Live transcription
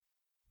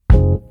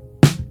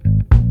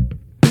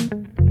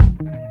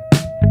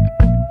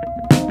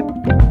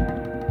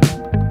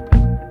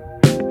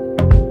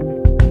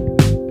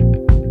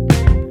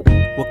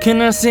Can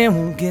I say I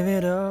won't give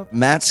it up?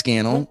 Matt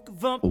Scannell,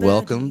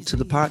 welcome to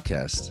the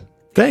podcast.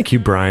 Thank you,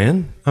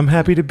 Brian. I'm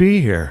happy to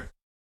be here.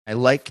 I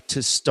like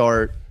to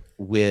start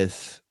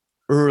with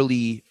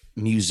early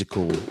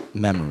musical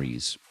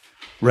memories,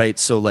 right?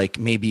 So like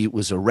maybe it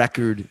was a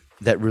record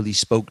that really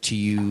spoke to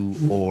you,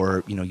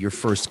 or, you know, your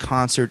first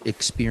concert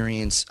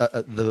experience,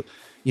 a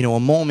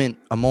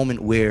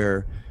moment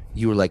where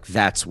you were like,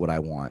 that's what I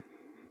want.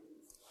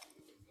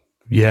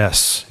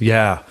 Yes.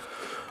 Yeah.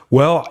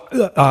 Well,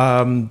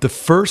 the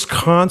first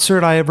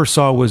concert I ever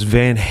saw was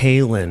Van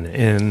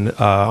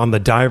Halen on the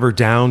Diver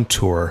Down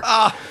tour.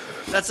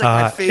 That's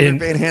like my favorite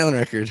Van Halen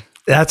record.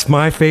 That's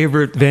my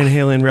favorite Van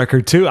Halen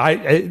record too.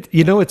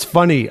 It's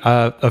funny.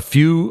 A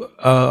few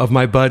of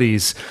my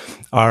buddies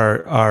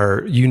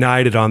are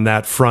united on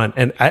that front,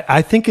 and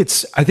I think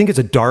it's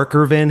a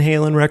darker Van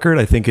Halen record.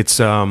 I think it's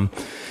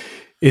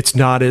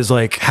not as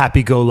like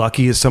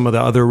happy-go-lucky as some of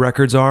the other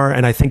records are.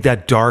 And I think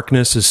that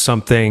darkness is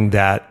something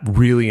that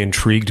really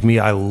intrigued me.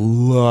 I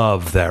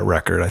love that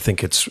record. I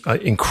think it's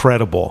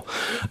incredible.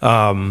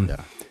 And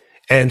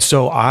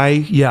so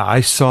I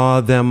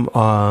saw them,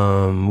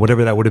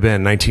 whatever that would have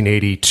been,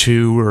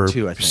 1982 or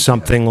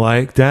something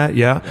like that.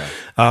 Yeah.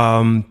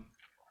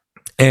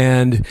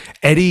 And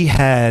Eddie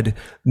had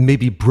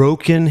maybe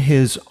broken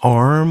his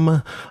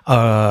arm,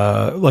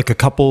 like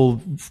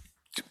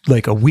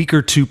a week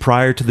or two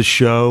prior to the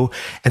show.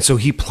 And so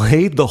he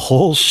played the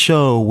whole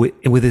show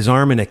with his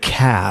arm in a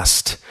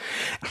cast.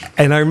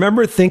 And I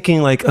remember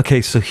thinking like,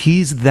 okay, so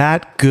he's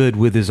that good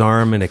with his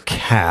arm in a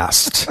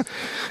cast.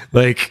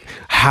 Like,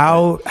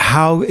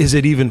 how is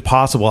it even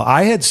possible?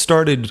 I had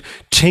started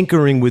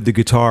tinkering with the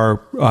guitar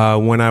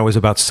when I was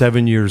about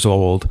 7 years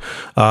old.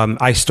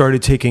 I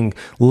started taking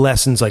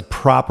lessons, like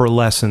proper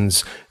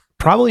lessons,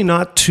 probably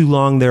not too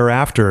long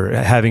thereafter,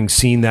 having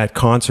seen that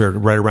concert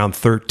right around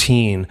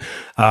 13.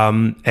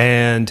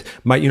 And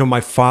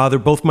my father,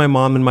 both my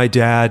mom and my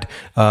dad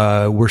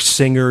were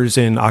singers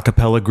in a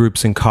cappella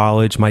groups in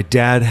college. My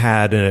dad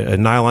had a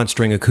nylon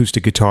string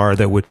acoustic guitar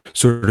that would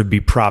sort of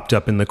be propped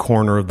up in the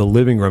corner of the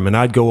living room. And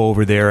I'd go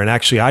over there, and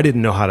actually I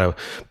didn't know how to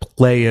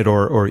play it,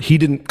 or he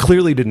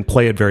clearly didn't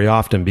play it very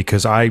often,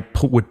 because I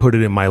would put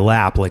it in my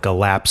lap, like a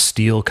lap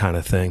steel kind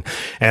of thing.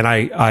 And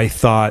I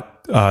thought,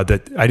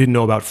 that I didn't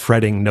know about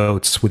fretting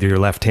notes with your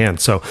left hand.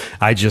 So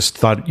I just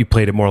thought you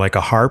played it more like a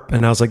harp.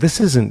 And I was like,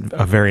 this isn't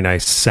a very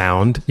nice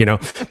sound, you know?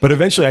 But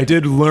eventually I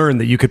did learn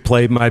that you could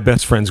play My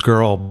Best Friend's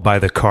Girl by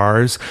the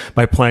Cars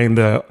by playing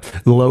the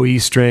low E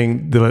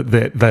string,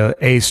 the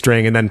A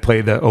string, and then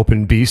play the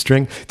open B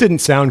string. Didn't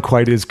sound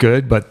quite as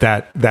good, but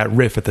that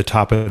riff at the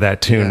top of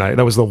that tune,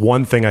 that was the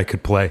one thing I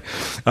could play.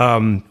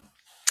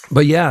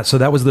 But yeah, so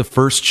that was the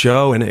first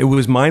show, and it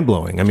was mind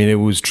blowing. I mean, it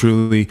was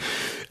truly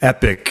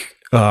epic.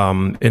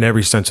 In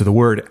every sense of the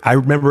word. I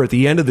remember at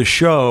the end of the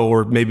show,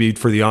 or maybe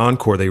for the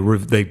encore,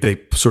 they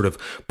sort of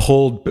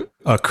pulled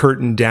a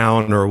curtain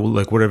down, or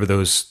like whatever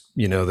those,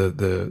 you know,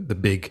 the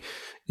big,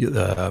 I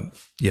don't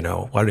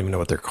even know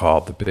what they're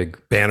called, the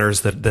big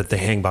banners that they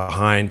hang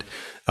behind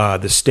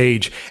the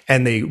stage,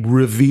 and they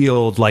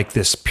revealed like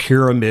this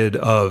pyramid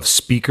of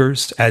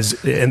speakers,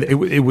 and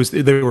it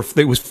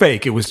was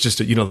fake. It was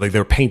just, you know, like they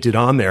were painted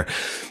on there,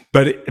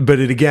 but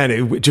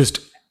it just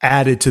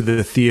added to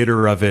the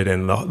theater of it,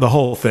 and the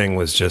whole thing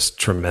was just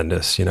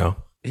tremendous, you know?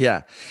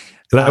 Yeah.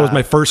 So that was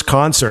my first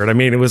concert. I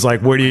mean, it was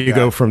like, where do you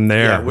go from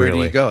there? Yeah, where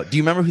do you go? Do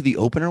you remember who the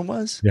opener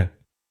was? Yeah.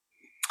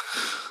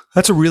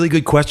 That's a really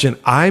good question.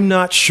 I'm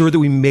not sure that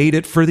we made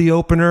it for the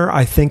opener.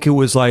 I think it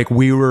was like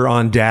we were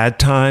on dad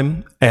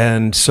time.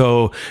 And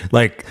so,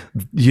 like,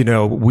 you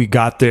know, we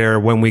got there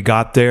when we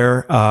got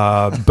there.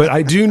 But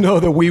I do know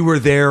that we were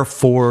there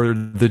for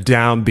the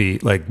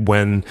downbeat, like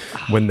when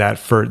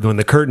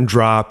the curtain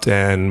dropped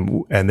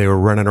and they were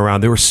running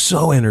around. They were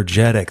so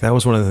energetic. That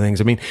was one of the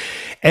things. I mean,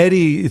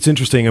 Eddie, it's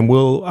interesting, and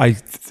I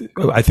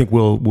think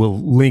we'll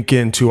link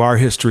into our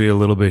history a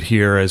little bit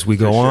here as we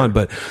go on.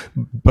 But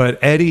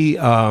Eddie,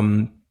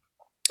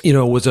 you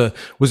know, was a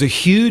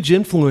huge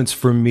influence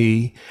for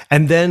me.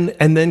 And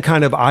then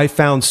kind of, I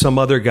found some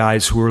other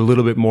guys who were a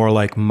little bit more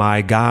like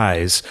my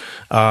guys.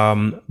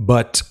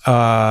 But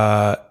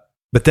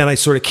then I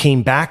sort of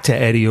came back to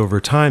Eddie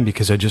over time,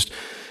 because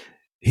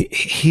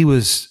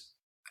he's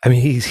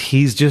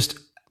just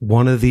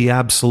one of the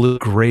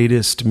absolute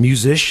greatest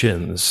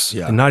musicians,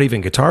 and not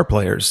even guitar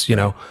players, you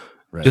know,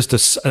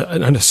 just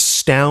an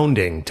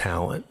astounding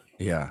talent.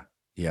 Yeah.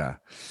 Yeah.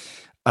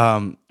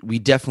 We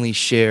definitely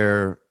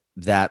share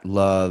that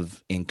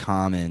love in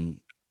common,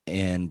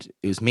 and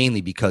it was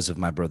mainly because of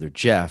my brother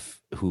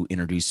Jeff who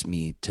introduced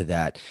me to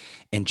that.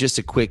 And just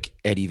a quick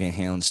Eddie Van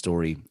Halen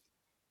story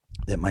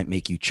that might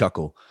make you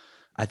chuckle.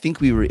 I think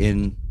we were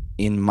in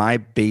my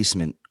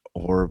basement,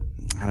 or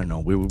I don't know,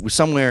 we were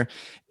somewhere.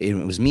 It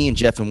was me and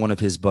Jeff and one of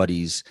his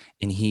buddies,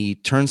 and he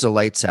turns the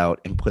lights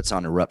out and puts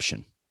on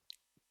Eruption.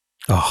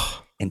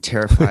 Oh, and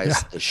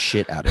terrifies the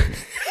shit out of me.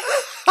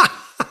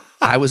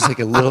 I was like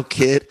a little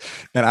kid,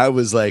 and I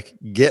was like,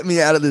 "Get me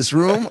out of this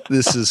room!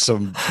 This is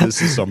some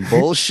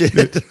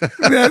bullshit."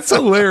 That's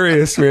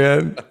hilarious,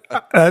 man.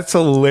 That's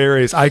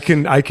hilarious. I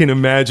can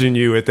imagine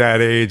you at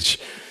that age,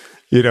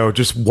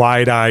 just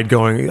wide-eyed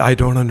going, I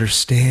don't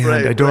understand.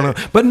 Right, I don't know.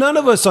 But none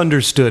of us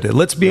understood it.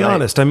 Let's be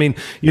honest. I mean,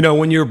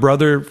 when your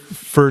brother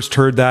first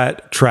heard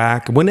that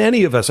track, when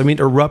any of us,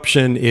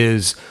 Eruption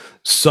is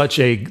such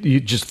they're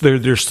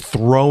just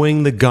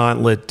throwing the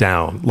gauntlet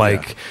down.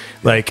 Like,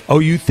 oh,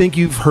 you think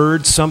you've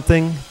heard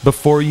something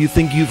before? You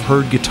think you've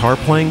heard guitar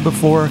playing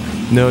before?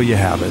 No, you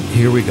haven't.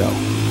 Here we go.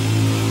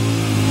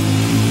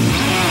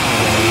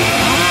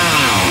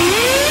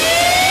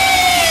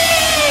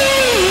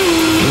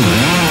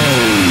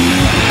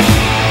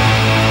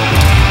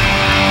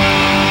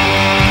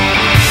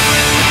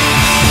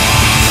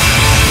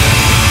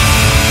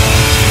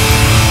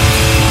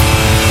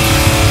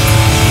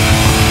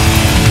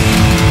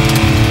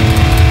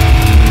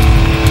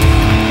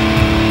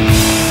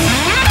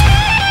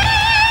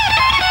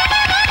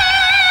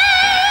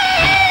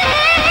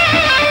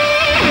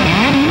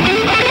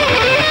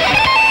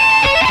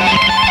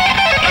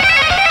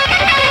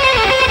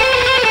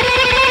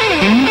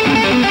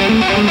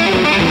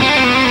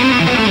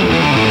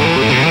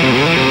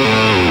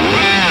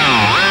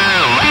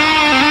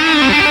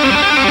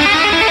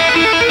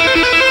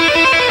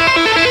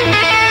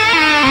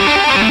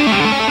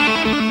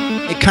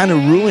 Kind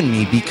of ruined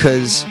me,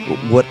 because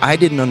what I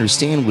didn't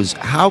understand was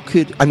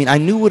I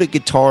knew what a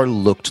guitar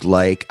looked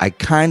like. I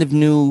kind of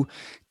knew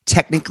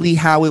technically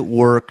how it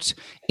worked,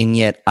 and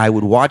yet I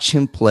would watch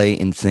him play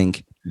and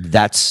think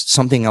that's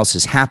something else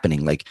is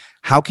happening. Like,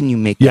 how can you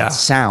make that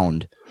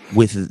sound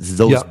with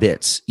those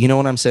bits? You know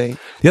what I'm saying?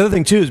 The other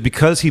thing too is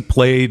because he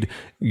played,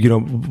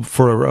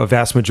 for a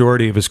vast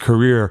majority of his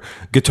career,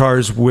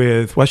 guitars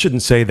with, well, I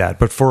shouldn't say that,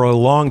 but for a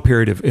long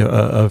period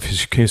of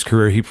his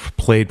career, he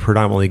played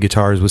predominantly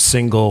guitars with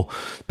single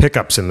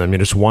pickups in them,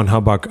 just one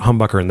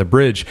humbucker in the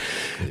bridge.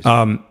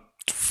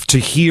 To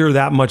hear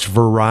that much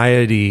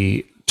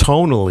variety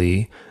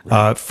tonally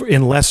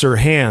in lesser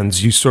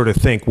hands, you sort of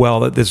think,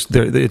 well,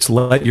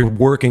 you're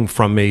working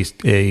from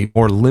a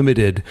more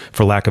limited,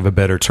 for lack of a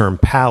better term,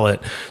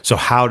 palette. So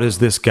how does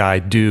this guy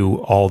do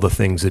all the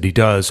things that he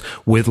does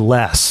with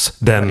less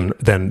than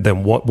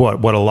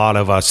what a lot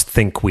of us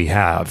think we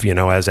have,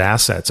 as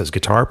assets, as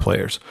guitar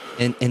players?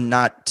 And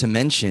not to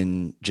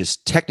mention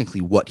just technically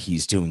what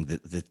he's doing,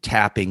 the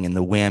tapping and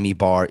the whammy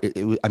bar.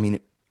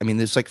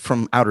 It's like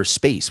from outer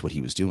space what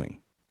he was doing.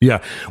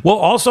 Yeah. Well,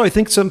 also, I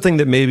think something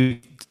that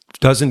maybe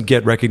doesn't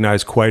get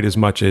recognized quite as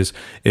much is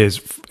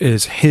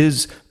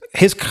his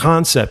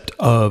concept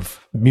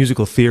of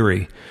musical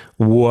theory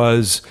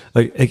was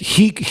like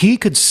he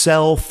could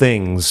sell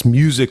things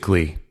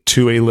musically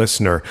to a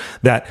listener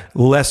that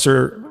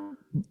lesser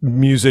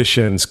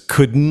musicians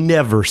could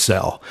never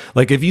sell.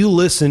 Like if you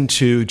listen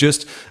to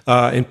just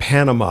in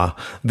Panama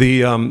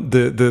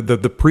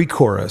the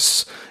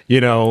pre-chorus,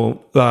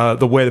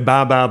 the way the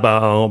ba ba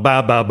ba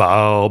ba ba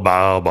ba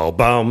ba ba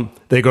bum,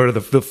 they go to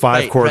the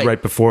five chord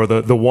right before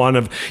the one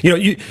of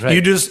you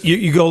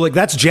go like,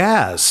 that's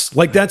jazz.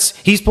 Like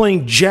he's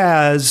playing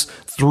jazz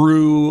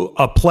through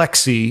a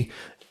plexi.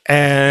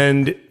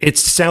 And it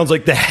sounds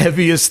like the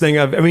heaviest thing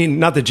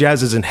not that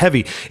jazz isn't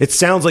heavy. It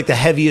sounds like the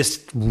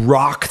heaviest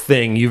rock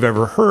thing you've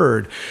ever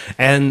heard.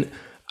 And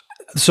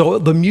so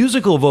the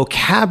musical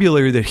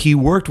vocabulary that he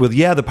worked with,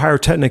 the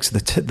pyrotechnics,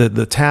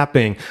 the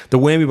tapping, the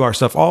whammy bar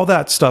stuff, all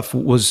that stuff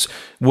was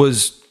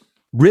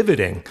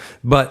riveting.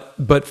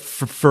 But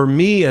for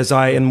me,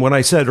 and when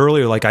I said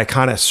earlier, like I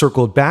kind of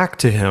circled back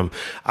to him,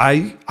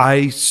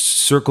 I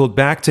circled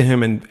back to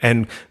him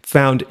and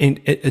found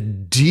a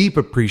deep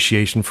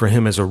appreciation for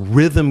him as a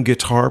rhythm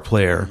guitar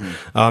player,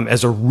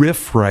 as a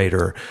riff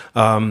writer.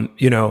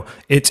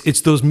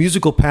 It's those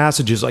musical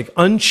passages like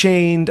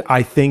Unchained,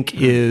 I think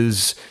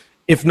is,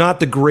 if not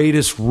the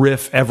greatest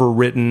riff ever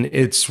written,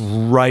 it's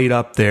right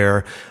up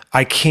there.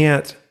 I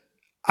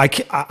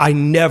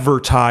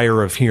never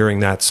tire of hearing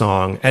that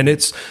song, and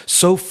it's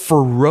so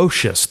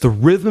ferocious. The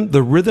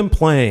rhythm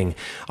playing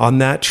on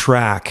that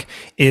track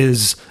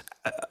is,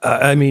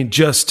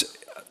 just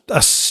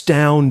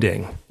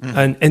astounding.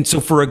 And so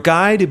for a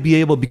guy to be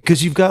able,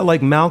 because you've got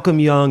like Malcolm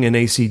Young and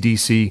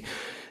AC/DC,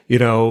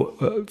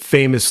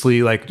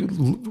 famously like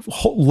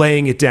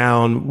laying it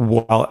down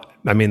while,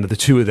 the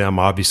two of them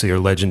obviously are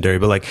legendary,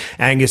 but like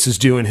Angus is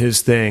doing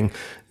his thing,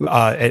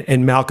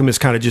 and Malcolm is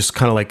kind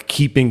of like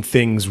keeping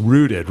things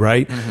rooted,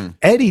 right? Mm-hmm.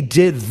 Eddie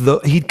did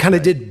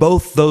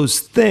both those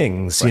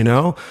things,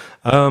 right.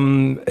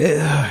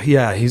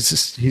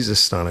 He's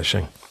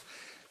astonishing.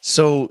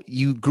 So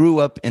you grew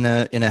up in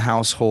a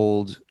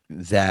household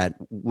that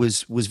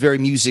was very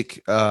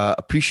music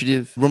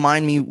appreciative.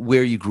 Remind me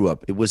where you grew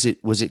up. Was it?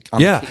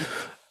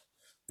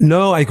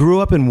 No, I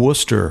grew up in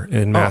Worcester,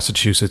 in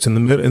Massachusetts, in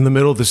the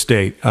middle of the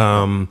state.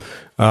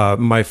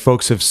 My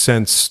folks have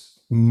since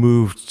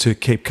moved to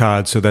Cape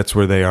Cod, so that's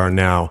where they are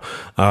now.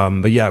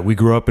 But yeah, we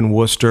grew up in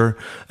Worcester,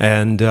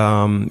 and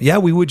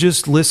we would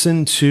just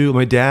listen to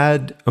my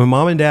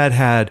mom and dad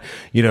had,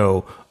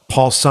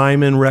 Paul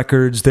Simon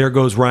records. There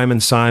Goes Ryman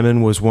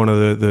Simon was one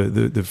of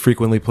the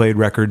frequently played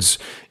records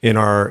in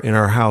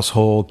our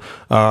household.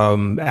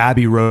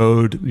 Abbey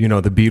Road,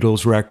 the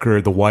Beatles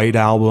record, the White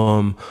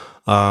Album,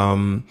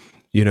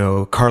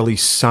 Carly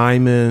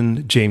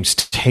Simon, James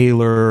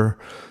Taylor.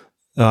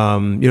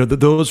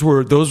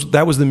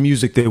 That was the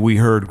music that we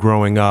heard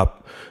growing up.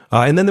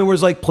 And then there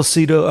was like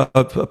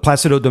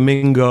Placido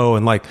Domingo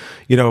and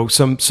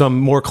some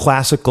more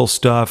classical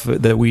stuff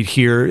that we'd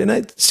hear. And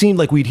it seemed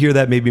like we'd hear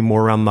that maybe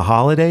more around the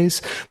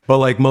holidays, but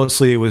like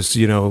mostly it was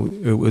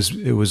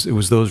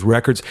those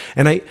records.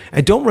 And I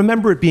don't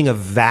remember it being a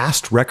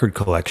vast record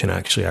collection.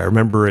 Actually, I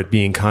remember it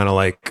being kind of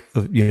like,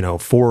 4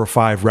 or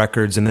 5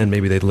 records. And then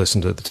maybe they'd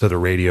listen to the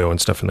radio and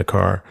stuff in the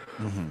car.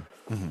 Mm-hmm.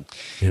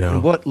 Mm-hmm.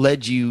 And what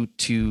led you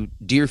to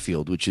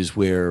Deerfield, which is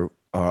where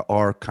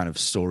our kind of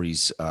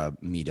stories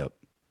meet up?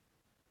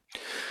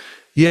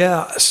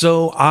 Yeah,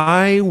 so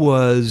I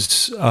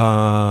was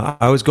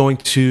going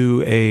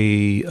to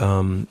a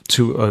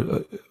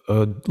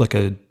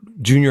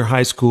junior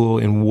high school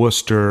in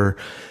Worcester,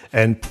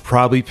 and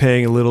probably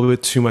paying a little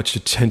bit too much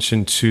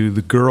attention to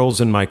the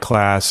girls in my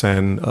class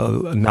and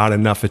not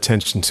enough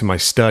attention to my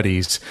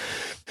studies.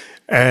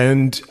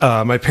 And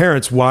my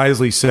parents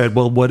wisely said,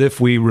 well, what if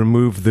we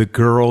remove the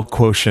girl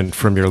quotient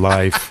from your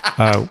life?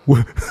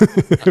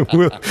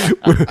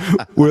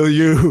 Will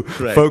you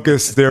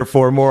focus,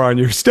 therefore, more on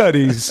your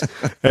studies?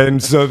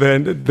 And so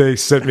then they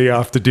sent me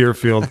off to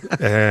Deerfield,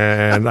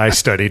 and I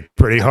studied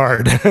pretty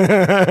hard.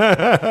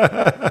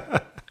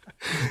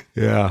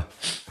 Yeah.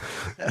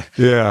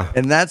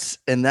 And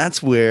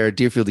that's where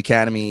Deerfield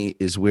Academy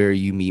is where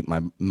you meet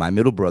my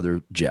middle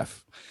brother,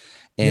 Jeff.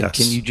 And yes.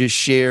 Can you just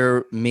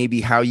share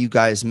maybe how you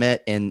guys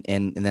met? And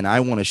then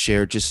I want to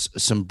share just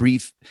some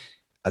brief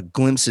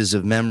glimpses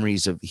of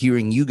memories of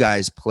hearing you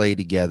guys play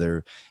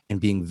together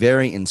and being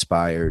very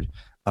inspired.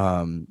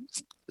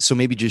 So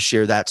maybe just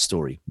share that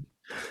story.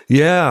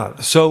 Yeah.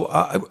 So,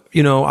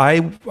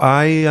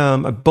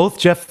 both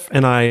Jeff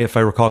and I, if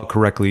I recall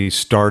correctly,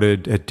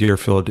 started at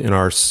Deerfield in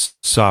our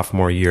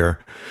sophomore year.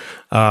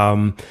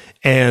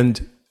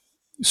 And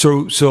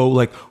so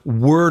like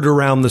word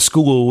around the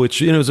school,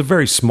 which, is a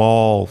very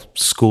small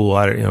school,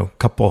 a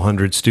couple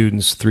hundred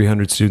students,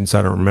 300 students.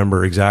 I don't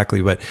remember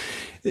exactly, but,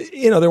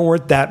 there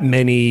weren't that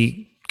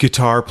many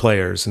guitar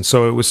players. And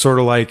so it was sort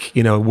of like,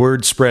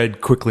 word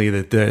spread quickly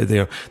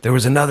that there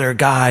was another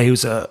guy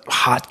who's a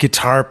hot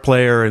guitar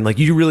player, and like,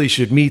 you really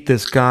should meet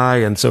this guy.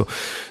 And so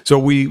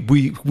we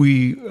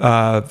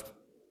met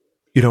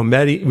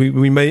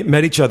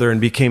each other and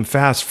became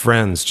fast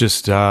friends.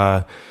 Just,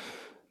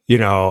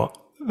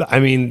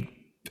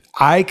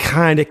 I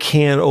kind of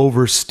can't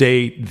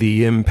overstate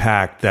the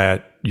impact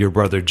that your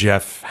brother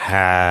Jeff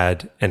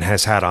had and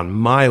has had on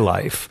my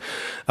life.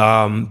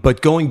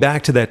 But going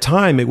back to that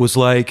time, it was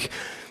like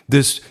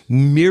this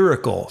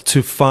miracle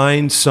to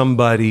find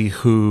somebody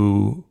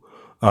who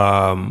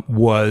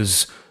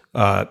was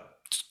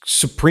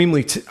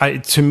supremely,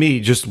 to me,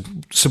 just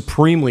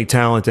supremely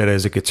talented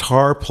as a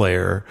guitar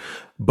player,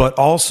 but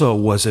also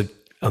was an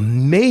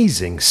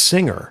amazing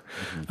singer.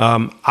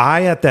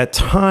 I, at that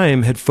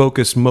time, had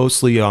focused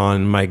mostly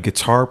on my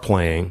guitar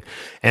playing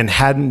and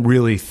hadn't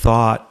really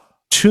thought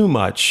too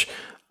much.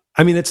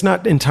 I mean, it's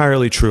not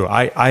entirely true.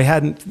 I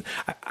hadn't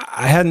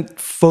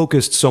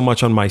focused so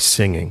much on my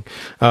singing.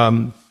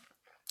 And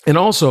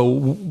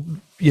also,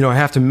 I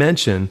have to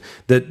mention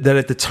that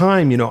at the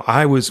time,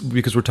 I was,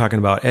 because we're talking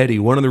about Eddie,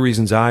 one of the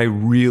reasons I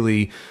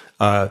really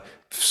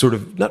sort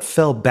of not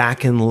fell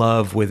back in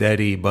love with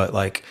Eddie, but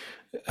like,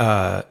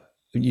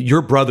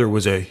 your brother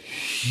was a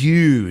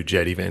huge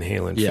Eddie Van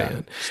Halen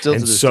fan. Still to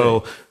this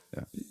day.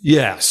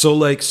 Yeah.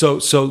 So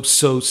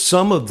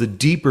some of the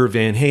deeper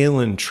Van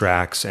Halen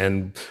tracks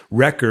and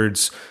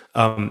records,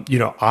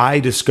 I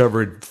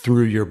discovered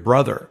through your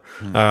brother.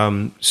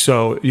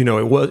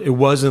 It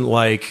wasn't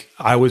like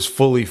I was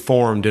fully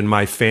formed in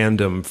my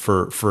fandom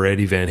for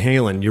Eddie Van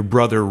Halen. Your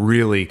brother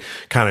really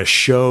kind of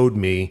showed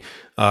me,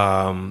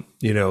 some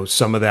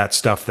of that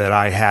stuff that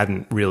I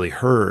hadn't really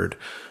heard.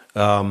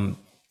 And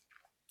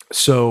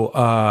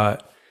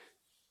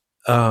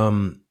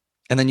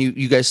then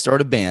you guys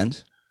start a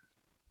band.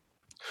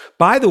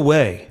 By the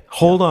way,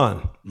 hold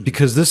on,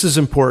 because this is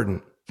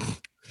important.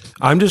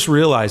 I'm just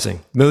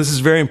realizing, no, this is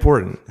very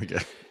important. Okay.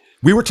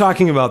 We were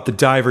talking about the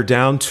Diver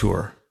Down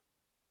tour.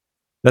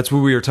 That's what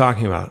we were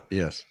talking about.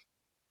 Yes.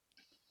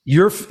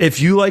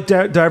 If you like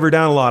Diver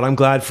Down a lot, I'm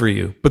glad for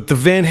you. But the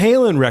Van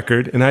Halen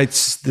record, and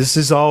this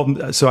is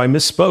all. So I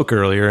misspoke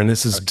earlier, and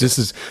this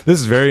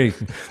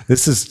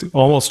is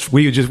almost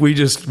we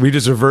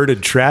just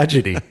averted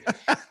tragedy.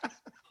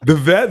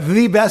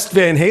 The best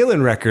Van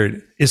Halen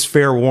record is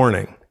Fair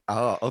Warning.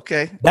 Oh,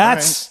 okay.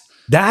 That's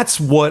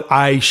what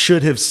I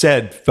should have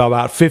said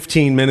about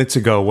 15 minutes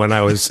ago when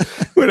I was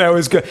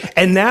good.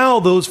 And now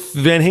those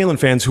Van Halen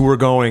fans who were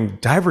going,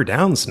 Diver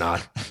Down's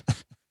not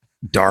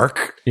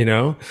dark, you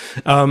know.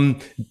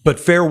 But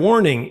Fair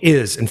Warning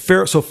is, and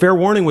Fair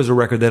Warning was a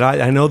record that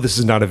I know this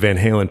is not a Van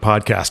Halen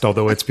podcast,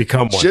 although it's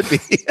become one. Should be.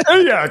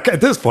 Yeah,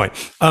 at this point.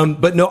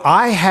 But no,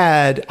 I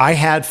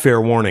had Fair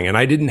Warning, and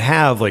I didn't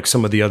have like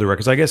some of the other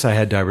records. I guess I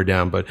had Diver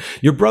Down, but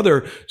your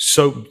brother,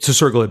 so to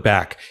circle it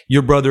back,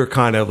 your brother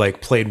kind of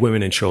like played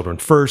Women and Children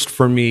first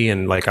for me.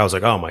 And like, I was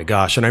like, oh my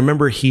gosh. And I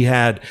remember he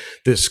had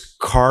this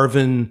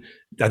Carvin,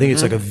 I think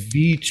it's like a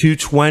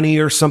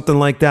V220 or something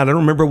like that. I don't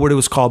remember what it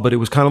was called, but it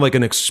was kind of like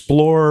an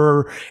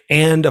Explorer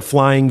and a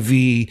Flying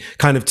V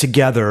kind of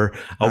together.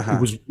 It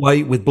was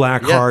white with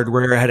black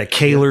hardware. It had a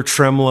Kahler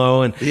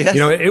tremolo, and you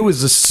know, it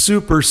was a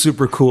super,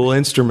 super cool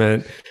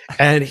instrument.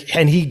 And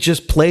he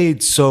just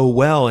played so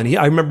well. And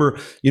I remember,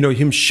 you know,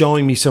 him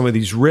showing me some of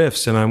these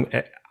riffs,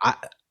 and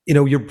you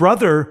know, your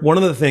brother, one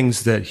of the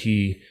things that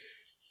he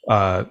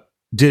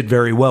did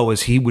very well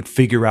was he would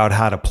figure out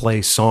how to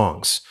play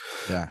songs.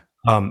 Yeah.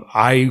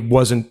 I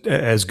wasn't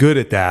as good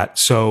at that.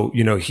 So,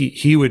 you know,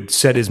 he would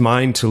set his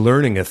mind to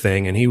learning a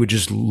thing, and he would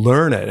just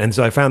learn it. And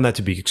so I found that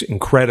to be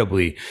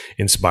incredibly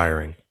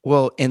inspiring.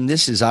 Well, and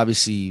this is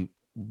obviously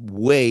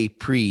way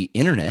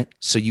pre-internet,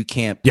 so you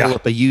can't pull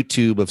up a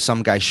YouTube of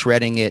some guy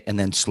shredding it and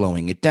then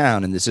slowing it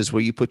down, and this is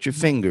where you put your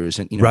fingers,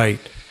 and you know,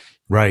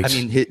 right. I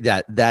mean,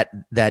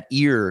 that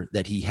ear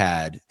that he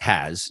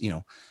has, you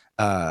know,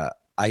 I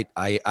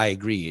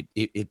agree.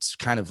 It's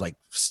kind of like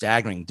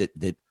staggering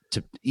that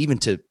to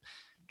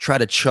try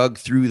to chug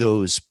through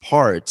those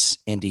parts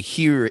and to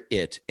hear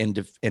it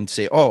and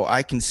say, oh,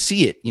 I can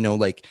see it, you know,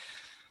 like,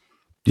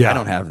 I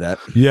don't have that.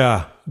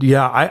 Yeah.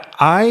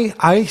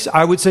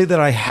 I would say that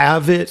I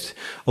have it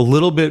a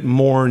little bit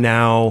more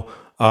now.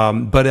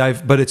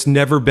 But it's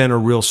never been a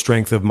real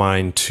strength of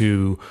mine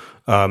to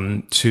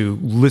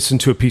listen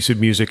to a piece of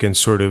music and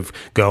sort of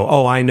go,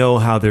 oh, I know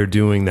how they're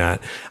doing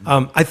that.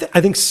 I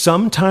think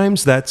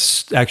sometimes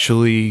that's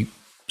actually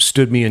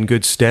stood me in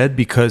good stead,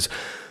 because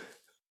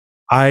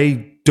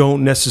I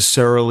don't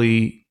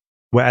necessarily,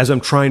 as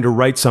I'm trying to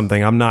write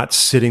something, I'm not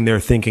sitting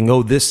there thinking,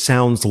 oh, this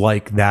sounds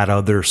like that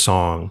other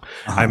song.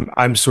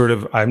 I'm sort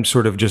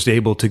of just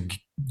able to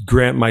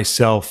grant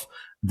myself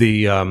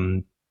the,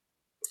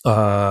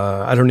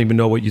 I don't even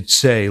know what you'd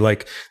say,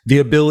 like the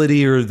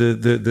ability or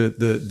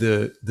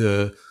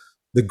the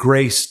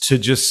grace to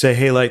just say,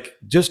 hey, like,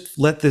 just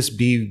let this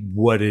be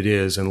what it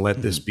is, and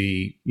let this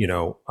be, you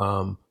know,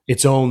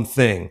 its own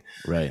thing.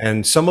 Right.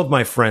 And some of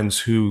my friends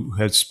who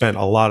had spent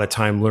a lot of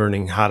time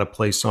learning how to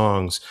play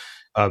songs,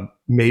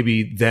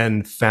 maybe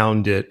then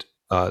found it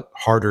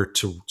harder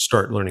to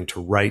start learning to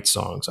write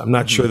songs. I'm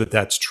not sure that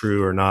that's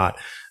true or not.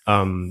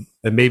 And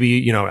maybe,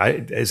 you know,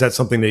 is that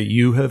something that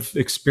you have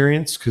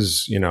experienced?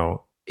 Because, you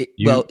know,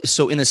 well,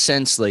 so in a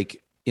sense, like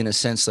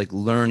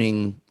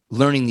learning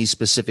these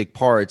specific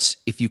parts,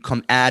 if you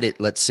come at it,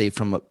 let's say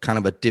from a kind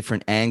of a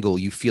different angle,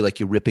 you feel like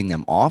you're ripping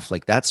them off,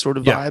 like that sort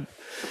of vibe.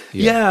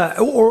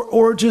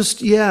 Or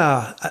just,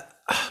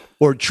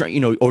 or you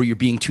know, or you're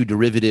being too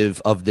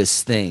derivative of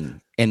this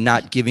thing and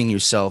not giving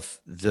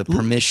yourself the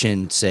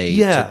permission, say,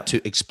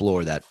 to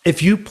explore that.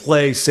 If you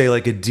play, say,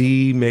 like a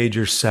D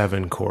major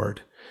 7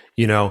 chord,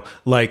 you know,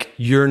 like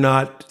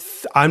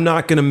I'm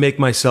not going to make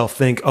myself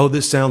think, oh,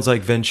 this sounds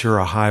like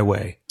Ventura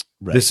Highway.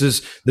 Right. This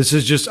is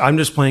just, I'm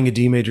just playing a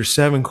D major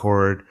 7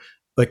 chord.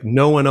 Like,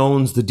 no one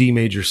owns the D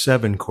major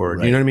 7 chord.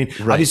 Right. You know what I mean?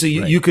 Right. Obviously,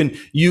 you can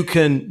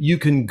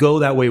go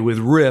that way with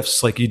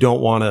riffs. Like, you don't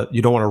want to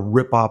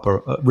rip off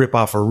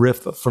a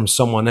riff from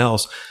someone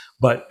else.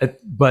 But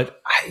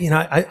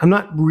I'm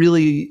not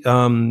really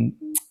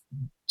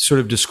sort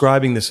of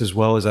describing this as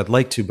well as I'd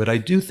like to. But I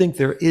do think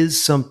there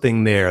is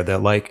something there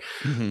that, like,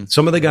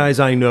 some of the guys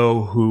I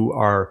know who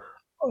are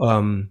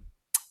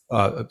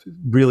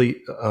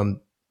really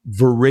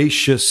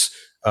voracious,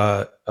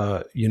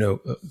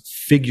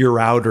 figure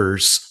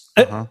outers.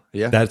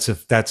 That's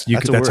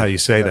how you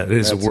say that. It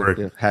is a word.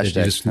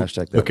 Hashtag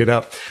that. Look it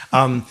up.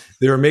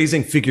 They're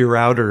amazing figure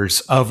outers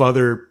of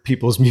other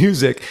people's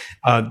music.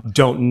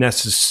 Don't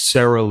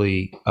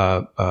necessarily,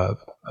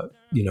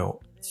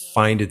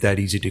 find it that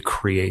easy to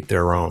create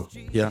their own.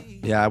 Yeah.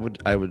 I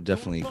would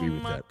definitely agree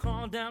with that.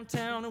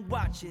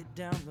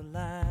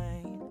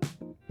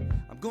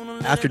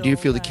 After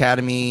Deerfield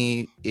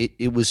Academy,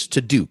 it was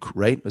to Duke,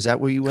 right? Was that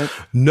where you went?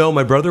 No,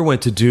 my brother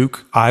went to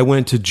Duke. I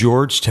went to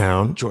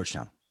Georgetown.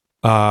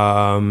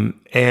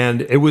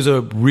 And it was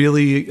a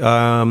really,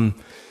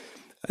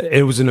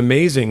 it was an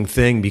amazing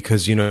thing,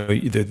 because, you know,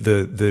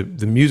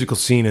 the musical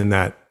scene in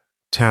that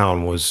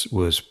town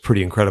was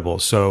pretty incredible.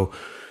 So,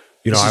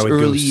 you know, I would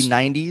early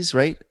 90s,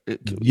 right?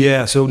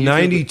 Yeah. So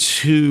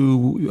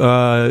 92,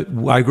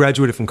 I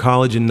graduated from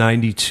college in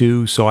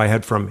 92. So I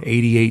had from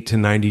 88 to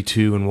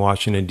 92 in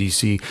Washington,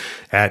 D.C.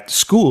 at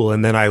school.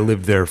 And then I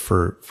lived there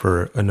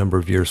for a number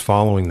of years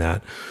following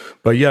that.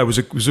 But yeah, it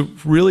was a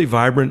really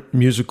vibrant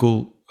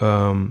musical,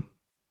 almost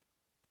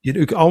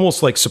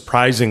like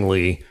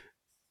surprisingly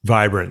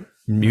vibrant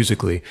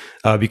musically,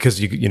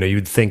 because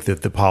you'd think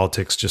that the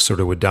politics just sort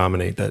of would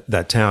dominate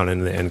that town,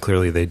 and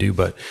clearly they do.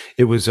 But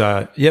it was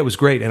it was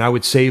great, and I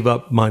would save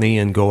up money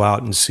and go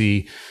out and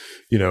see,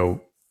 you know,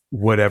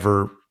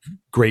 whatever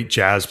great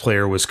jazz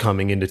player was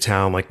coming into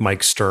town, like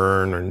Mike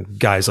Stern and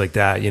guys like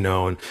that,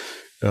 and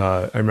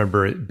I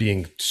remember it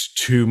being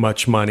too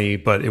much money,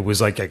 but it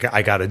was like,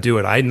 I got to do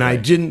it. I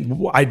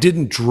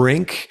didn't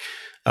drink.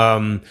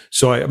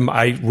 So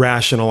I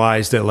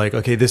rationalized it like,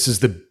 okay, this is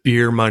the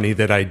beer money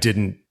that I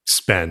didn't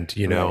spend,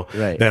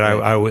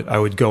 that I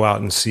would go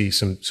out and see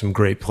some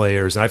great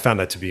players. And I found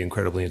that to be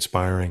incredibly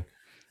inspiring.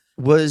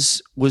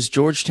 Was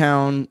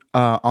Georgetown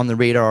on the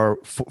radar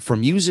for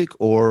music,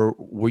 or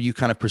were you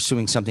kind of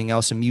pursuing something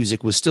else? And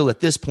music was still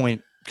at this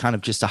point kind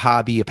of just a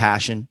hobby, a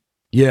passion?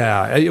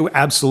 Yeah, it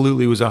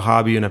absolutely was a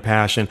hobby and a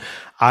passion.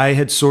 I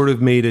had sort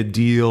of made a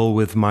deal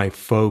with my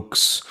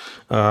folks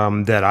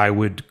that I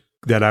would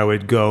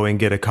go and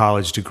get a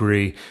college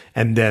degree,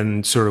 and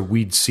then sort of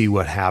we'd see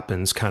what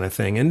happens kind of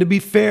thing. And to be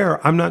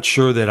fair, I'm not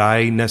sure that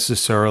I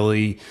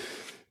necessarily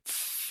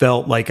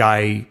felt like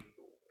I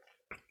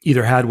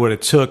either had what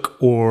it took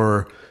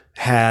or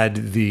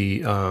had the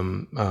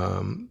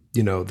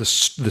the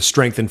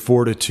strength and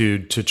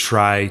fortitude to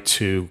try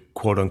to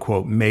quote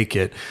unquote make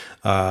it.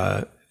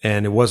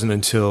 And it wasn't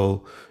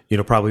until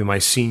probably my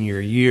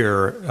senior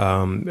year,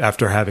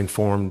 after having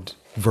formed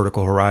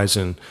Vertical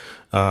Horizon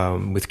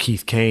with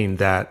Keith Kane,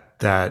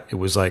 that it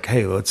was like,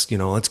 hey, let's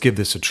give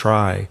this a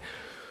try.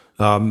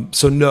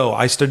 So no,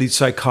 I studied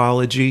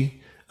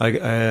psychology,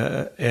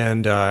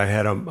 and I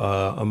had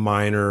a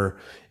minor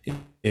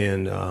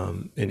in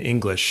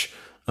English,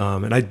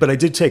 but I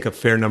did take a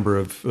fair number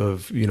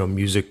of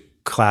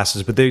music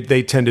classes, but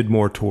they tended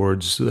more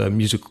towards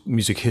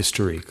music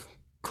history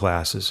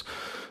classes.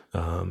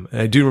 And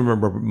I do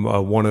remember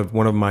one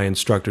of my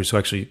instructors who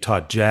actually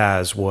taught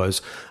jazz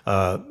was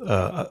a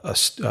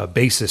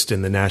bassist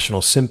in the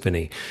National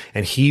Symphony,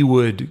 and he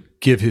would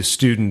give his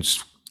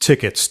students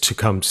tickets to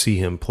come see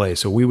him play.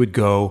 So we would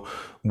go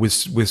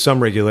with some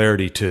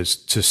regularity to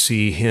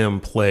see him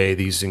play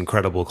these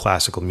incredible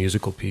classical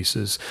musical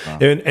pieces. Wow.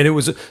 And it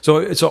was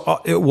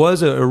it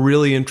was a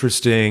really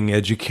interesting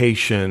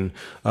education,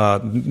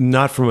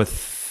 not from a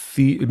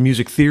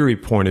music theory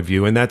point of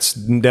view, and that's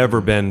never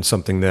been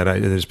something that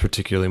is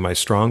particularly my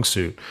strong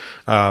suit.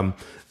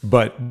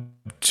 But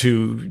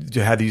to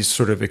have these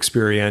sort of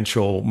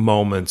experiential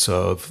moments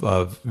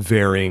of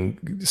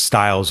varying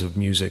styles of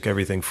music,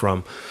 everything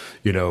from,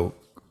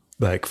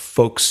 like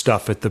folk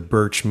stuff at the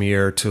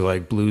Birchmere to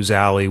like Blues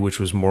Alley,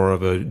 which was more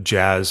of a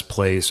jazz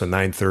place. A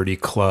 930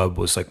 Club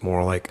was like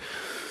more like,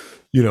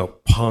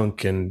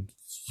 punk and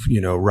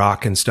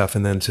rock and stuff,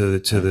 and then to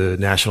the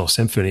National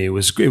Symphony. It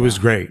was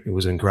great. It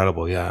was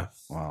incredible. Yeah.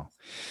 Wow.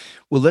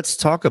 Well, let's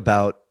talk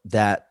about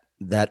that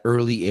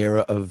early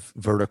era of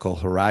Vertical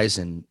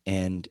Horizon,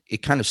 and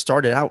it kind of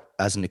started out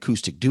as an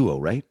acoustic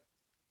duo, right?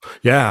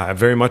 Yeah,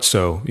 very much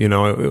so.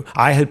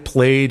 I had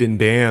played in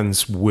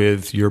bands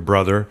with your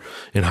brother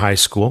in high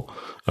school.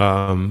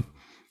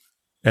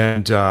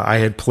 And I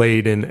had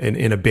played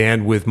in a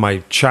band with my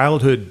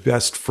childhood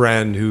best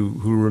friend, who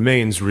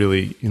remains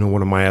really,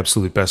 one of my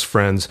absolute best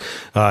friends,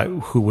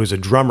 who was a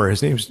drummer.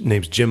 His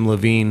name's Jim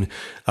Levine.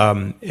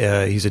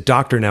 He's a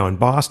doctor now in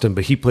Boston,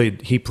 but he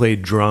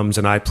played drums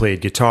and I played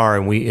guitar.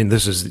 And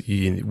this is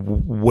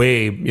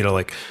way,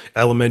 like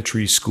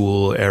elementary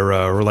school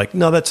era, or like,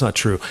 no, that's not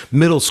true.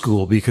 Middle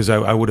school, because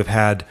I would have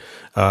had,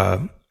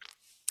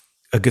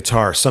 a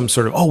guitar, some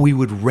sort of, we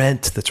would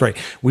rent. That's right.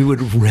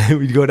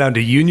 We'd go down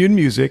to Union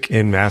Music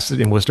in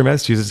Worcester,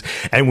 Massachusetts,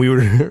 and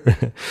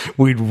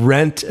we'd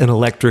rent an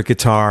electric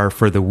guitar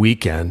for the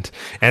weekend.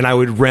 And I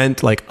would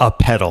rent like a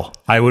pedal.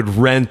 I would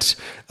rent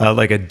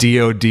like a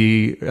DoD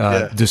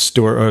or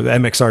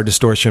MXR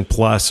Distortion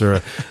Plus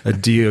or a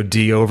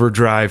DoD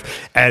Overdrive.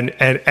 And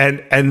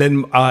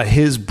then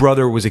his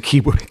brother was a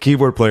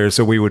keyboard player,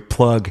 so we would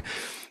plug.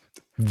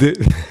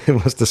 It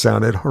must have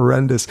sounded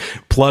horrendous.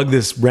 Plug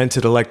this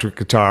rented electric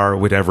guitar,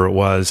 whatever it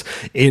was,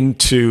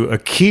 into a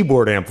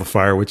keyboard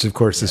amplifier, which of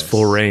course is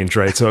full range,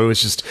 right? So it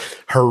was just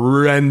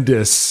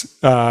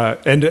horrendous.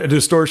 And a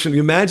distortion.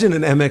 Imagine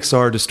an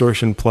MXR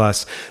Distortion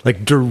Plus,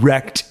 like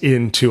direct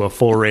into a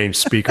full range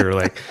speaker,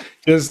 like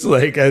just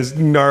like as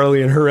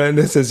gnarly and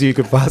horrendous as you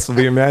could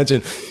possibly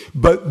imagine.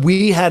 But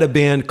we had a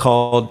band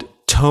called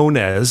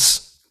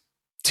Tonez.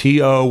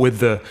 T-O with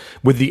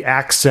the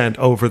accent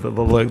over the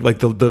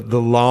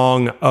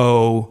long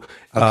O,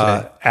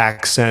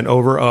 accent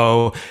over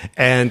O,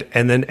 and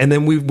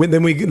then we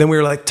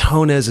were like,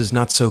 Tonez is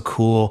not so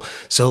cool,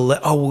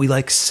 so we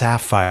like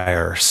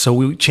Sapphire, so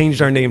we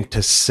changed our name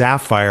to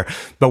Sapphire,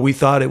 but we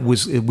thought it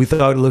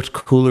looked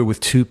cooler with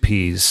two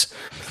P's.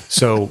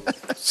 So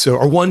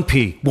or one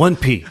P,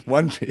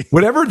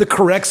 whatever the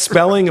correct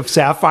spelling of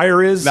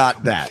Sapphire is.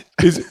 Not that.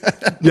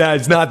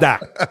 It's not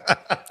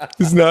that.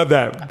 It's not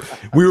that.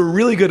 We were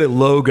really good at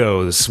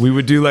logos. We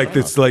would do like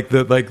this, like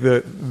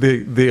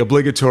the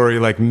obligatory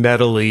like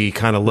metal-y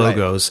kind of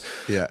logos.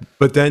 Right. Yeah.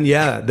 But then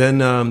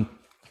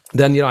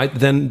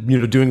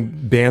doing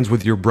bands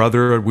with your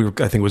brother. I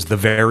think it was The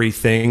Very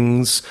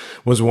Things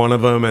was one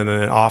of them, and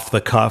then Off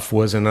the Cuff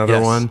was another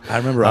one. I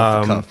remember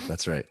Off the Cuff.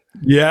 That's right.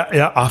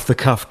 Yeah, Off the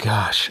Cuff.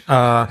 Gosh,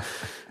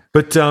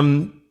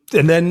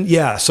 and then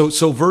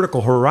so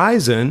Vertical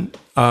Horizon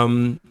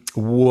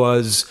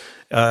was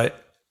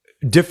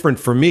different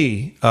for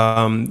me,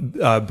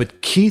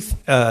 but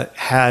Keith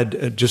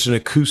had just an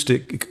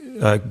acoustic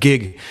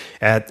gig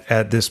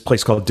at this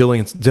place called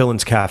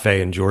Dylan's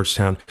Cafe in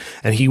Georgetown,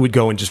 and he would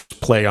go and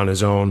just play on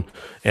his own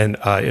and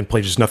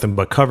play just nothing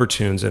but cover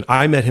tunes. And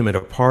I met him at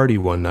a party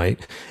one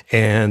night,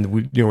 and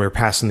we were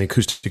passing the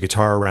acoustic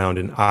guitar around,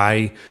 and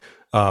I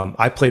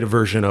played a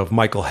version of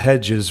Michael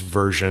Hedges'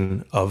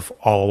 version of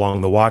All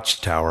Along the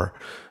Watchtower,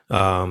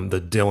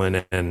 the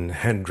Dylan and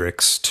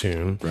Hendrix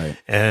tune. Right.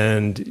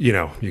 And,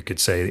 you could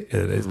say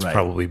it's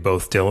probably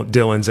both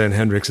Dylan's and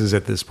Hendrix's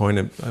at this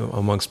point,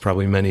 amongst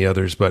probably many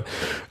others. But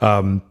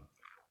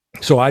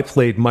so I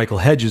played Michael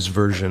Hedges'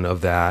 version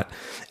of that,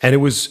 and it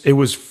was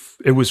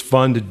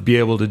fun to be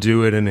able to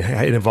do it, and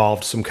it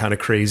involved some kind of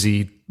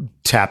crazy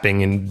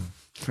tapping and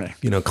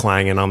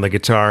clanging on the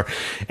guitar,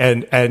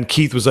 and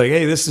Keith was like,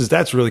 "Hey,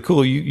 that's really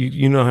cool.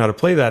 You know how to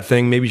play that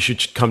thing. Maybe you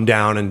should come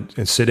down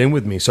and sit in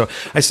with me." So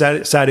I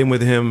sat in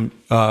with him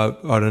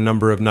on a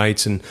number of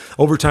nights, and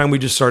over time we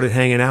just started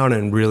hanging out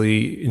and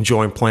really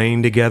enjoying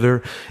playing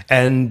together.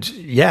 And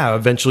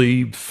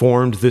eventually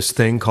formed this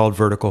thing called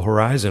Vertical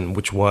Horizon,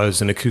 which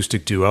was an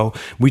acoustic duo.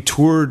 We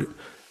toured.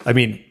 I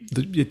mean,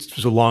 it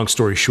was a long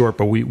story short,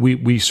 but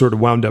we sort of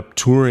wound up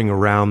touring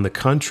around the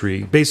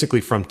country,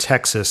 basically from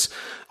Texas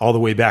all the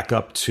way back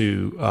up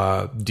to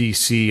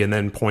DC, and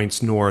then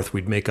points north.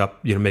 We'd make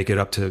it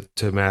up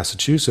to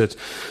Massachusetts,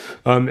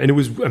 and it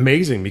was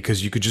amazing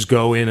because you could just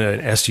go in an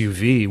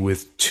SUV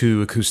with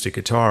two acoustic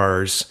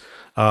guitars.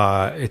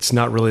 It's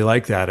not really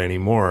like that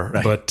anymore,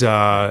 right. But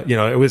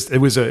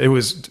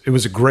it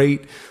was a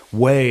great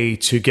way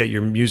to get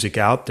your music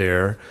out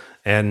there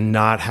and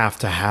not have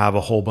to have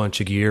a whole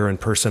bunch of gear and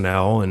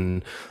personnel.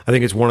 And I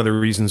think it's one of the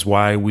reasons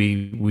why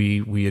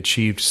we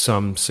achieved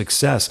some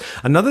success.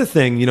 Another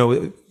thing,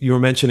 you were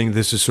mentioning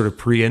this is sort of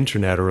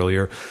pre-internet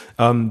earlier.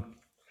 I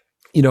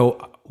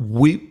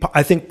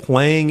think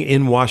playing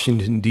in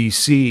Washington,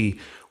 D.C.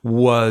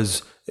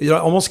 was, it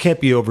almost can't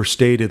be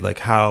overstated, like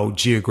how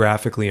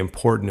geographically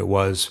important it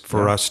was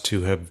for us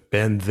to have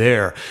been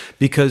there,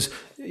 because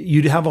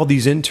you'd have all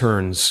these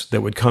interns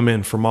that would come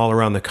in from all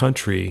around the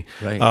country.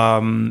 Right.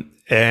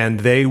 And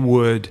they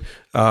would,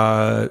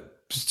 go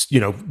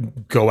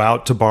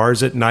out to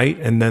bars at night,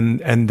 and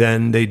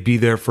then they'd be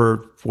there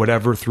for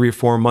whatever, 3 or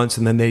 4 months,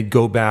 and then they'd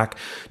go back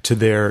to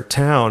their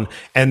town,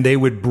 and they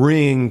would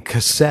bring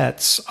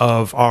cassettes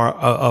of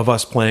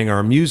us playing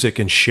our music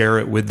and share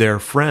it with their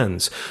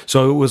friends.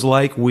 So it was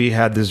like we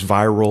had this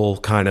viral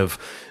kind of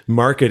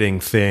marketing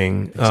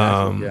thing.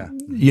 Exactly,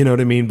 you know what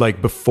I mean? Like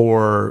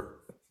before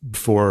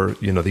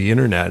the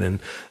internet. And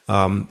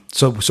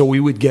so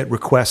we would get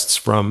requests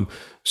from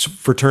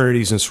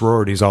fraternities and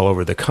sororities all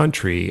over the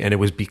country, and it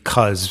was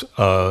because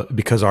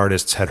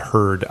artists had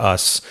heard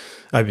us.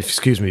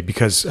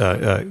 Because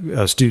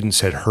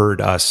students had heard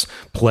us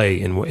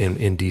play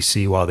in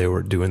DC while they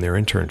were doing their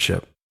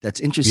internship. That's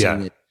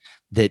interesting.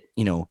 That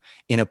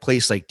in a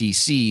place like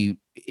DC,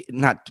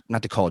 not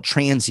to call it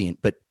transient,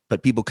 but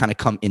people kind of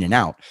come in and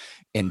out.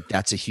 And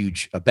that's a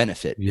huge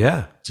benefit.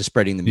 To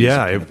spreading the music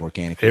kind of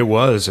organically. It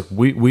was.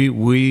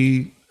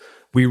 We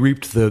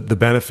reaped the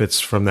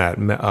benefits from that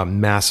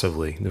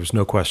massively. There was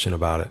no question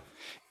about it.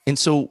 And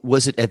so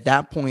was it at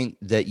that point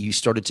that you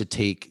started to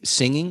take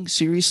singing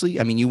seriously?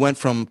 I mean, you went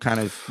from kind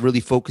of really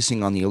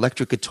focusing on the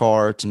electric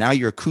guitar to now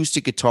your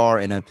acoustic guitar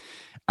and a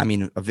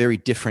very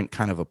different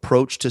kind of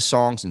approach to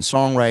songs and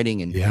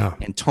songwriting and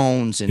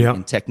tones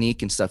and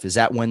technique and stuff. Is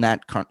that when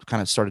that kind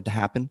of started to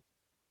happen?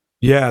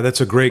 Yeah, it's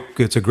a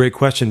great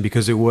question,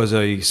 because it was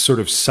a sort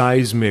of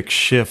seismic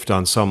shift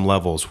on some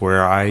levels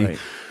where I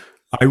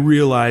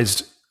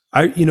realized,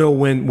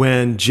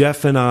 when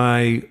Jeff and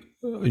I,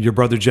 your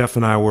brother Jeff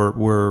and I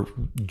were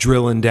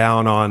drilling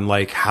down on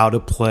like how to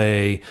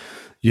play,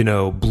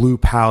 Blue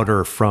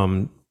Powder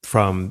from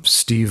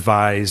Steve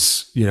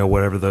Vai's,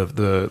 whatever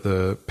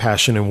the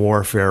Passion and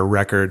Warfare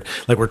record.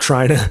 Like we're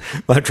trying to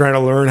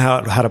learn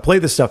how to play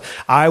this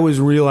stuff. I was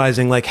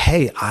realizing like,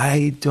 hey,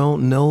 I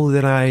don't know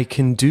that I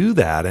can do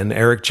that. And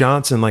Eric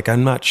Johnson, like,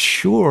 I'm not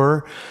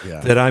sure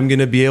that I'm going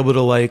to be able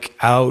to like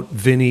out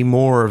Vinnie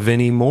Moore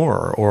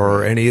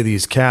or any of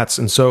these cats.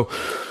 And so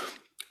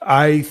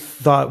I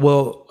thought,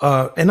 well,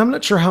 and I'm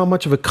not sure how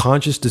much of a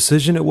conscious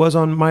decision it was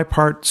on my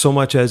part, so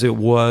much as it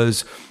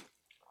was,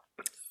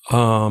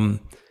 how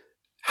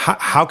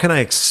can I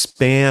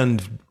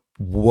expand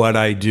what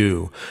I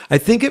do? I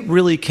think it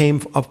really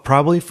came up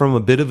probably from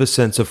a bit of a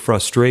sense of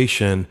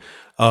frustration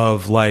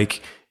of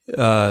like,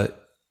 who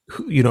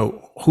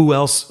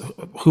else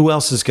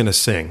is going to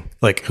sing?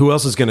 Like, who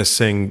else is going to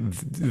sing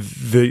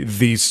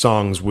these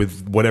songs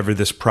with whatever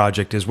this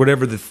project is,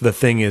 whatever the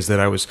thing is that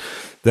I was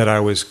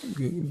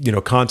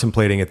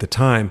contemplating at the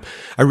time.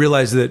 I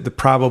realized that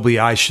probably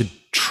I should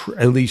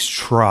at least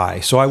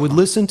try. So I would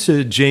listen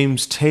to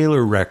James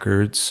Taylor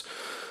records,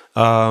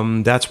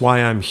 That's Why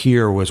I'm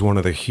Here was one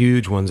of the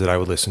huge ones that I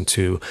would listen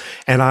to.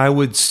 And I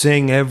would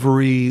sing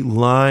every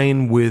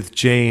line with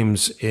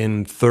James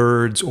in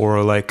thirds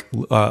or like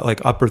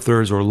upper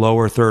thirds or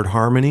lower third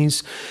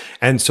harmonies.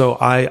 And so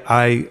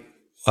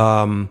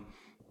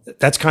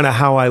that's kind of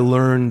how I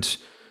learned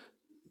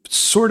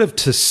sort of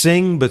to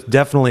sing, but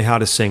definitely how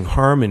to sing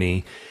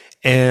harmony.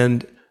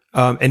 And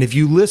if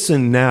you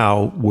listen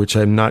now, which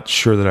I'm not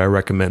sure that I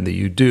recommend that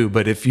you do,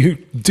 but if you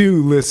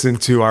do listen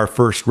to our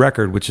first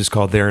record, which is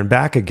called There and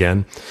Back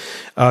Again,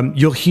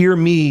 you'll hear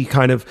me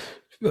kind of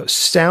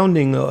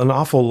sounding an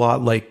awful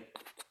lot like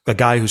a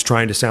guy who's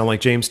trying to sound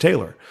like James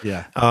Taylor.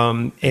 Yeah.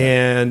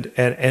 And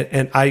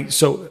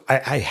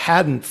I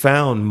hadn't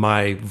found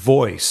my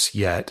voice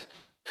yet.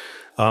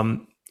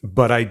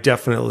 But I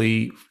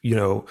definitely,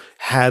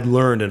 had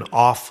learned an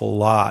awful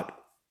lot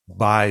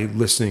by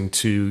listening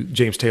to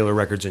James Taylor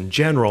records in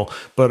general,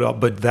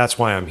 but That's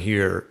Why I'm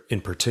Here in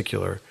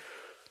particular.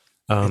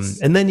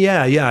 And then,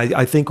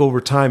 I think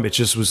over time it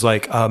just was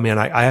like, oh man,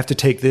 I have to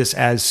take this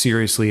as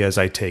seriously as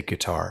I take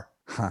guitar.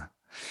 Huh.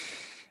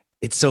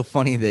 It's so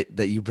funny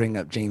that you bring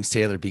up James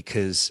Taylor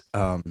because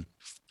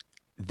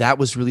that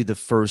was really the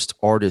first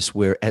artist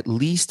where at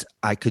least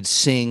I could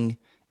sing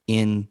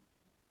in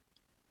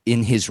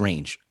his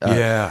range.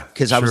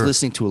 Because I was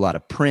listening to a lot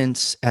of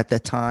Prince at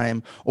that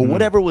time or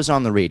whatever was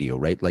on the radio,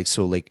 right? Like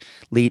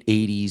late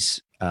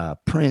 80s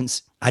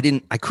Prince.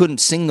 I couldn't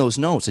sing those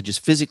notes. I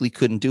just physically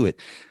couldn't do it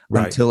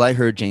until I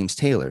heard James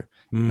Taylor.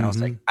 And I was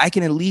like, I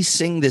can at least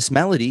sing this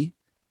melody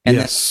and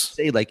then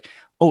say like,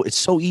 oh, it's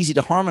so easy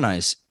to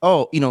harmonize.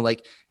 Oh, I don't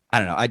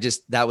know.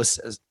 That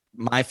was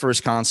my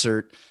first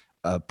concert,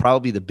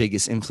 probably the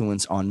biggest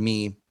influence on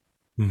me.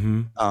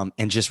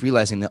 And just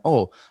realizing that,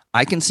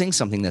 I can sing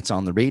something that's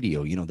on the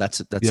radio.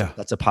 That's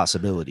a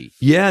possibility.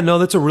 Yeah, no,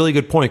 that's a really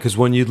good point. Because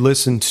when you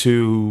listen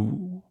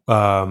to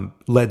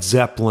Led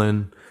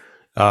Zeppelin,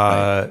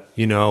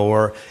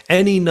 or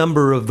any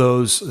number of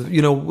those,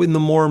 in the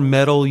more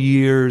metal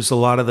years, a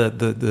lot of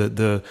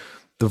the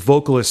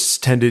vocalists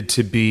tended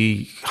to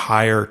be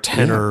higher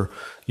tenor.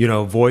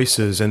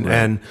 Voices.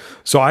 And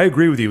so I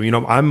agree with you.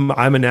 I'm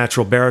a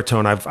natural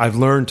baritone. I've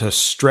learned to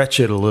stretch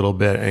it a little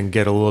bit and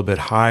get a little bit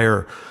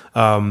higher.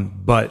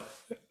 But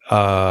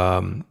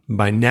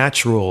my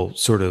natural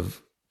sort of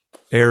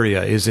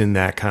area is in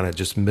that kind of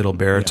just middle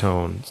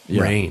baritone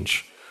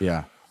range.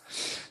 Yeah.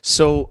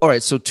 So, all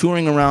right. So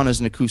touring around as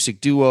an acoustic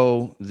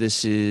duo,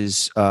 this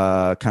is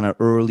kind of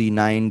early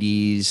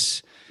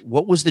 90s.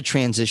 What was the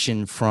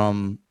transition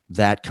from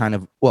that kind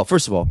of, well,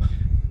 first of all,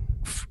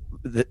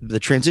 the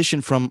transition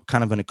from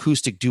kind of an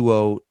acoustic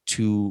duo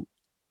to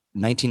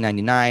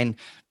 1999,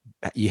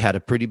 you had a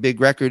pretty big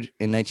record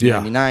in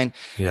 1999,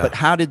 but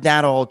how did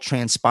that all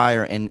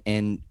transpire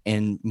and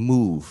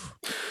move?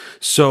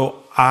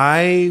 So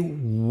as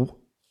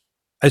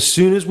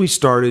soon as we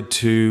started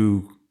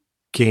to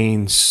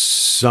gain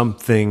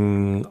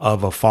something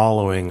of a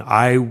following,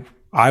 I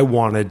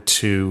wanted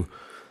to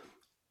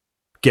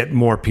get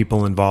more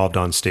people involved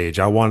on stage.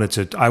 I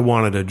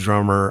wanted a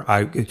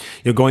drummer.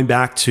 Going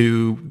back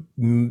to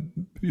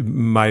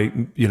my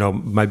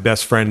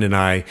best friend and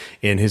I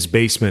in his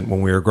basement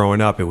when we were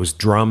growing up, it was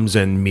drums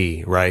and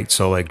me, right?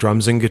 So like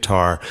drums and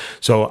guitar.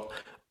 So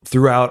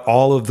throughout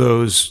all of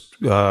those,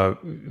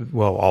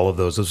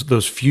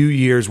 those few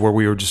years where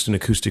we were just an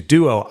acoustic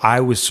duo, I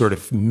was sort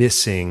of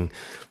missing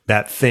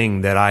that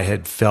thing that I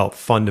had felt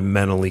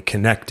fundamentally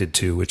connected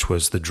to, which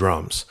was the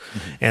drums.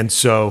 And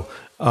so,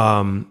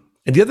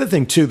 and the other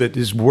thing too that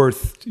is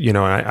worth,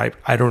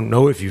 I don't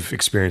know if you've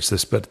experienced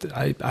this, but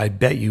I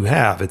bet you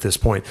have at this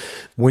point.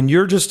 When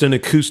you're just an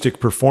acoustic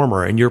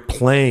performer and you're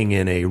playing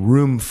in a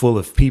room full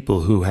of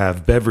people who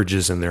have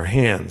beverages in their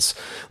hands,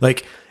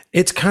 like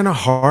it's kind of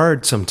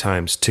hard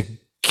sometimes to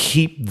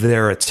keep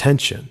their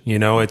attention.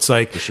 It's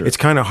like, it's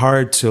kind of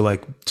hard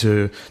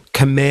to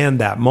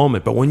command that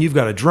moment. But when you've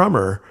got a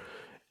drummer,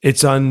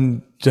 it's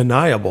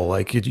undeniable.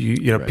 Like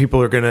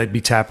people are going to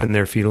be tapping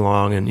their feet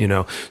along,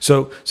 and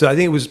so I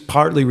think it was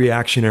partly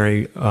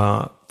reactionary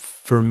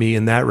for me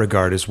in that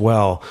regard as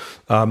well.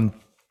 But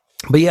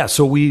yeah,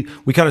 so we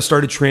kind of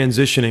started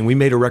transitioning. We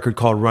made a record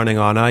called Running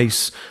on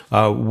Ice,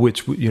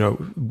 which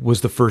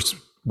was the first.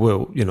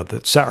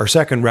 Our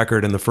second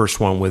record and the first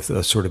one with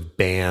a sort of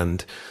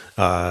band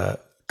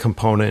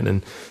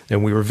component,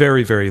 and we were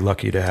very, very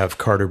lucky to have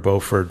Carter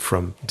Beauford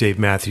from Dave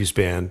Matthews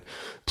Band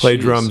play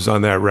drums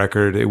on that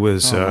record. It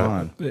was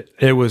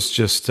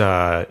just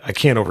I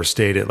can't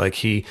overstate it. Like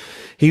he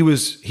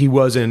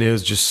was and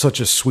is just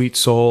such a sweet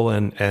soul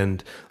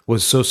and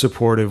was so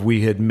supportive.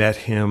 We had met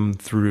him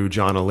through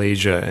John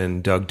Alasia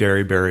and Doug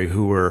Derryberry,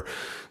 who were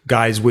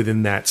guys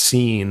within that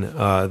scene,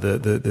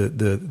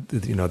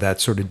 that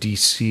sort of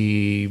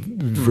DC,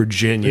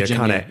 Virginia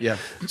kind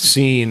of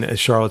scene,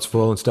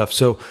 Charlottesville and stuff.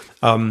 So,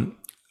 so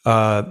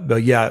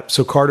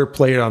Carter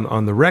played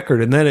on the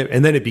record, and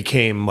then it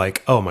became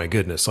like, oh my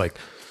goodness, like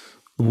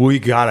we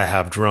gotta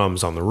have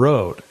drums on the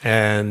road,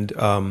 and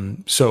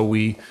so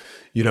we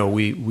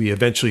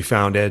eventually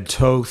found Ed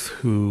Toth,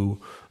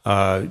 who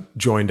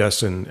joined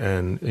us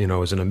and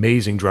is an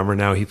amazing drummer.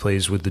 Now he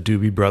plays with the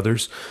Doobie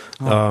Brothers.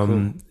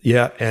 Cool.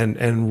 Yeah, and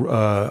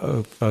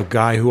a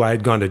guy who I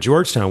had gone to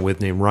Georgetown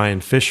with named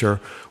Ryan Fisher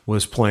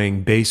was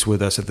playing bass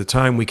with us at the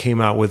time. We came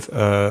out with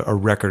a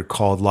record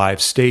called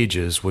Live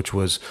Stages, which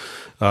was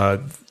a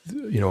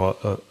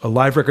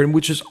live record,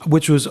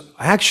 which was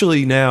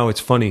actually, now it's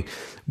funny,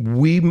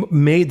 we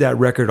made that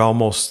record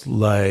almost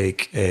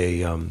like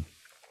a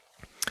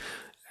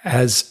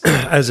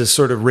as a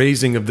sort of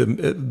raising of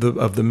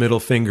the middle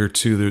finger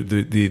to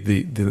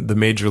the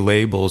major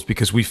labels,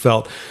 because we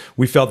felt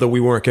that we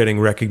weren't getting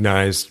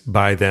recognized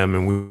by them,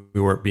 and we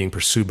weren't being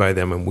pursued by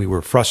them, and we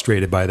were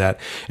frustrated by that.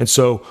 And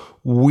so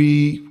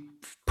we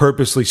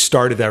purposely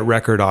started that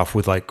record off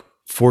with like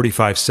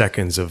 45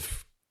 seconds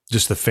of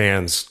just the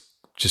fans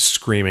just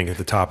screaming at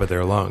the top of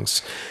their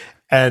lungs.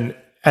 And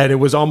it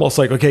was almost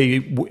like, okay,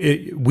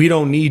 we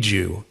don't need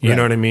you. You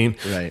know what I mean?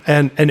 Right.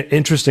 And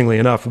interestingly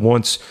enough,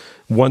 once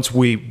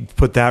we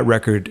put that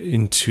record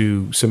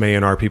into some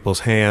A&R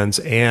people's hands,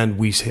 and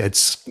we had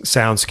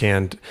sound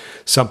scanned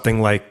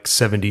something like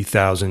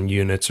 70,000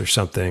 units or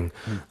something,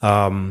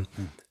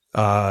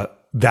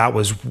 that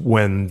was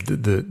when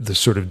the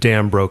sort of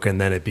dam broke, and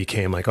then it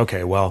became like,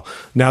 okay, well,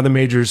 now the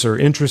majors are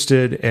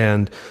interested,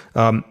 and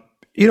I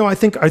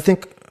think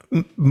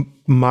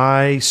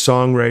my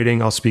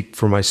songwriting, I'll speak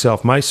for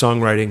myself, my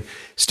songwriting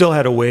still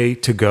had a way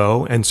to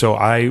go, and so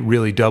I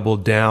really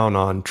doubled down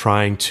on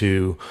trying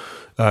to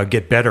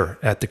get better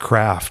at the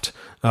craft,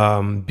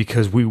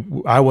 because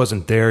I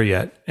wasn't there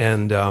yet,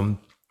 and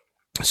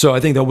so I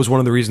think that was one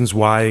of the reasons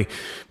why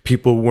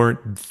people weren't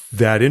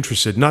that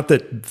interested. Not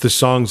that the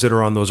songs that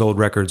are on those old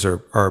records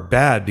are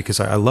bad, because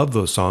I love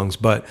those songs,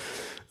 but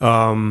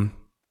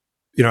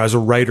as a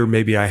writer,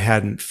 maybe I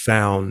hadn't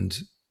found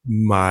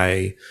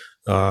my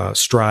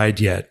stride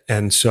yet,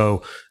 and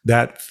so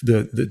that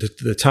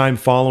the time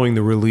following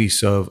the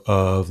release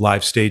of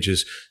Live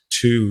Stages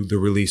to the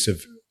release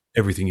of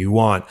Everything You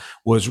Want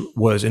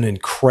was an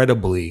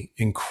incredibly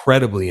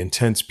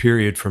intense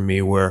period for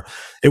me, where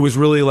it was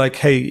really like,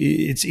 hey,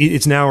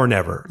 it's now or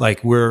never.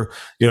 Like, we're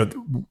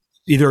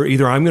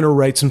either I'm going to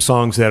write some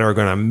songs that are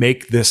going to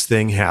make this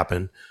thing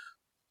happen,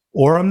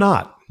 or I'm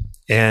not,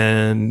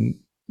 and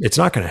it's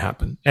not going to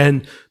happen.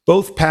 And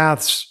both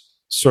paths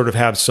sort of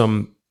have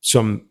some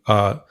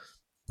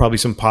probably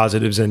some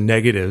positives and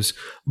negatives,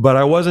 but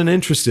I wasn't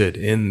interested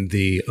in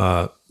the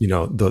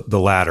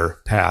latter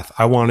path.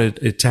 I wanted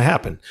it to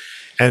happen.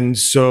 And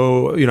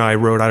so, I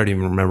wrote, I don't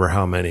even remember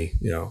how many,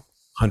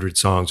 100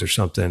 songs or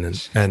something,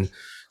 and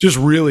just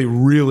really,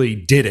 really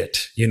did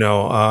it.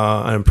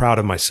 I'm proud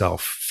of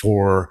myself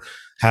for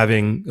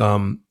having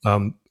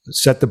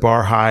set the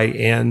bar high,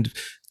 and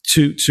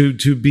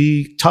to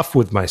be tough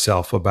with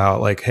myself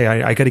about, like, hey,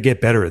 I got to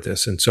get better at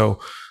this. And so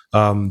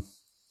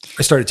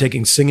I started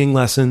taking singing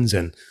lessons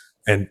and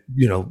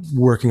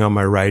working on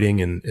my writing,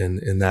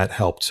 and that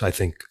helped, I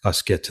think,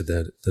 us get to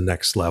the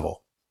next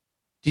level.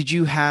 Did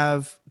you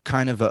have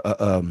kind of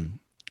a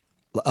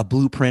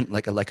blueprint,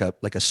 like a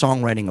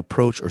songwriting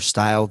approach or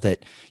style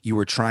that you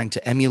were trying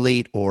to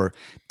emulate or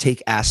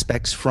take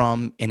aspects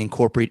from and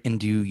incorporate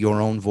into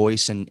your own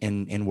voice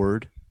and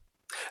word?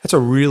 That's a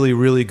really,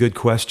 really good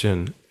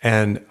question,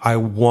 and I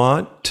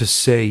want to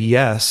say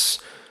yes,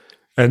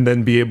 and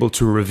then be able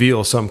to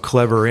reveal some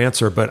clever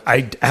answer, but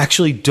I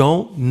actually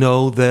don't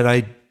know that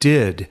I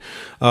did.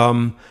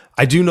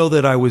 I do know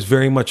that I was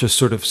very much a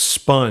sort of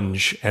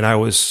sponge, and I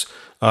was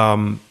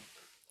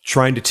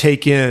trying to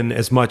take in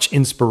as much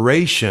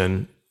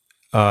inspiration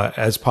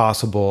as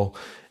possible.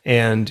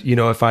 And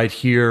if I'd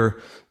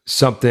hear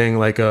something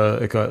like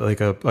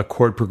a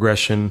chord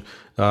progression,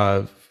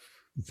 a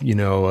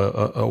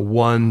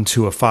 1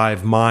 to a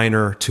 5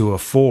 minor to a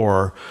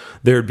 4,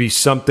 there'd be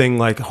something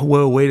like,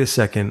 whoa, wait a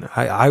second,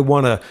 I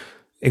want to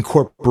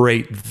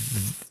incorporate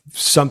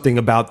something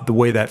about the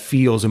way that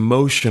feels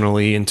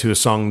emotionally into a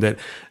song that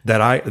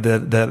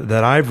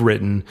I've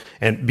written.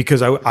 And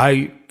because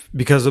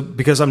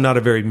because I'm not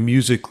a very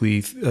music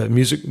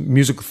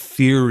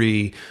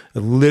theory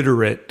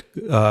literate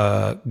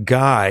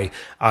guy,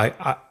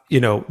 I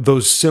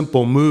those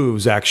simple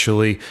moves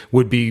actually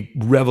would be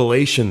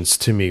revelations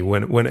to me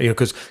when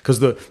because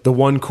the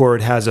 1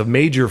 chord has a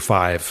major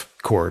 5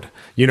 chord.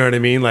 You know what I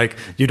mean? Like,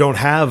 you don't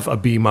have a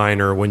B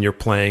minor when you're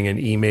playing an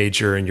E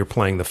major and you're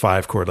playing the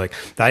 5 chord. Like,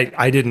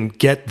 I didn't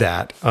get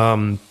that.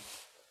 And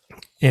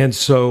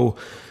so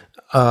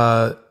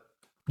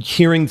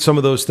hearing some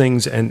of those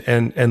things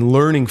and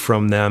learning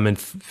from them and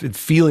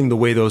feeling the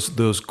way those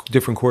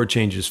different chord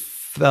changes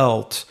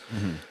felt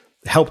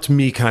helped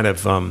me kind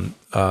of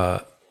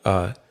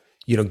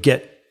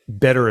get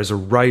better as a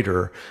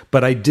writer.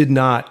 But I did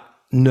not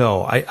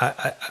know.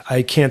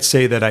 I can't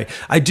say that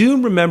I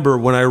do remember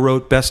when I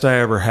wrote Best I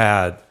Ever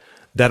Had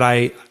that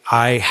I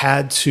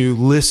had to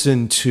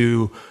listen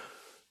to.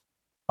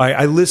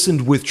 I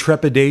listened with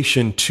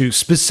trepidation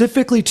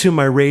specifically to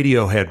my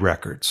Radiohead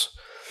records,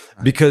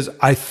 because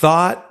I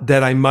thought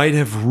that I might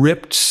have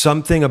ripped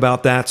something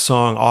about that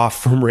song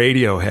off from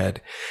Radiohead.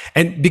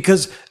 And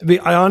because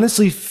I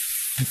honestly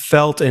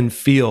felt and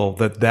feel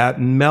that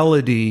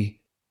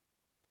melody.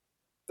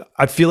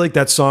 I feel like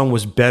that song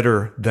was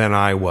better than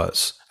I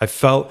was. I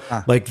felt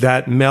like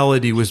that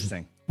melody was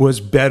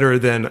better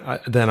than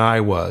I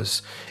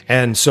was.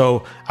 And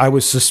so I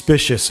was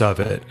suspicious of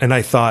it. And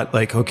I thought,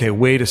 like, okay,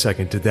 wait a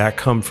second, did that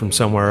come from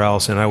somewhere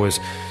else? And I was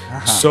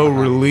so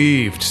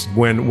relieved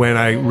when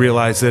I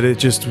realized that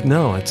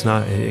no, it's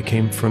not. It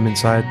came from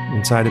inside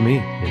of me,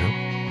 you know?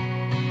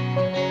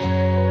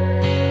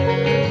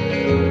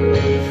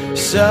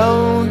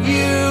 So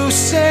you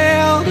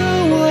sailed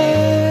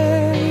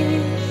away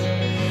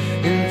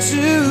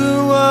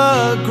into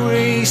a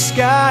gray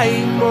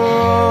sky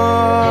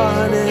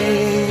morning.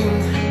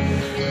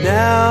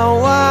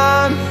 Now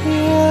I'm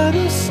here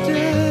to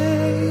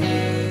stay.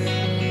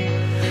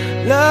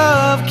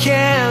 Love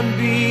can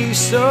be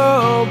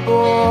so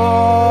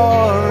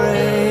boring.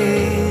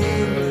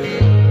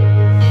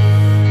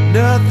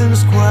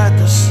 Nothing's quite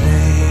the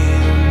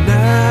same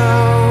now.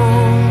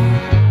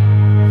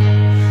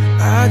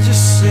 I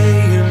just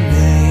say your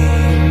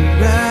name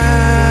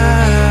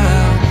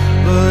now,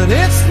 but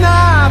it's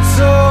not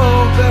so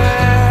bad.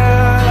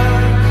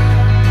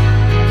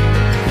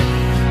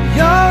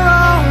 You're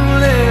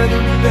only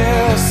the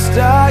best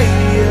I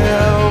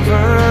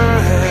ever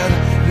had.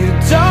 You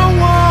don't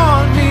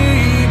want me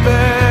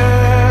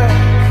back.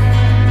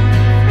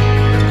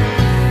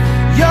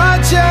 You're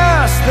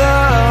just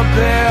the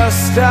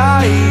best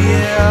I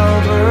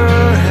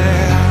ever had.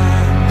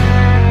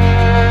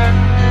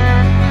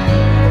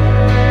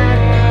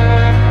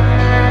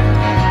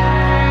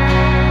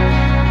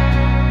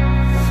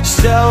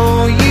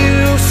 So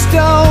you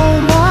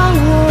stole my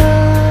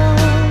world.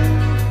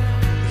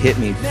 Hit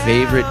me.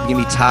 Give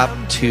me top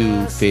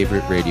 2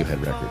 favorite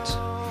Radiohead records.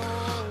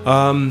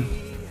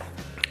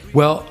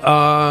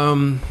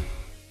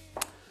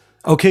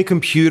 OK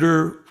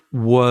Computer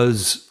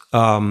was,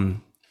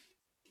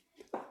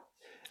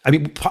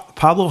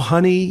 Pablo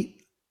Honey.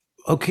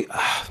 Okay.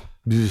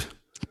 The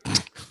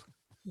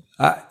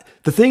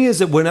thing is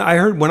that when I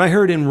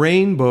heard In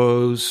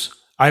Rainbows,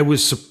 I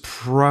was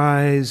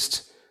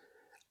surprised.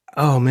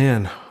 Oh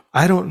man,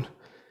 I don't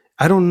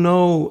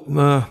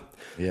know.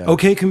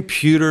 OK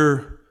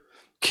Computer,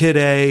 Kid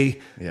A.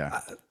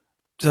 Yeah.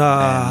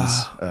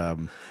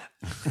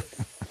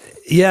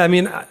 Yeah, I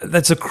mean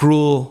that's a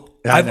cruel.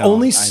 I've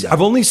only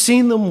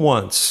seen them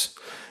once,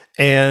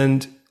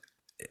 and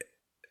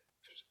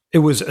it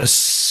was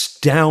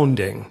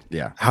astounding.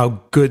 Yeah.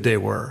 How good they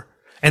were,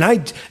 and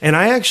I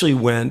actually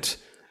went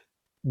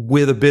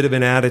with a bit of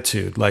an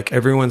attitude. Like,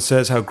 everyone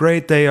says how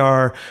great they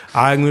are.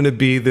 I'm going to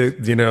be the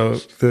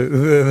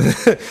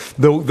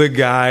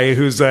guy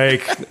who's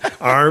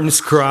like arms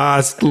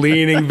crossed,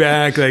 leaning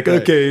back, like,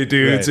 right, okay,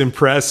 dudes, right,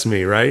 impress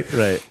me, right?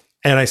 Right.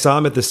 And I saw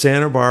him at the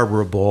Santa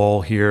Barbara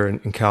Bowl here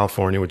in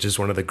California, which is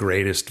one of the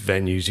greatest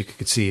venues you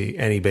could see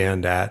any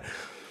band at.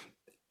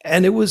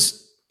 And it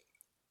was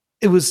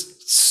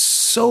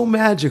so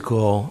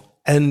magical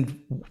and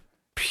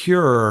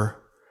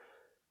pure.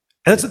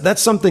 And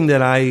that's something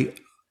that I,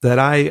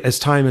 as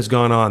time has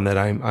gone on, that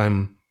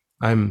I'm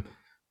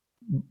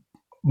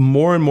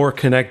more and more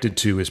connected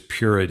to, is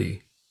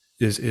purity,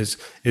 is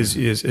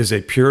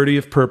a purity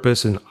of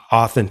purpose and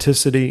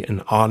authenticity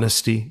and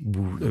honesty,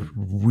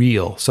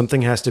 real.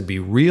 Something has to be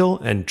real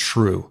and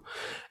true.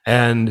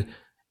 And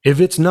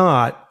if it's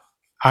not,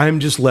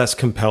 I'm just less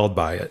compelled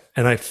by it.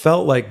 And I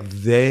felt like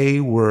they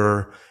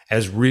were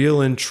as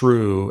real and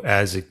true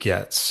as it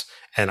gets.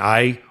 And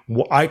I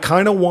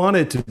kind of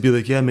wanted to be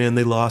like, yeah, man,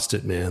 they lost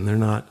it, man. They're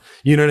not,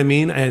 you know what I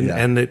mean?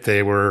 And that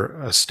they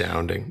were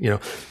astounding, you know.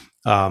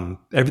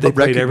 They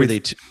played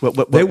everything. What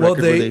record were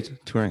they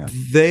touring on?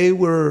 They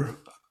were,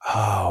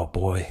 oh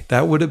boy,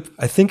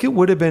 I think it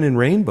would have been In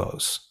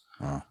Rainbows.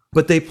 Oh.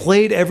 But they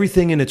played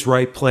everything in its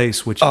right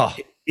place, which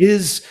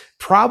is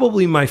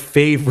probably my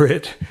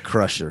favorite.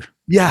 Crusher.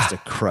 Yeah. Just a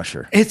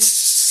crusher. It's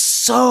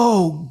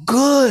so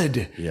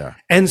good. Yeah.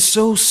 And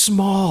so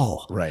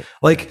small. Right.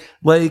 Like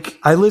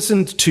I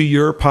listened to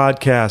your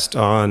podcast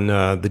on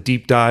the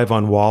deep dive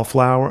on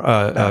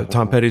Wallflower,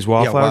 Tom Petty's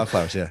Wallflower. Yeah,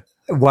 Wildflowers, yeah.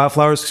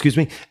 Wildflowers, excuse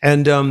me.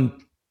 And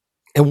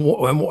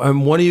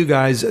one of you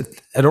guys,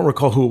 I don't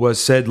recall who it was,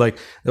 said like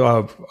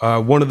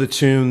one of the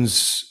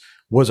tunes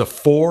was a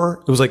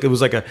 4. It was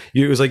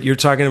like you're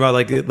talking about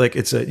like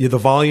it's the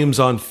volume's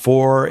on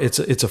 4. It's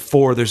a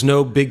 4. There's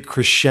no big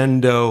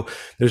crescendo.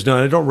 There's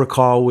no. I don't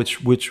recall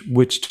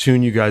which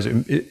tune you guys.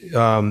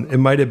 It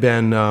might have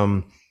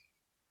been.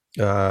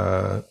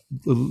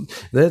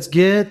 Let's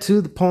get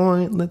to the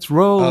point. Let's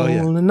roll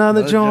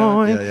another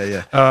joint.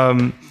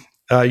 Yeah.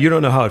 You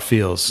don't know how it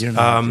feels. You don't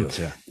know how it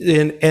feels,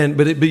 yeah.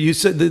 But you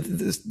said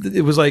that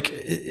it was like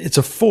it's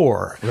a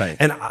 4, right?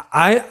 And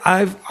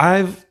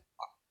I've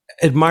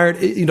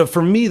admired, you know,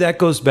 for me that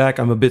goes back.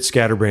 I'm a bit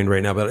scatterbrained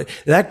right now, but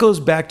that goes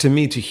back to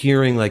me to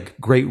hearing like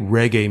great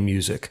reggae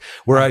music,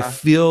 where I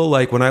feel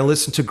like when I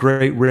listen to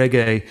great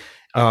reggae,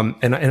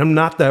 and I'm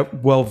not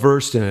that well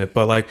versed in it,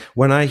 but like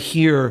when I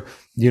hear,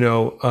 you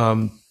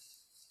know,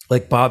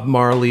 like Bob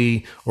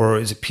Marley, or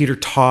is it Peter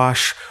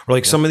Tosh, or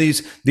like some of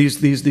these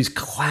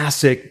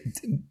classic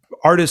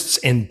artists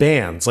and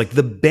bands. Like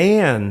the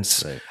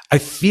bands, Right. I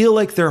feel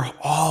like they're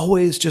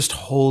always just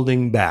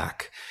holding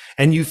back,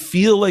 and you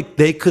feel like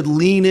they could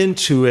lean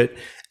into it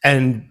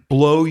and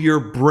blow your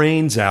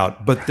brains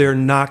out, but they're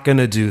not going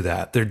to do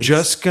that. They're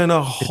just going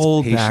to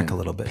hold back a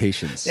little bit.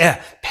 Patience.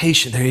 Yeah,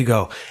 patient. There you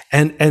go.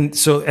 And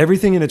so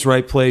everything in its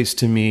right place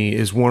to me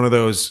is one of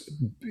those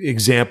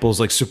examples,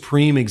 like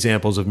supreme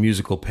examples of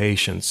musical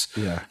patience.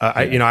 Yeah.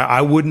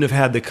 I wouldn't have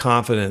had the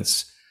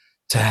confidence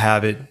to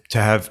have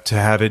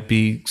it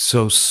be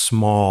so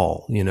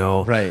small.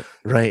 Right.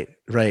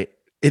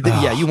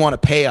 Yeah, you want a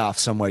payoff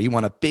somewhere. You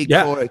want a big,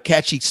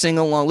 catchy sing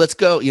along. Let's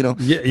go.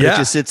 But it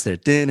just sits there.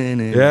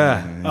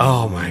 Yeah.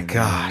 Oh my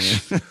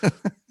gosh.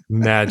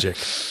 Magic.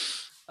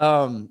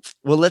 Well,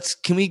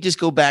 can we just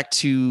go back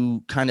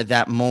to kind of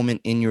that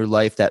moment in your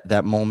life,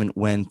 that moment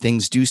when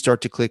things do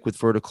start to click with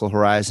Vertical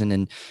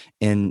Horizon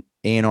and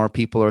A&R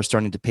people are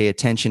starting to pay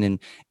attention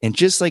and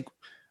just like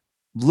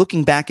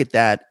looking back at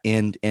that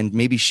and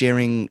maybe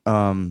sharing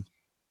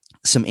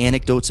some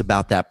anecdotes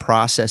about that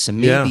process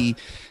and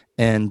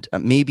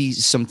maybe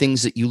some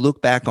things that you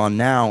look back on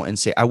now and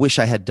say, I wish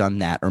I had done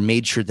that or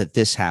made sure that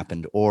this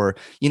happened. Or,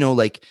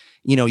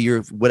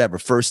 you're whatever,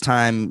 first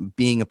time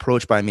being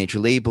approached by a major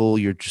label,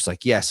 you're just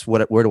like, yes,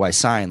 where do I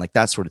sign? Like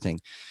that sort of thing.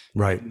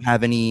 Right. Do you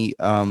have any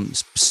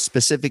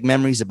specific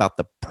memories about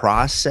the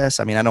process?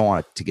 I mean, I don't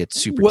want it to get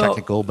super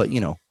technical, but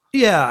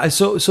Yeah.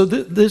 So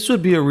this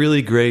would be a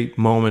really great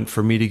moment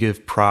for me to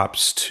give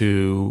props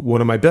to one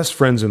of my best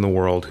friends in the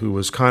world, who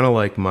was kind of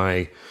like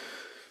my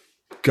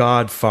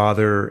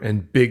godfather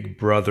and big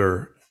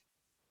brother.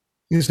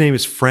 His name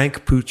is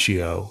Frank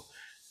Puccio,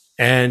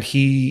 and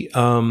he's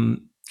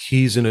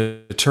an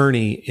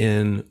attorney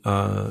in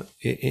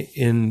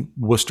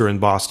Worcester and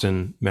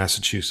Boston,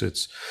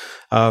 Massachusetts,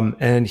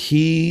 and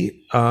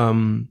he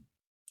all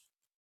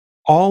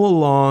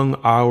along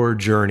our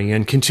journey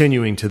and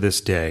continuing to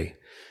this day,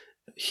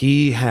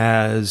 he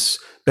has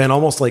been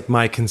almost like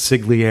my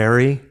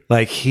consigliere.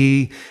 Like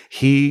he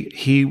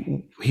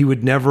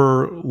would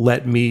never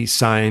let me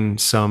sign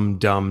some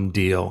dumb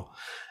deal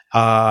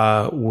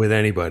with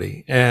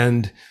anybody.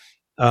 And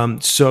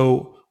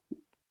so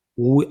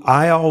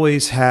I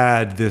always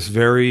had this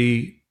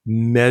very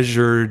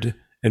measured,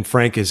 and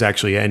Frank is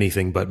actually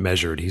anything but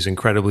measured. He's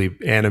incredibly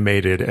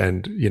animated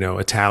and,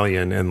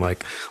 Italian, and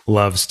like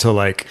loves to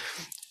like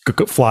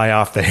fly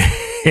off the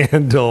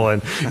handle,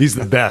 and he's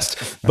the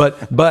best.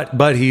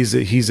 But he's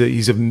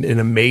an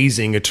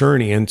amazing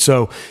attorney. And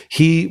so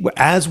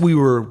as we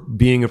were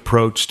being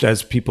approached,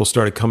 as people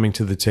started coming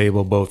to the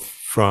table, both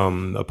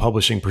from a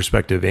publishing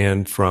perspective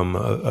and from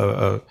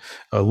a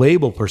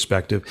label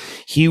perspective,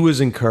 he was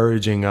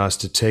encouraging us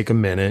to take a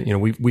minute.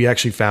 We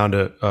actually found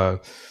a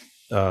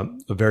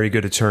very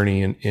good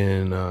attorney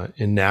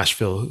in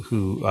Nashville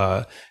who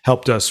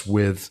helped us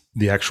with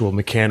the actual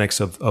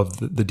mechanics of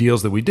the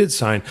deals that we did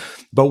sign.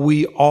 But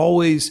we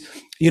always,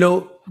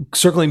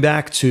 circling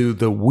back to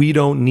the "we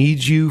don't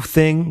need you"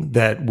 thing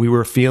that we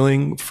were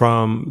feeling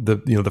from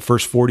the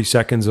first 40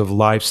 seconds of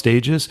live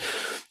stages,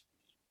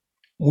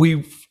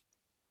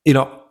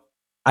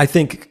 I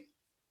think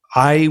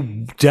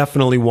I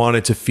definitely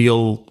wanted to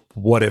feel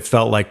what it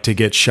felt like to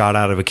get shot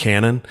out of a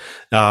cannon,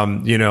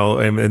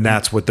 and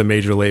that's what the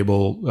major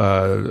label,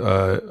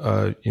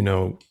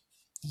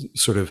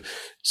 sort of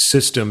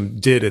system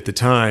did at the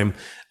time.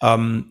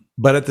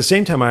 But at the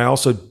same time, I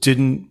also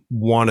didn't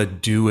want to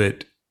do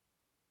it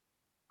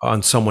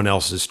on someone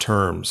else's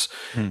terms.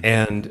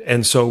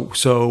 And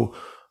so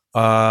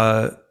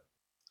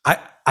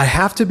I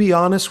have to be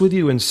honest with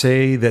you and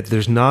say that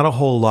there's not a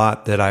whole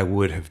lot that I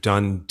would have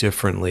done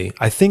differently.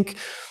 I think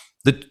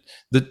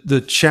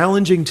the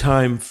challenging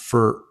time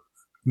for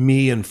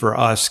me and for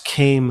us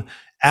came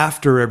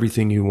after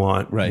Everything You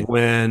Want, right?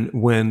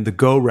 When the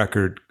Go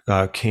record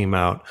came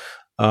out.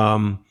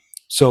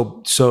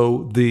 So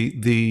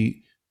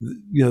the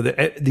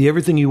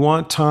Everything You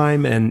Want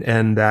time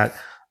and that.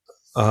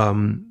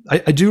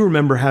 I do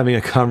remember having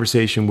a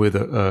conversation with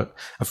a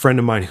friend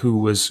of mine who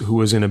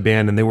was in a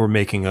band, and they were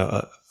making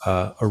a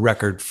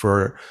record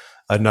for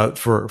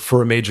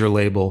a major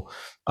label,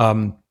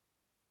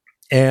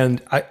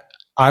 and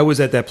I was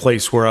at that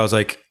place where I was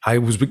like, I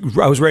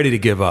was ready to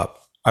give up.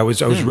 I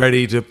was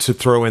ready to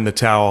throw in the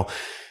towel.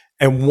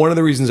 And one of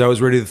the reasons I was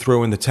ready to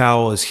throw in the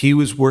towel is he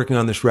was working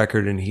on this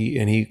record, and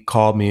he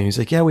called me and he's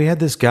like, yeah, we had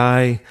this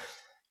guy,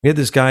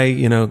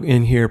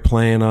 in here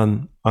playing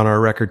on our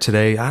record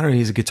today. I don't know.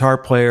 He's a guitar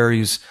player.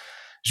 He's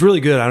really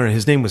good. I don't know.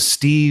 His name was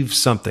Steve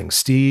something.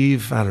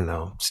 Steve. I don't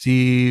know.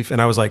 Steve.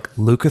 And I was like,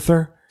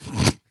 Lukather?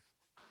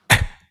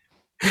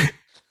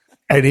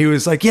 And he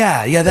was like,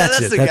 yeah,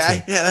 that's it. The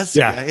guy. Yeah, that's the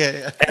guy.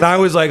 Yeah. And I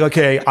was like,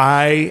 okay,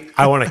 I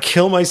want to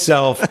kill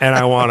myself and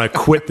I want to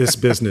quit this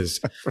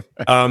business.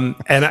 In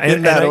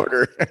that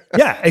order.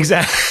 Yeah,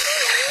 exactly.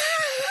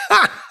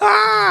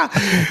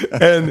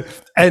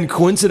 and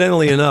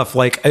coincidentally enough,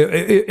 like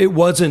it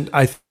wasn't,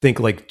 I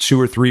think, like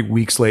 2 or 3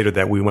 weeks later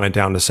that we went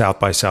down to South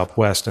by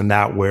Southwest, and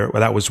that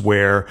was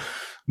where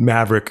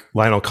Maverick,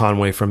 Lionel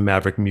Conway from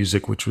Maverick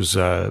Music, which was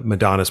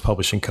Madonna's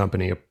publishing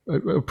company,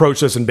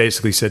 approached us and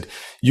basically said,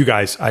 "You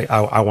guys,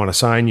 I want to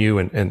sign you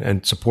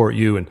and support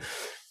you."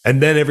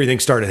 And then everything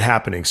started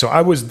happening. So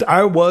I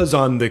was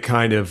on the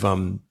kind of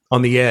on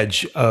the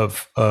edge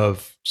of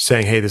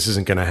saying, "Hey, this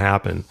isn't going to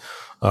happen."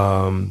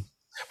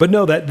 But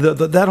no,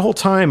 that whole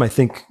time, I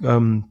think,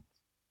 I'm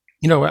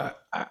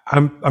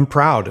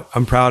proud.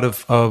 I'm proud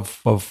of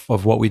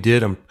what we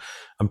did. I'm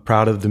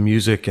proud of the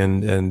music,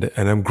 and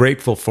I'm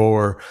grateful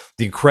for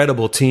the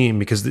incredible team,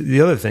 because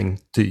the other thing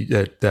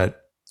that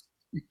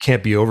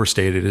can't be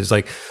overstated is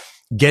like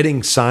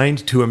getting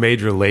signed to a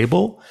major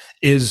label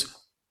is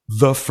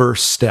the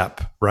first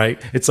step,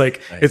 right? It's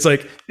like,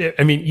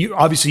 I mean, you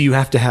obviously you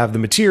have to have the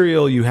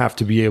material, you have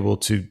to be able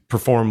to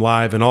perform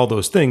live and all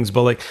those things.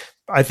 But like,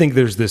 I think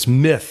there's this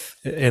myth,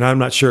 and I'm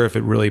not sure if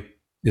it really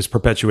is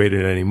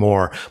perpetuated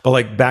anymore. But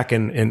like back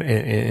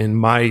in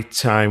my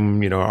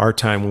time, our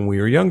time when we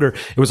were younger,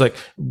 it was like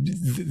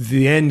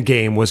the end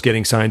game was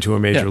getting signed to a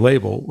major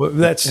label.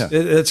 That's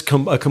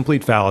a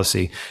complete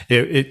fallacy.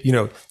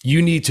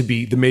 You need to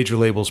be the major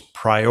label's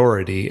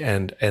priority,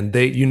 and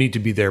you need to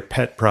be their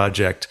pet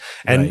project.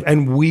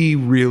 And we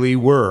really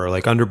were,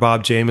 like, under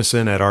Bob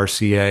Jameson at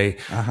RCA.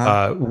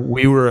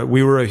 We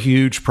were a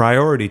huge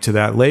priority to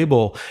that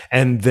label,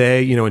 and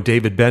they, and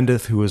David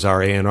Bendeth, who was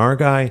our A&R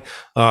guy,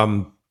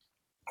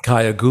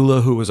 Kaya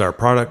Gula, who was our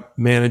product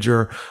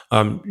manager,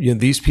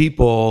 these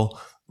people,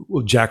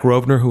 Jack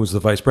Rovner, who was the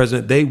vice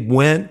president, they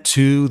went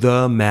to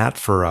the mat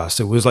for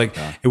us. It was like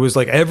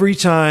every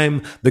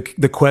time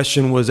the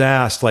question was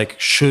asked, like,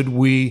 should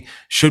we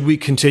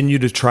continue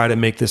to try to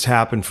make this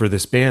happen for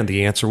this band?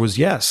 The answer was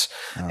yes.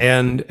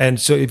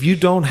 And so if you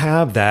don't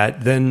have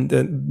that,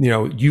 then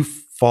you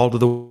fall to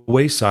the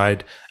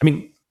wayside. I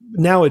mean,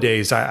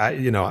 nowadays, I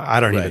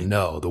don't even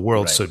know. The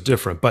world's so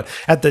different. But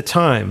at the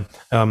time,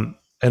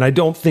 and I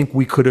don't think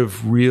we could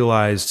have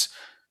realized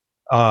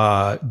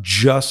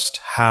just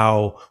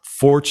how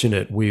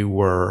fortunate we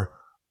were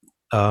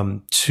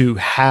to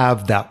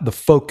have the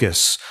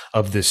focus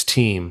of this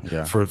team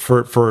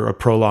for a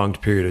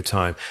prolonged period of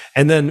time.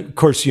 And then, of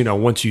course,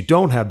 once you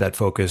don't have that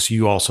focus,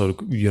 you also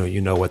you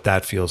know what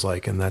that feels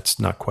like, and that's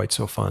not quite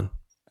so fun.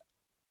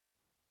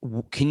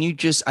 Can you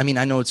just, I mean,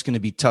 I know it's going to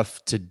be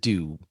tough to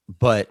do,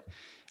 but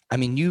I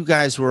mean, you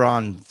guys were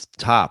on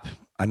top.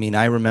 I mean,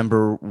 I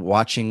remember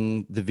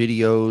watching the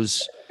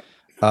videos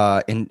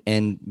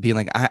and being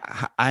like,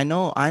 I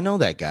know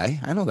that guy.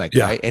 I know that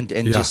guy.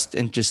 And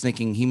just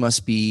thinking he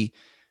must be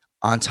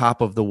on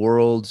top of the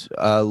world,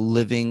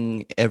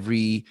 living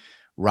every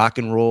rock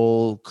and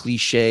roll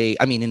cliche.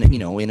 I mean,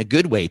 in a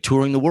good way,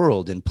 touring the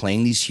world and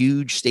playing these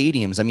huge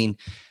stadiums. I mean,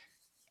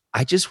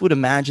 I just would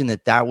imagine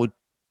that would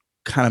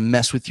kind of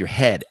mess with your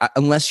head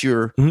unless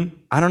you're,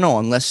 I don't know,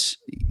 unless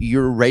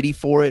you're ready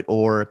for it,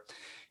 or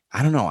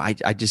I don't know. I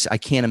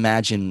can't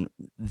imagine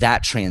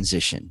that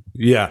transition.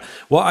 Yeah.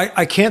 Well,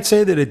 I can't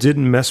say that it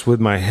didn't mess with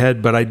my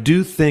head, but I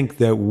do think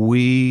that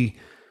we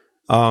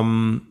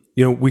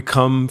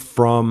come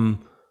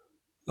from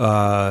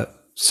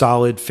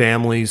solid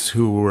families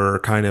who were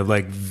kind of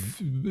like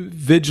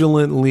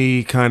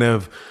vigilantly kind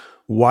of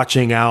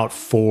watching out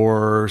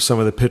for some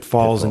of the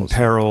pitfalls and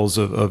perils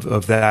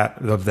of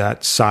that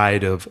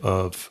side of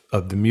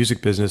the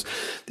music business.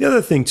 The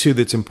other thing too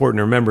that's important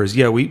to remember is,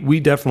 we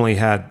definitely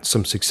had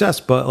some success,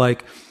 but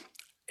like,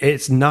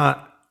 it's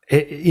not,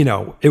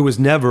 it was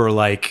never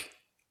like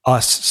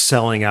us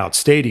selling out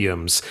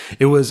stadiums.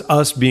 It was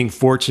us being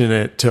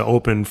fortunate to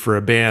open for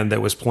a band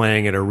that was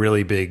playing at a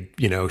really big,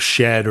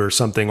 shed or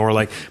something, or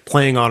like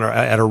playing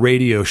at a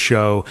radio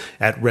show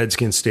at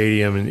Redskins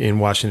Stadium in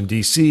Washington,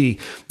 D.C.,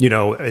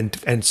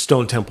 and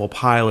Stone Temple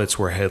Pilots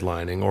were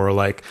headlining, or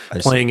like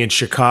playing in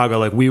Chicago.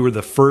 Like, we were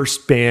the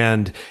first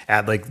band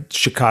at like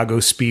Chicago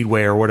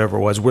Speedway or whatever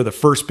it was. We're the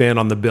first band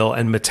on the bill,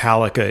 and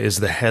Metallica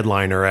is the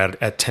headliner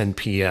at 10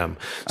 p.m.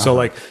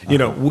 So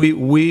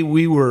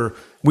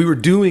we were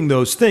doing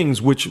those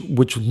things which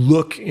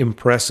look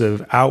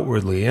impressive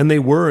outwardly, and they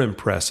were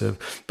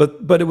impressive,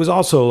 but it was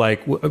also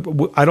like,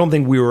 I don't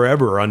think we were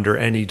ever under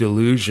any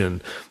delusion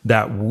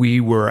that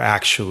we were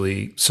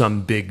actually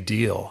some big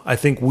deal. I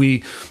think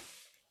we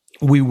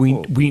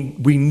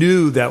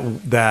knew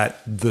that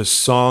the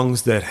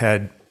songs that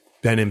had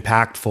been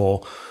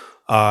impactful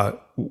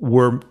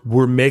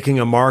were making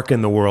a mark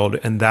in the world,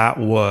 and that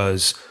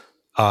was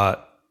a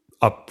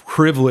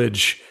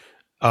privilege.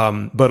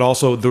 But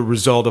also the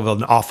result of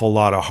an awful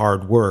lot of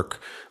hard work.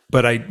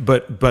 But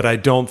I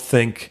don't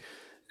think,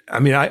 I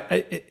mean,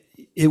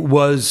 it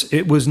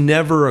was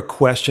never a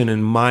question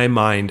in my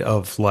mind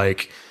of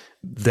like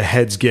the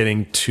heads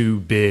getting too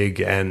big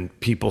and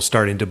people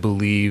starting to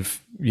believe,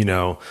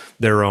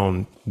 their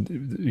own,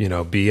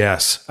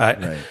 BS.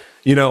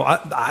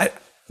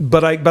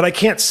 But I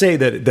can't say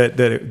that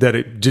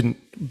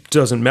it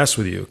doesn't mess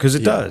with you, because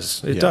it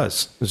does. It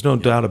does. There's no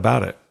doubt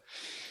about it.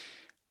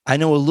 I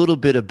know a little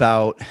bit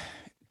about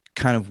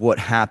kind of what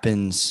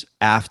happens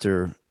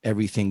after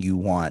everything you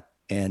want,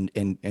 and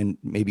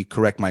maybe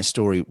correct my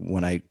story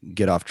when I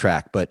get off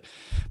track. But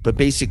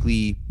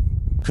basically,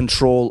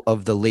 control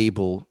of the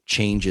label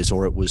changes,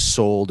 or it was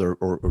sold, or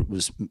it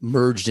was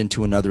merged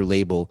into another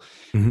label,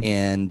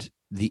 and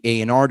the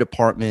A&R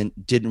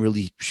department didn't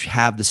really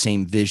have the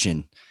same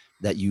vision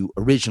that you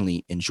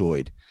originally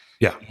enjoyed.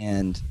 Yeah.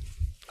 And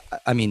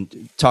I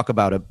mean, talk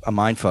about a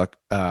mind fuck.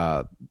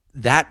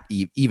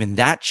 Even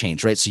that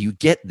changed, right? So you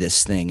get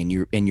this thing, and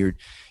you're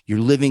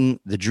living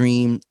the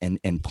dream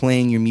and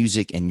playing your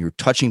music, and you're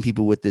touching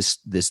people with this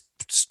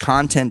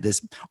content,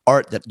 this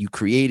art that you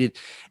created,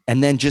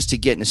 and then just to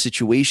get in a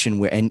situation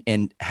where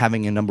and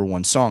having a number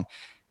one song,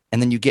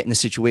 and then you get in a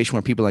situation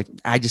where people are like,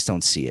 I just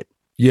don't see it.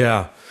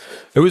 Yeah,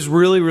 it was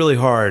really, really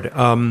hard.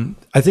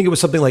 I think it was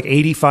something like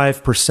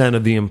 85%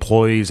 of the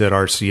employees at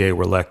RCA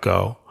were let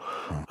go.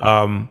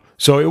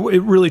 So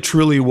it really,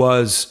 truly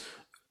was,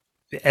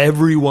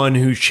 everyone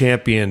who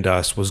championed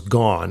us was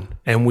gone,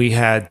 and we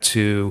had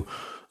to,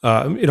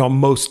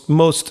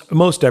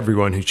 most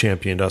everyone who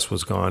championed us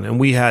was gone, and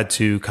we had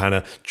to kind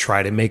of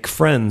try to make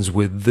friends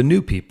with the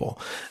new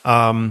people.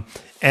 And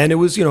it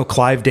was,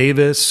 Clive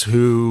Davis,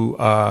 who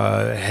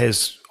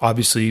has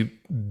obviously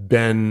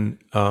been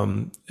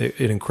an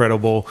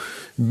incredible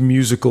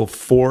musical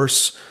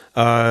force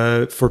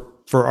for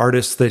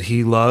artists that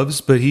he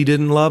loves, but he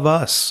didn't love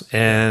us,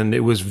 and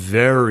it was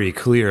very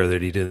clear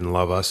that he didn't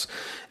love us.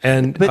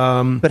 And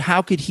but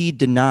how could he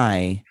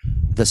deny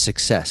the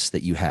success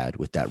that you had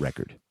with that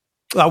record?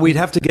 We'd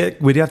have to get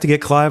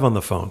Clive on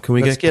the phone. Can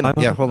we get Clive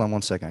on? Yeah, hold on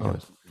one second. All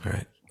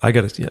right, I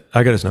got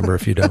his number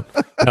if you don't.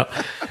 No.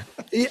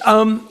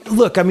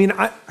 Look, I mean,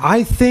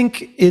 I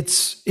think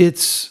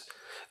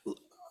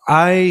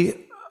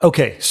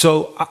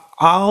so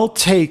I'll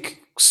take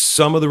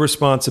some of the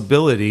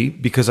responsibility,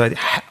 because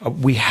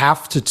we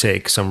have to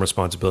take some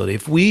responsibility.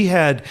 If we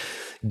had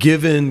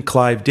given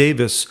Clive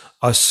Davis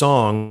a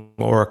song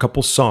or a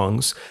couple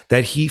songs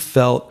that he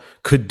felt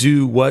could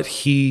do what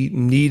he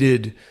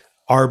needed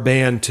our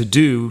band to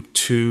do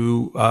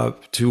to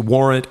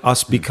warrant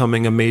us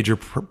becoming a major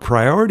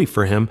priority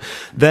for him,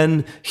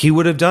 then he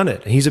would have done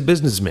it. He's a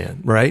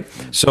businessman, right?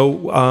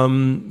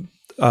 So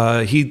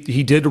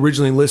he did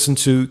originally listen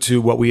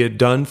to what we had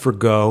done for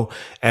Go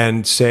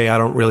and say, I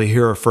don't really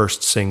hear a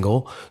first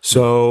single.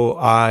 So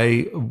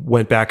I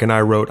went back and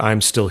I wrote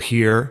I'm Still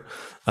Here.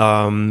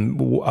 And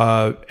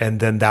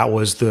then that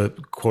was the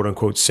quote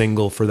unquote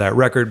single for that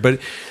record. But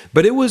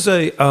it was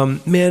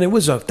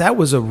that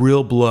was a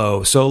real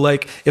blow. So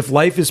like, if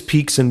life is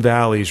peaks and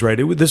valleys, right?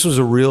 This was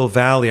a real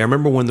valley. I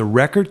remember when the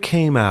record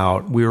came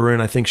out, we were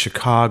in, I think,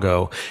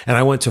 Chicago, and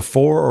I went to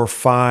 4 or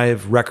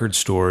 5 record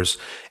stores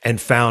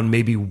and found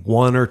maybe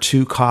 1 or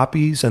 2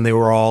 copies, and they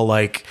were all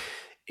like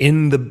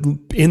in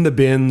the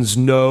bins,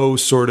 no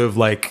sort of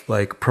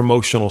like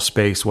promotional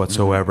space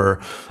whatsoever.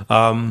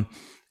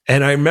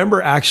 And I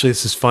remember, actually,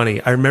 this is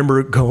funny. I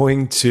remember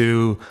going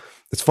to,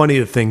 it's funny,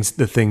 the things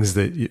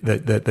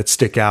that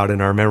stick out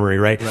in our memory,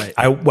 right?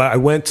 I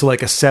went to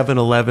like a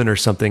 7-Eleven or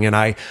something, and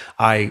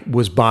I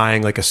was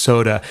buying like a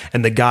soda,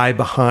 and the guy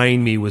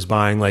behind me was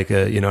buying like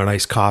an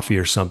iced coffee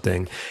or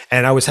something.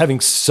 And I was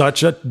having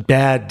such a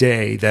bad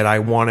day that I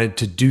wanted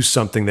to do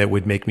something that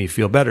would make me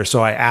feel better.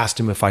 So I asked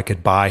him if I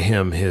could buy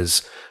him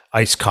his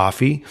iced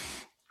coffee.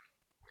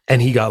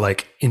 And he got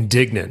like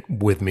indignant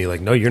with me, like,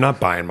 no, you're not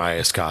buying my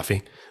iced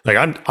coffee. Like,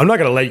 I'm not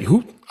going to let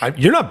you,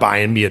 you're not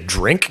buying me a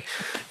drink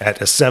at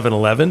a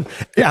 7-Eleven.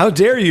 Yeah, how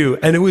dare you?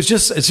 And it's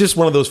just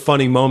one of those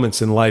funny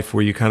moments in life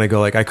where you kind of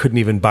go like, I couldn't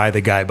even buy the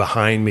guy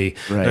behind me,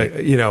 right,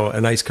 a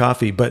nice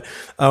coffee. But,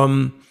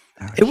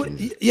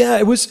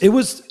 it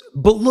was,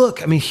 but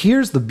look, I mean,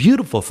 here's the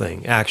beautiful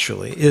thing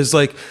actually is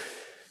like,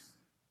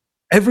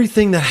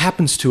 everything that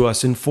happens to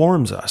us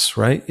informs us,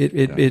 right?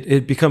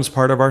 It becomes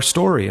part of our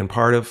story and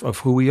part of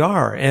who we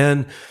are.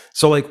 And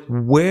so like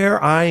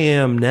where I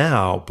am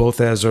now, both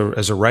as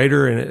a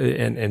writer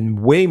and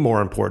way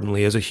more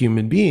importantly, as a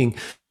human being,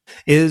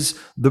 is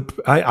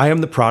I am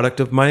the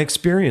product of my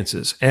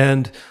experiences.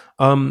 And,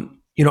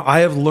 I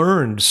have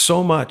learned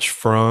so much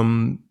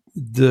from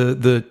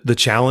the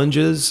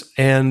challenges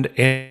and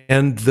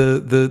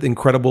the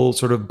incredible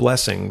sort of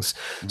blessings.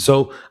 Mm-hmm.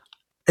 So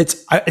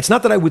it's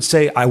not that I would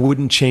say I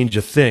wouldn't change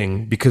a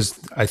thing, because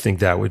I think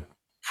that would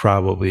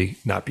probably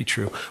not be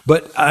true.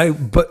 But I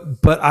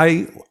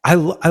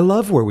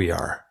love where we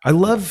are.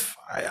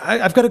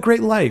 I've got a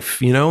great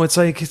life. It's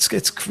like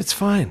it's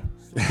fine.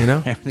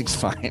 Everything's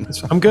fine.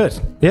 I'm good.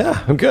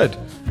 Yeah, I'm good.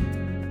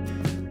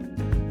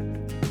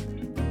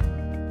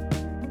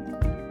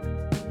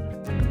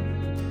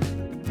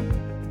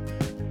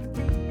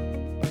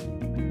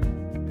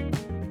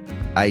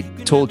 I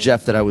told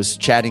Jeff that I was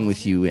chatting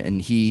with you,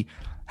 and he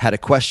had a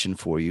question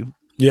for you.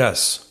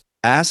 Yes.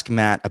 Ask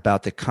Matt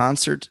about the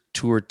concert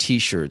tour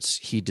T-shirts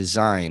he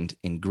designed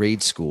in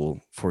grade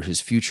school for his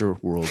future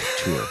world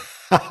tour.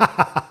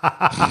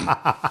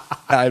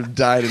 I've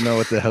died to know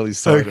what the hell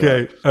he's talking about.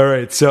 Okay, all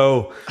right.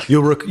 So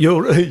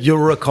you'll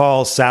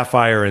recall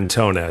Sapphire and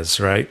Tonez,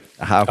 right?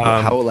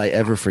 How will I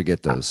ever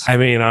forget those? I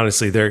mean,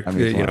 honestly, they're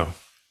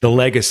the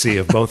legacy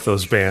of both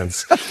those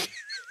bands.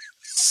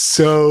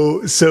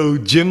 So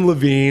Jim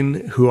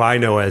Levine, who I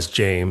know as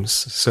James.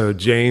 So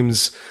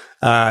James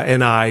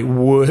and I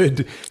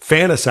would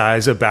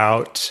fantasize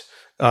about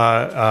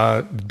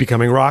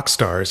becoming rock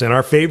stars. And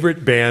our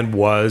favorite band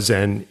was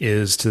and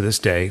is to this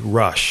day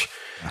Rush.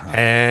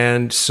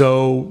 And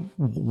so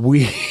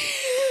we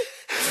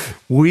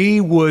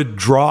would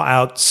draw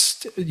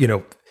out,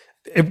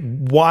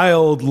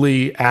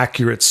 wildly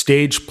accurate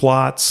stage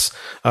plots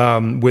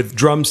with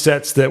drum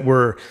sets that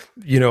were,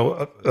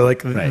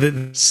 like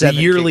the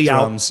yearly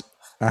drums.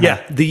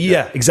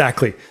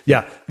 Exactly.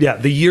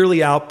 The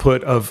yearly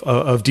output of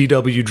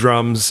DW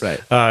drums,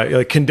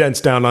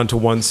 condensed down onto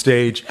one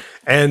stage.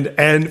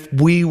 And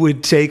we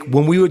would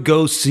when we would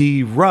go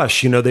see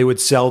Rush, they would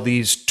sell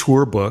these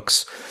tour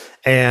books.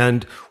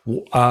 And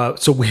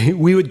so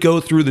we would go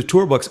through the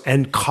tour books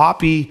and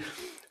copy.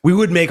 We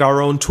would make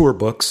our own tour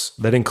books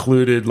that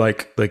included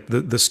like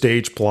the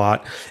stage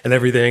plot and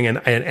everything,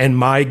 and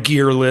my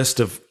gear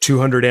list of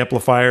 200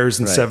 amplifiers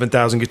and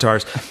 7,000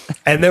 guitars,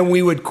 and then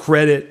we would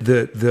credit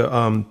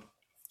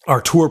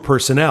our tour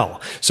personnel.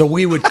 So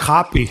we would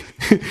copy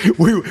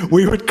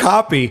we would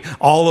copy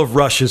all of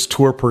Rush's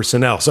tour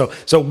personnel.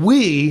 So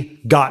we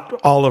got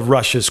all of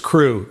Rush's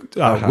crew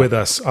with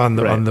us on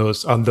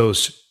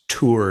those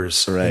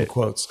tours, in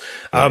quotes.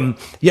 And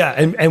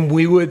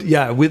we would,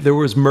 there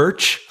was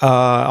merch.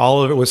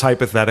 All of it was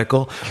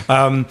hypothetical.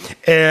 Look,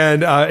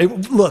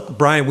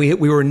 Brian, we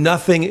were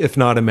nothing if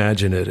not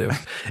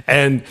imaginative.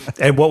 And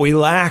what we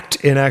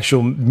lacked in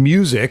actual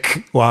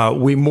music,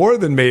 we more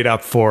than made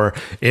up for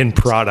in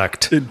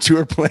product. In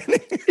tour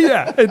planning.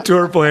 In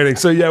tour planning.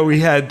 So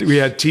we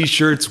had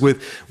T-shirts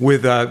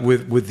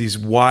with these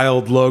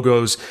wild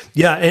logos.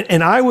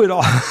 And I would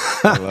I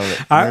love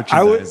it.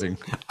 Merchandising.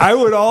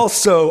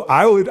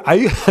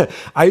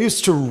 I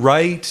used to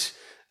write.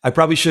 I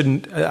probably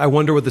shouldn't. I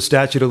wonder what the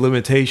statute of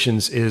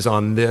limitations is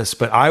on this,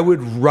 but I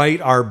would write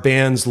our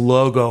band's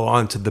logo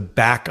onto the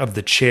back of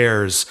the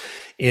chairs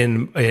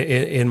in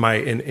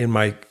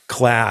my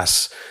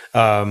class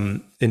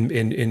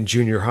in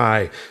junior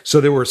high.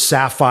 So there were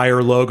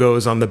sapphire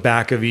logos on the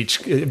back of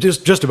each,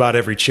 just about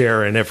every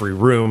chair in every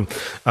room,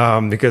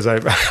 because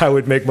I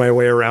would make my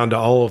way around to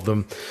all of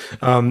them.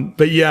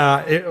 We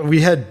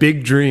had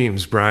big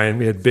dreams, Brian.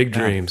 We had big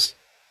dreams.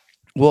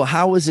 Well,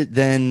 how was it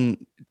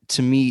then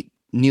to meet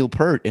Neil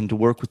Peart and to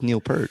work with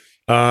Neil Peart?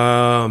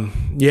 So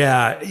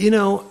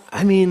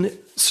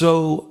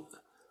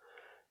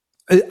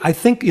I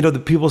think,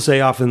 the people say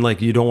often, like,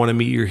 you don't want to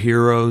meet your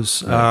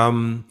heroes.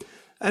 Right.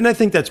 And I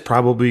think that's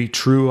probably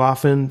true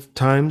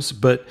oftentimes,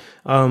 but,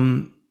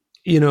 the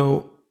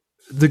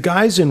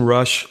guys in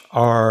Rush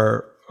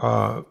are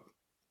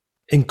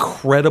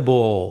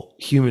incredible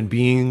human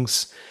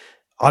beings.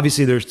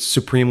 Obviously, they're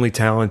supremely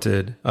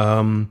talented.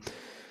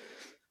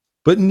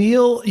 But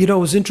Neil, it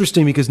was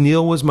interesting because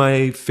Neil was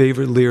my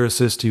favorite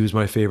lyricist. He was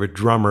my favorite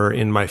drummer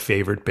in my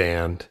favorite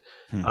band.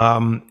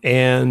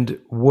 And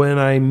when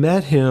I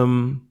met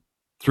him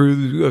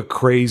through a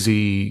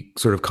crazy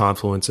sort of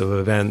confluence of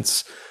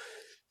events,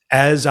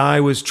 as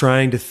I was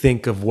trying to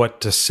think of what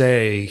to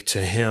say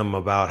to him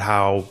about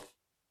how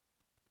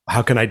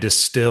can I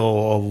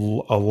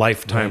distill a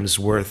lifetime's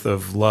worth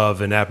of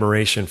love and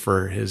admiration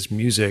for his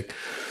music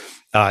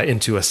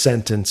into a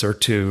sentence or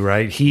two,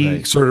 right?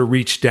 He sort of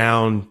reached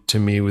down to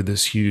me with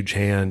this huge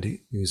hand.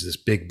 He was this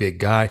big, big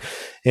guy.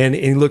 And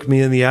he looked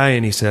me in the eye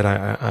and he said,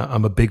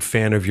 I'm a big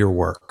fan of your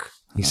work.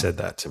 He said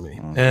that to me.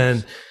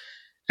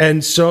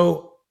 And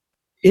so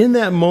in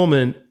that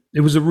moment,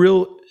 it was a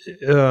real,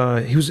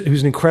 he was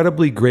an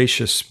incredibly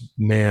gracious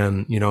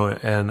man,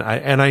 and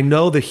I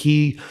know that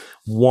he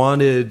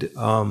wanted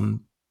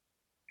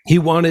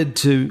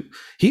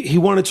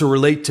to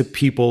relate to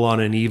people on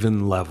an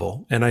even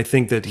level, and I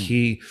think that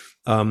he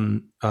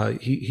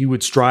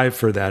would strive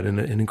for that in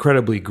an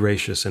incredibly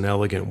gracious and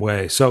elegant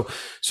way. So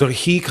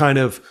he kind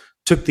of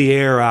took the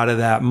air out of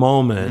that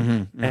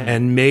moment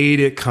and made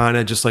it kind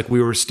of just like we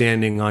were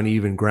standing on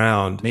even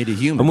ground, made it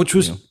human, which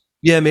was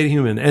made it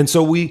human. And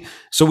so we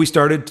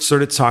started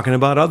talking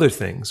about other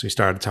things. We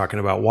started talking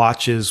about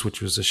watches,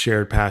 which was a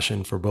shared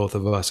passion for both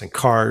of us, and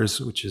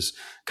cars, which is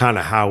kind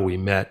of how we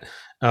met.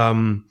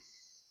 And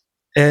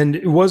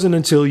it wasn't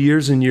until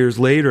years and years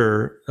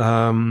later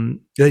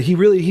that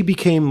he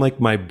became like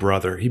my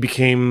brother. He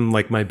became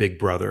like my big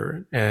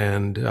brother.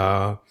 And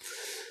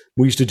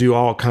we used to do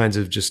all kinds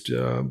of just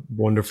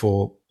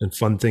wonderful and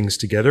fun things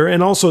together,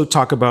 and also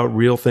talk about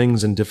real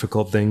things and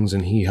difficult things.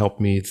 And he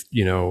helped me,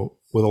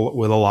 with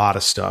a lot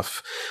of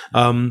stuff.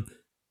 And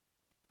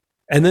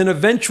then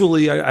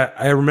eventually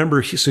I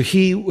remember,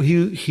 he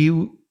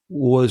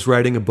was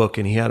writing a book,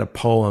 and he had a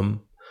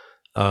poem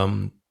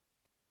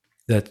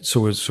that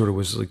sort of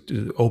was like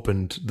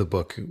opened the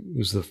book. It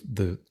was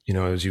the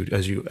as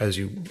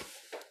you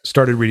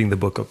started reading the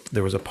book,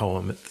 there was a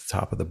poem at the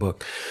top of the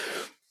book,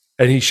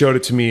 and he showed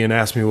it to me and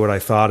asked me what I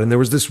thought. And there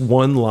was this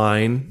one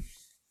line,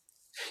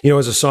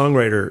 as a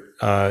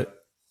songwriter,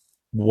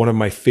 one of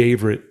my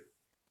favorite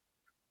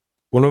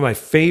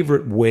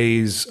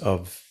ways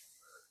of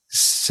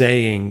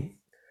saying,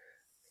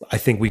 I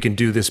think we can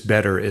do this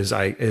better is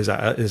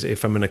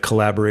if I'm in a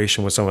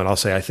collaboration with someone, I'll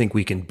say, I think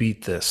we can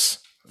beat this.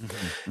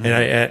 Mm-hmm.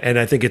 And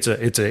I think it's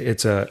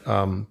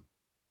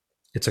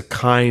a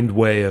kind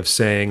way of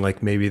saying,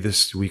 like, maybe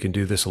we can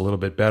do this a little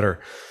bit better.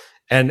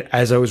 And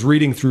as I was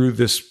reading through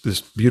this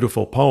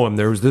beautiful poem,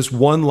 there was this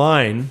one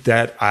line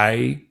that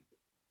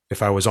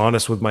if I was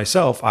honest with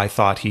myself, I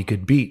thought he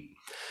could beat.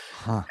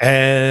 Huh.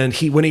 And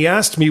when he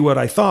asked me what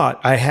I thought,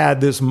 I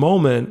had this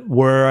moment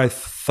where I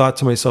thought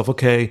to myself,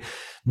 okay,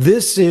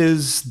 this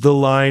is the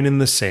line in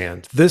the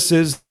sand. This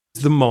is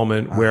the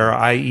moment where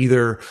I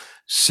either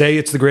say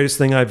it's the greatest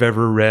thing I've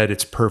ever read,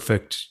 it's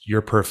perfect,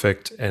 you're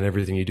perfect, and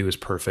everything you do is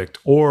perfect,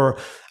 or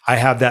I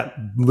have that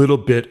little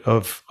bit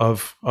of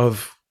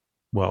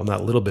well,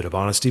 not a little bit of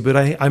honesty, but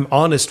I'm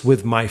honest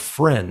with my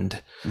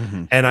friend,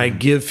 and I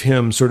give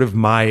him sort of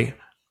my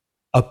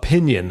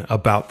opinion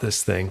about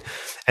this thing,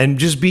 and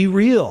just be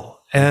real,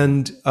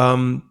 and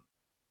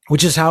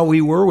which is how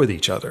we were with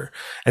each other.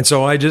 And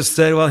so I just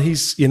said, well,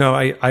 he's,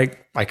 I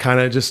kind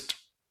of just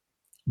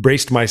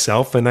braced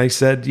myself, and I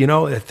said,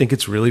 I think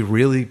it's really,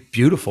 really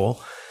beautiful,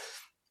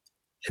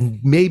 and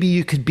maybe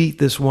you could beat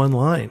this one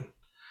line.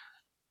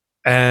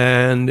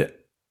 And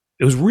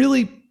it was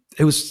really,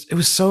 it was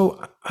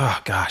so,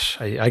 oh gosh,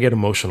 I get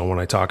emotional when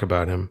I talk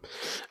about him.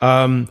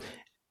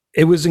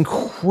 It was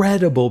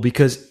incredible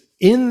because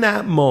in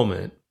that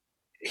moment,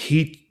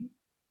 he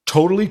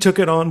totally took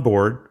it on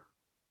board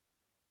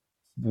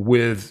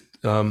with,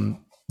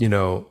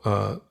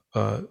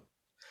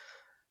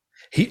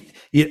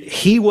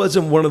 he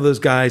wasn't one of those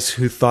guys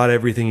who thought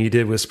everything he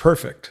did was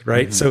perfect,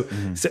 right? So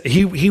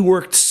he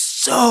worked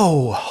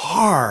so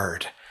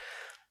hard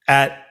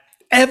at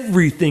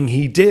everything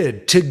he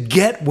did to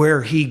get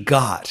where he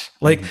got.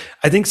 Like,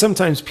 I think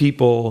sometimes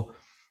people,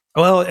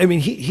 well, I mean,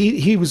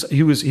 he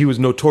was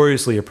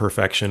notoriously a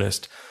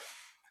perfectionist,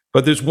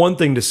 but there's one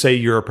thing to say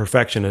you're a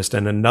perfectionist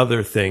and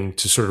another thing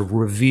to sort of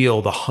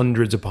reveal the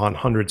hundreds upon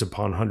hundreds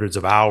upon hundreds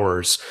of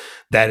hours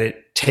that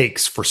it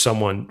takes for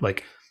someone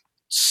like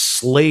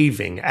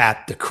slaving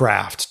at the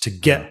craft to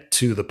get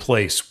to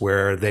the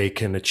where they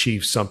can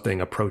achieve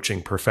something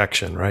approaching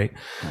perfection, right?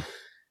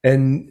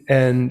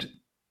 And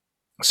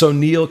so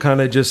Neil kind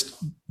of just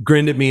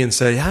grinned at me and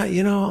said, yeah,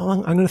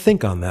 I'm going to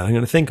think on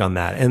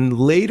that. And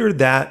later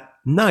that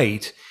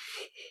night,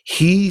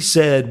 he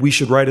said, we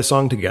should write a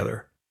song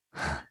together.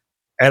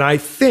 And I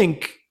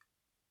think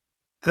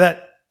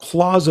that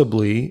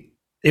plausibly,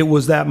 it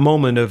was that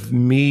moment of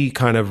me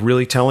kind of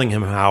really telling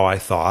him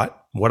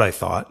what I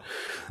thought,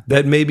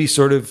 that maybe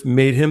sort of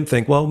made him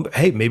think, well,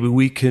 hey, maybe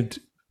we could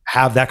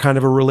have that kind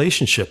of a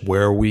relationship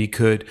where we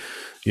could,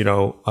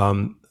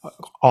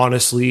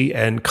 honestly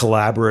and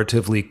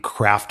collaboratively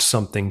craft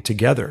something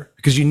together,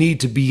 because you need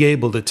to be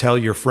able to tell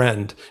your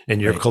friend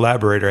and your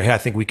collaborator, hey, I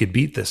think we could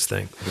beat this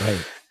thing.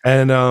 Right.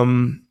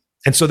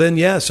 And so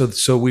then,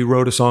 so we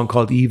wrote a song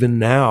called Even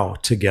Now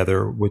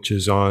together, which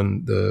is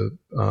on the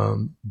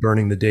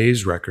Burning the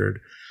Days record.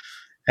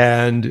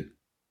 And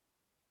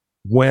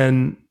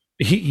when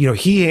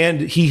he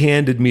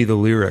handed me the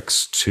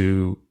lyrics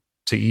to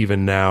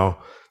Even Now.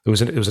 It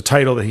was a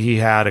title that he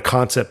had, a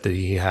concept that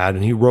he had,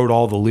 and he wrote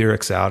all the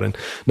lyrics out. And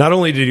not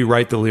only did he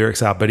write the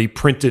lyrics out, but he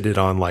printed it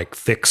on like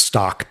thick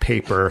stock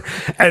paper,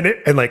 and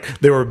like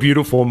there were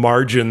beautiful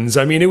margins.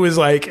 I mean, it was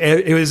like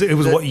it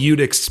was what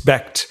you'd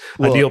expect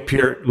a Neil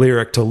Peart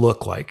lyric to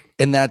look like.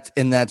 And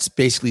that's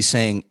basically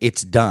saying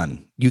it's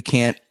done. You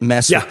can't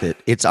mess with it.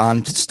 It's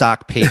on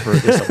stock paper.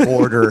 There's a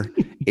border.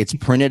 It's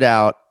printed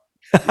out.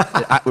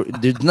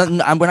 There's nothing.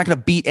 We're not going to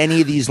beat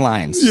any of these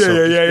lines.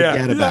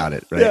 Forget about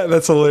it. Right? Yeah,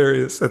 that's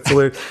hilarious.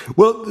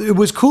 Well, it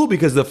was cool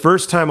because the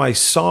first time I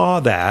saw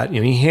that,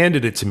 he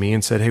handed it to me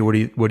and said, "Hey, what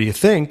do you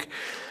think?"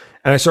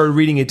 And I started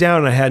reading it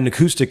down, and I had an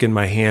acoustic in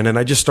my hand, and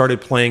I just started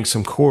playing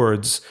some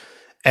chords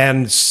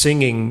and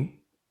singing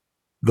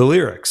the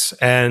lyrics,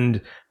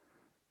 and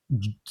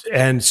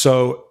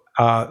so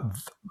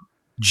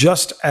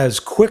just as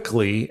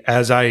quickly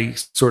as I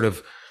sort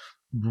of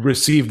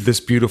received this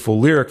beautiful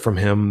lyric from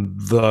him,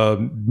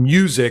 the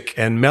music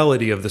and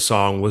melody of the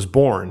song was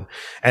born,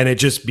 and it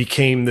just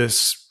became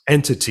this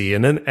entity.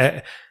 And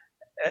then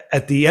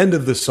at the end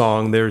of the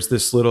song, there's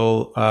this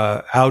little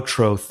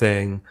outro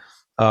thing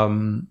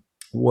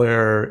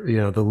where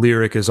the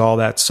lyric is, all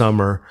that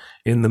summer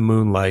in the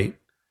moonlight,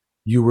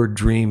 you were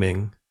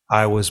dreaming,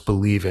 I was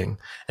believing.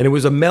 And it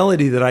was a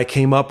melody that I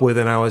came up with,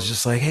 and I was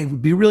just like, hey, it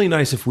would be really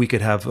nice if we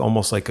could have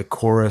almost like a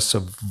chorus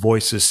of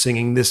voices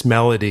singing this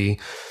melody.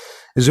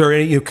 Is there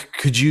any,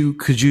 could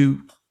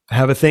you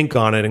have a think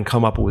on it and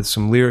come up with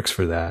some lyrics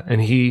for that?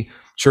 And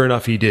sure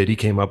enough, he did. He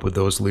came up with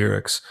those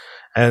lyrics.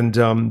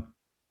 And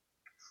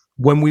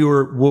when we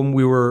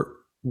were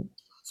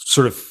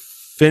sort of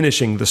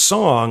finishing the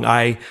song,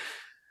 I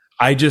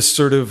just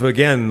sort of,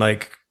 again,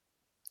 like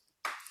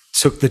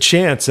took the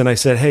chance and I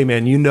said, hey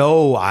man,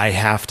 I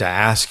have to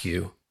ask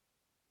you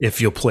if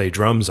you'll play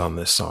drums on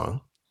this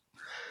song.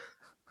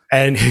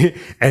 And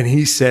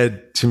he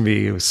said to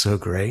me, it was so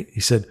great. He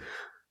said,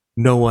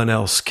 no one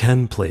else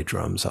can play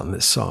drums on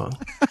this song.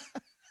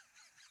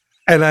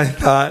 And I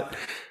thought,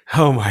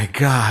 oh my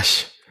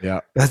gosh,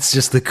 that's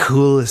just the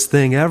coolest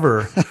thing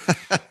ever.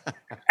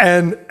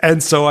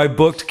 And so I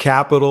booked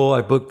Capitol.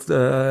 I booked,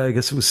 I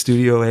guess it was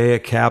Studio A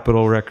at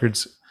Capitol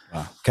Records,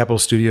 Capitol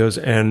Studios,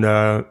 and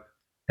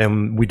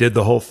we did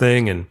the whole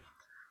thing. And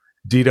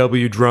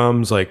DW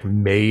Drums like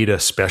made a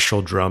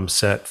special drum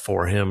set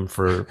for him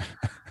for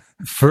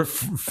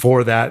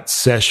that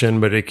session,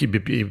 but it could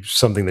be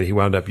something that he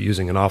wound up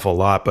using an awful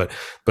lot. But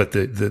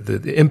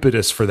the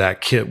impetus for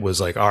that kit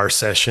was like our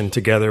session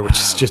together, which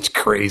is just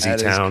crazy. That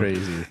town. is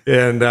crazy.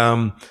 And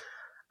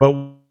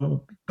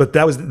but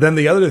that was then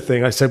the other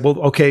thing. I said, well,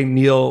 okay,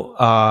 Neil,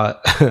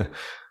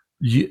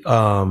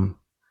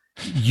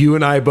 you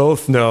and I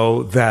both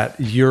know that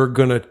you're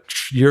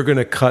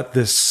gonna cut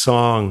this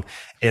song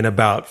in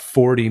about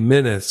 40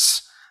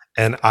 minutes.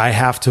 And I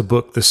have to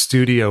book the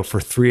studio for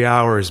 3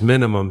 hours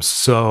minimum.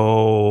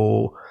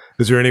 So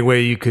is there any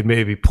way you could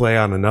maybe play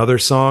on another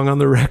song on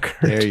the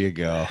record? There you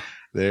go.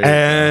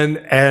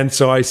 And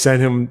so I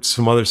sent him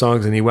some other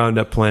songs, and he wound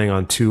up playing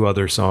on 2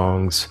 other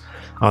songs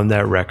on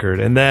that record.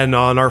 And then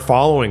on our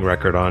following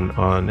record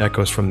on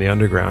Echoes from the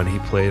Underground, he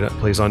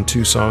plays on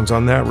 2 songs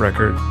on that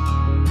record.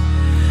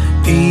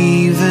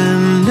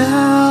 Even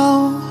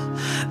now,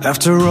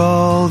 after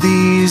all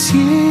these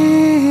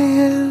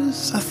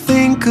years, I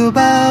think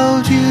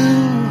about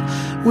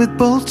you with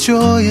both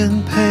joy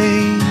and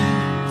pain.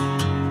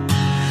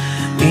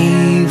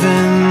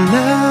 Even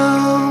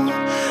now,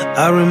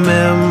 I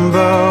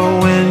remember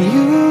when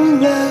you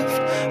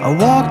left. I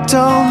walked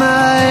all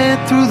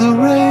night through the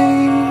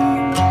rain,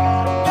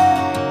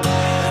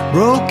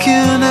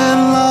 broken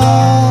and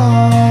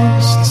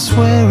lost,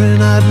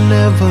 swearing I'd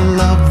never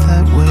love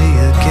that way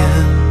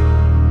again.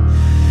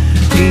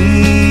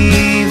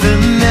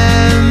 Even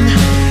then,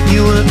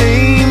 you were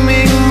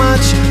aiming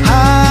much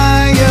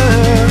higher,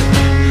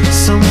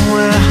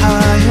 somewhere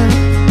higher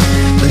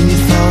than you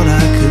thought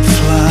I could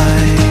fly.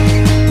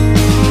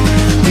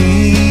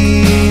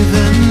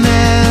 Even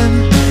then,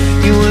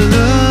 you were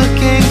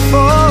looking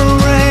for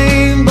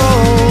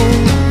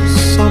rainbows,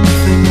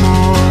 something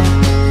more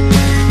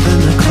than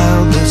a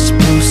cloudless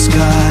blue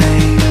sky.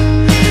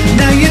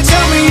 Now you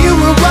tell me you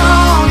were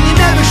wrong, you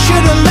never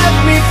should have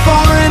left me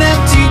for an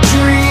empty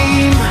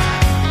dream.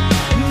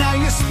 Now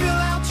you spill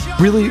out your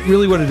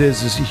Really what it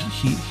is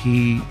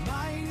he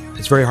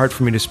it's very hard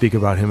for me to speak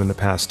about him in the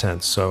past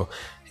tense. So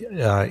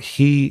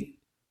he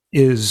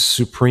is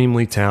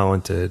supremely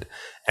talented,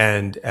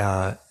 and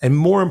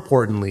more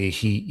importantly,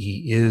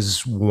 he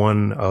is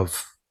one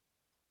of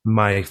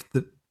my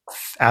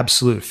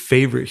absolute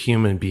favorite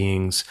human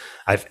beings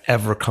I've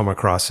ever come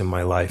across in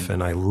my life,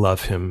 and I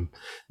love him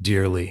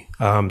dearly.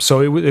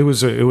 So it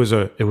was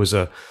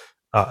an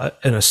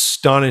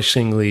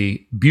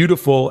astonishingly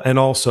beautiful and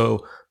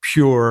also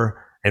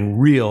pure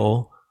and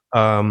real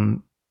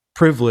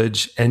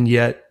privilege, and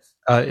yet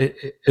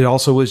it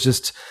also was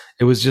just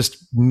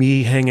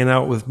me hanging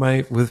out with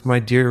my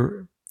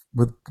dear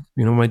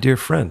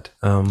friend.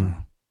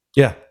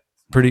 Yeah,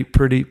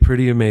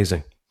 pretty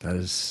amazing. That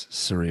is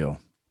surreal.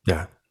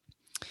 Yeah.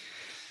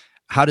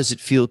 How does it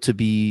feel to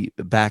be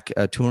back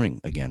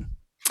touring again?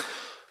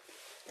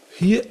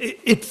 Yeah,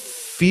 it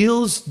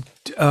feels.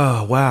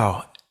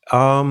 Wow.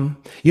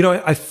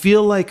 I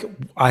feel like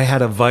I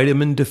had a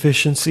vitamin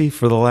deficiency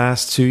for the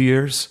last 2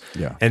 years.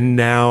 Yeah. And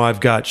now I've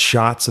got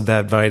shots of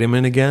that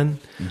vitamin again.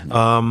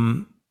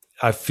 Mm-hmm.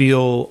 I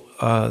feel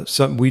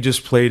we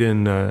just played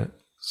in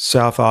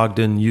South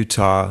Ogden,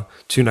 Utah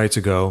 2 nights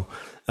ago,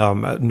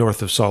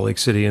 north of Salt Lake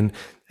City. And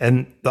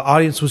the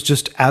audience was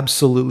just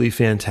absolutely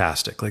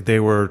fantastic. Like, they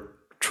were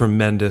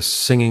tremendous,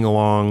 singing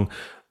along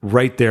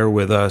right there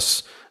with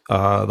us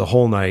the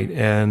whole night.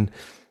 And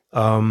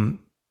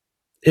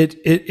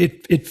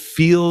it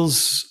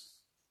feels,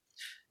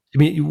 I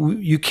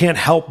mean, you can't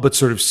help but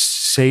sort of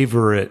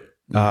savor it.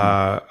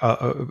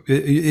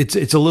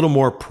 It's a little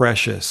more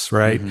precious,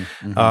 right?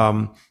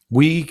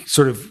 We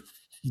sort of,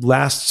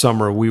 last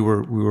summer, we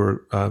were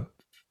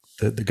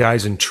the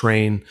guys in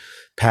Train,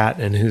 Pat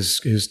and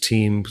his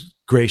team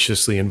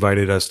graciously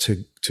invited us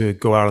to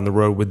go out on the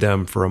road with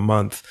them for a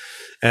month.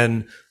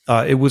 And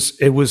it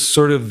was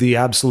sort of the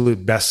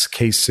absolute best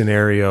case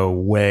scenario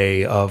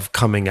way of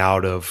coming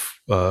out of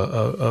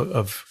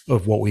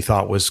what we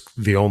thought was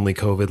the only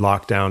COVID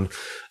lockdown.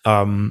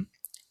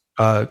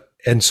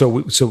 And so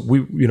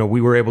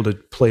we were able to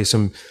play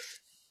some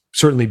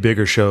certainly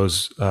bigger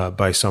shows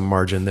by some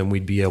margin than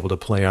we'd be able to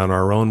play on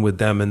our own with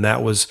them. And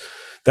that was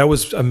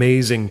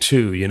amazing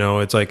too.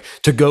 It's like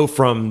to go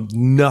from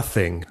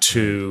nothing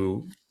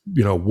to,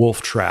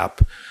 Wolf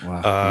Trap,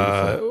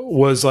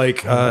 was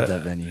like, I love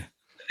that venue.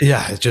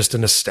 Yeah, it's just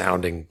an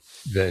astounding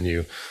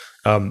venue.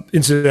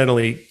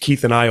 Incidentally,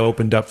 Keith and I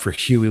opened up for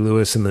Huey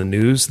Lewis and the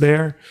News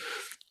there.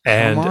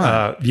 And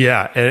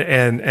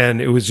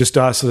and it was just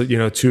us,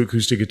 2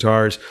 acoustic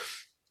guitars.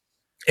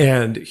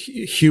 And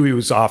Huey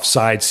was off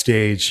side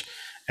stage,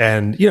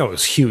 and it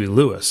was Huey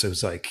Lewis. It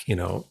was like, he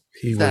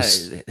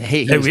was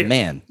a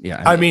man.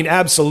 Yeah. I mean,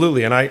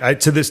 absolutely. And I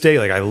to this day,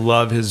 like, I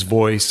love his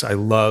voice. I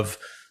love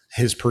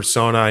his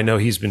persona. I know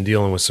he's been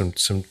dealing with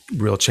some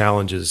real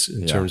challenges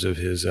in terms of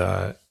his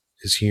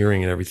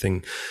hearing and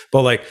everything.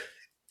 But like,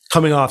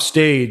 coming off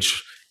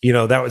stage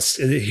that was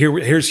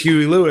here's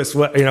Huey Lewis.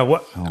 What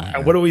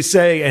do we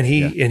say? And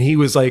he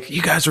was like,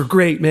 you guys are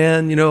great,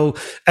 man.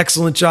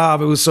 Excellent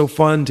job. It was so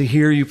fun to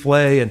hear you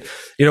play. And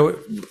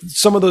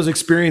some of those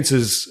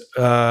experiences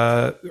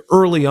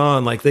early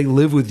on, like they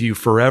live with you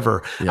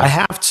forever. Yeah. I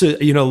have to,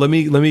 let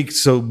me.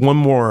 So one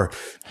more,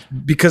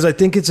 because I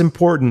think it's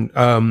important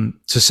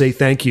to say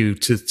thank you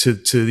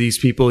to these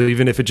people,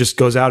 even if it just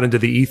goes out into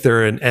the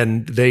ether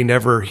and they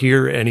never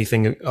hear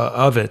anything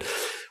of it.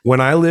 When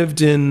I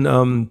lived in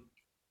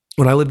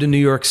New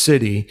York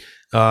City,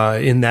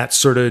 in that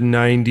sort of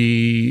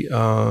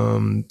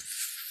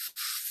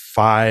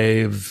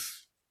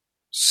 95,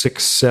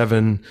 6,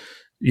 7,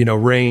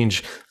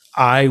 range,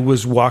 I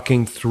was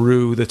walking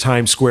through the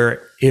Times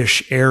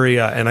Square-ish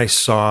area, and I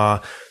saw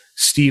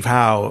Steve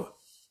Howe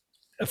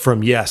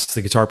from Yes,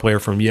 the guitar player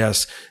from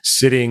Yes,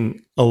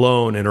 sitting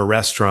alone in a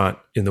restaurant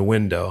in the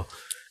window.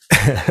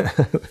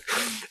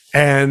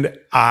 And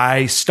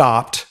I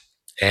stopped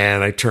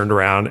and I turned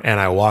around and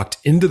I walked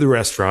into the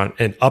restaurant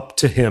and up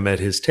to him at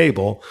his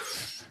table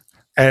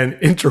and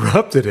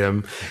interrupted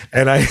him.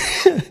 And I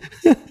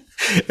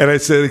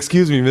said,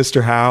 "Excuse me,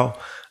 Mr. Howe.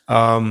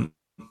 I'm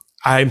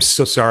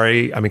so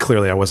sorry." I mean,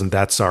 clearly I wasn't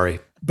that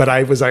sorry, but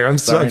I was like, I'm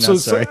so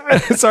sorry.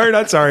 Sorry,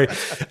 not sorry.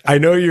 I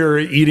know you're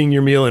eating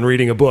your meal and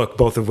reading a book,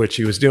 both of which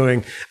he was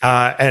doing,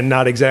 and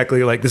not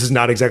exactly like, this is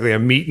not exactly a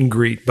meet and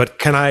greet, but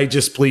can I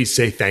just please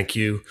say thank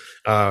you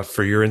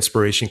for your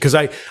inspiration? Because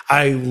I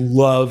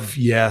love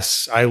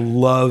Yes, I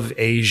love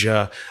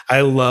Asia,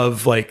 I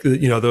love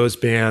those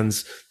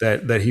bands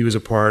that he was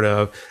a part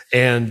of,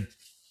 and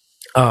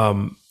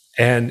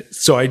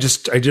so I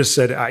just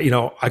said,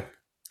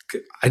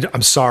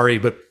 I'm sorry,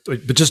 but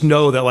just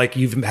know that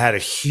you've had a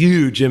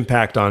huge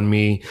impact on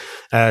me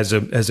as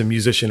a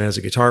musician, as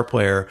a guitar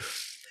player.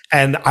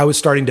 And I was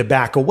starting to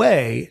back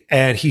away,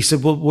 and he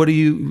said, "Well, what do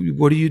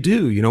you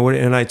do?"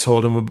 And I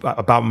told him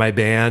about my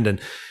band, and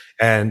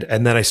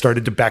then I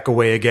started to back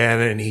away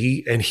again, and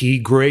he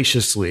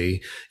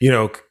graciously,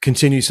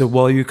 continued, said,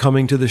 "Well, you're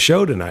coming to the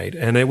show tonight."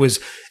 And it was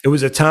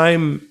a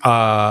time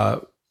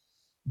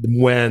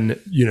when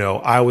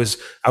I was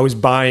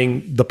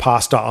buying the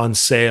pasta on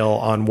sale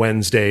on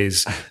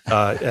Wednesdays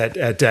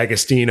at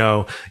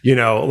D'Agostino,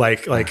 there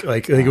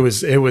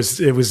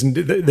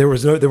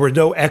were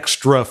no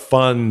extra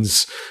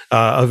funds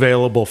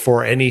available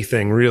for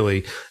anything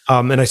really,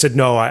 and I said,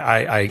 "No,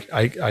 I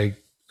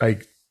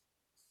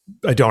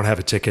don't have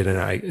a ticket, and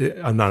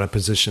I'm not in a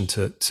position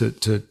to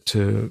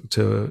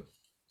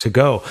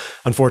go,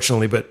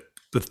 unfortunately, but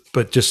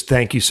just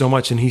thank you so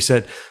much." And he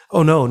said,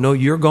 "Oh, no,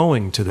 you're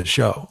going to the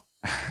show.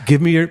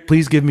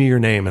 Please give me your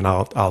name and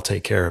I'll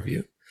take care of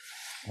you."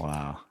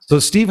 Wow. So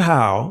Steve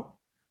Howe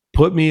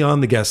put me on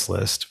the guest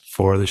list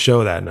for the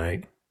show that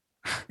night.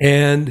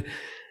 And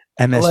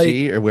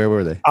MSG, or where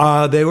were they?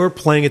 They were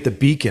playing at the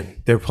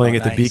Beacon. They were playing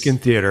at the Beacon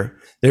Theater.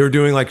 They were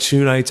doing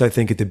 2 nights, I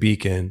think, at the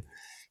Beacon.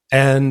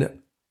 And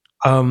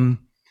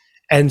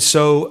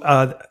so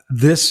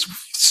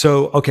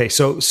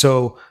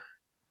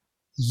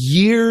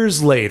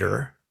years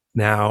later,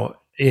 now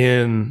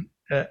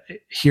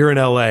here in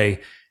LA,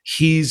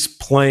 he's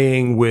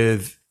playing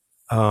with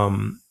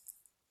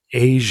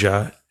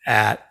Asia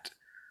at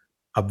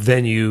a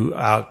venue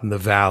out in the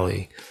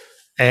Valley,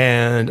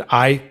 and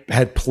I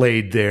had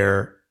played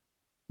there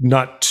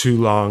not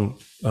too long,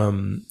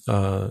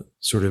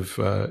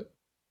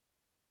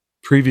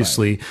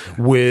 previously,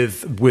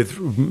 with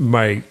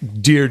my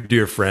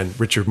dear friend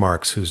Richard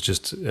Marx, who's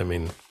just,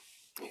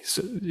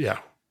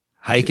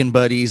 hiking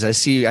buddies. I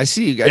see you. I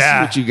see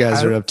what you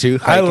guys are up to.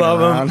 I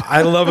love him.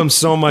 I love him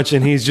so much,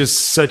 and he's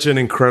just such an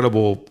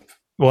incredible.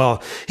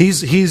 Well,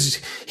 he's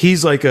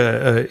like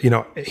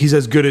he's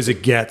as good as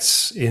it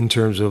gets in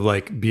terms of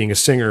being a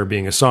singer,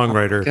 being a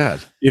songwriter. Oh, God.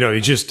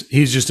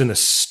 He's just an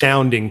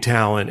astounding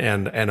talent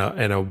and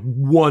a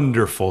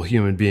wonderful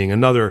human being.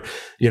 Another,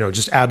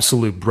 just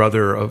absolute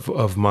brother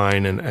of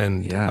mine.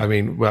 And yeah. I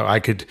mean, well, I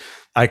could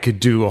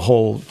do a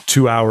whole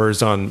 2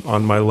 hours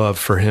on my love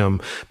for him,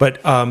 but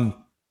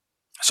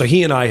so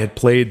he and I had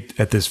played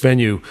at this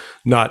venue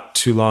not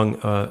too long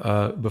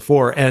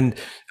before. And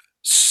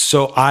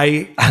so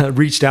I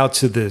reached out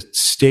to the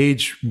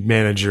stage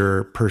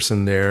manager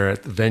person there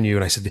at the venue,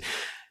 and I said,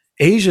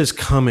 "Asia's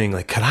coming.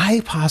 Could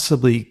I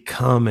possibly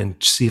come and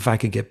see if I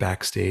could get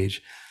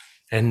backstage?"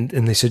 And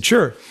they said,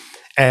 "Sure."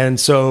 And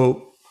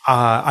so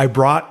I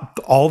brought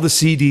all the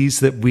CDs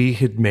that we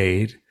had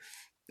made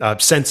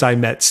since I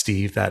met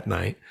Steve that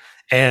night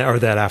or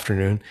that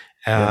afternoon.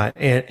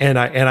 And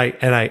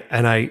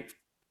I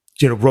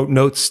wrote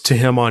notes to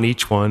him on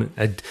each one.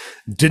 I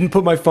didn't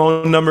put my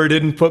phone number,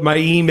 didn't put my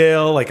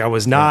email. I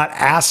was not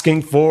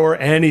asking for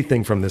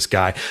anything from this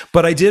guy,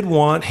 but I did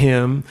want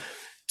him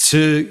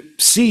to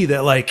see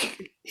that,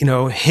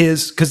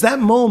 because that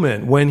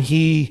moment when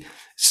he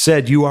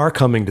said, "You are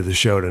coming to the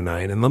show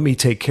tonight, and let me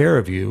take care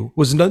of you,"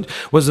 was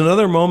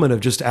another moment of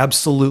just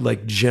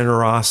absolute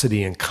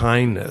generosity and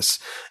kindness,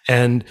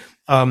 and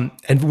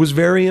was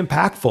very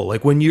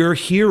impactful. When your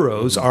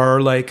heroes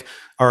are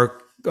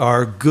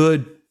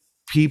good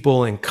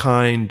people and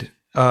kind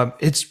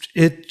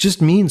it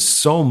just means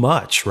so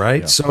much,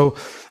 right? So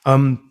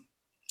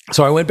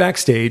I went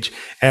backstage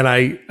and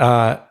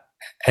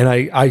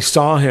I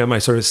saw him. I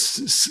sort of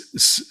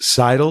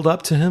sidled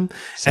up to him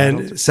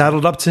and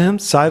saddled up to him,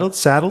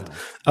 saddled,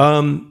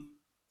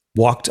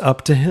 walked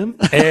up to him,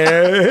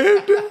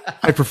 and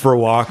I prefer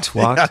walked.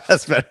 Yeah,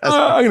 that's better.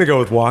 I'm going to go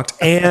with walked.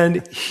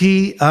 And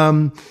he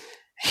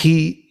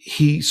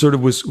sort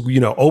of was,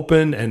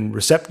 open and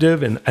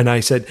receptive. And I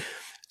said,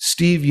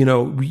 Steve,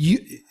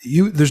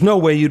 there's no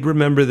way you'd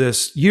remember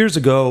this years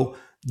ago.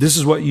 This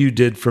is what you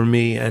did for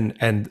me.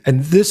 And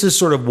this is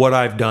sort of what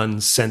I've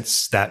done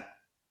since that,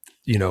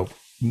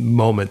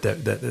 moment,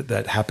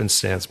 that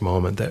happenstance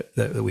moment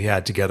that we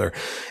had together.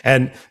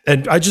 And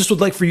I just would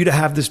like for you to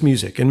have this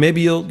music, and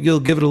maybe you'll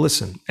give it a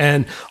listen.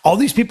 And all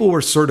these people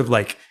were sort of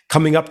like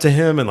coming up to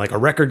him, and like a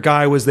record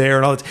guy was there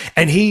and all that.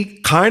 And he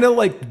kind of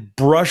like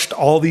brushed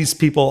all these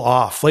people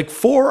off like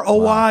for a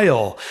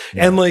while,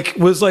 and like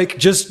was like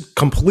just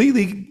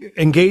completely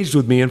engaged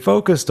with me and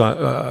focused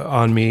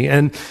on me.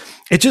 And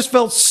it just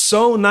felt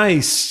so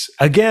nice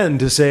again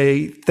to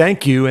say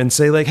thank you and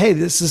say like, hey,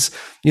 this is,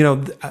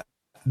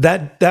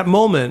 that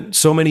moment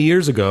so many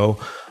years ago,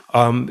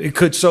 it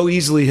could so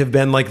easily have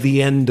been like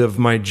the end of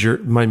my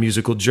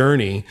musical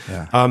journey.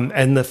 Yeah.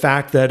 And the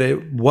fact that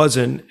it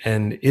wasn't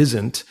and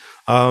isn't,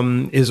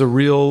 is a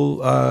real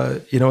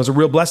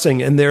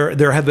blessing. And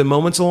there have been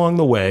moments along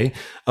the way,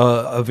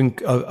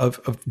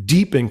 of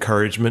deep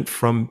encouragement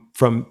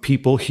from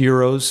people,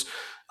 heroes.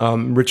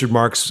 Richard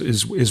Marx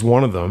is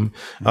one of them,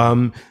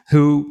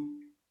 who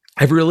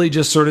I've really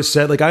just sort of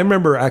said, like, I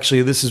remember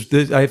actually,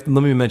 let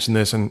me mention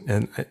this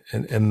and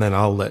then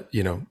I'll let,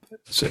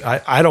 so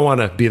I don't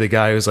want to be the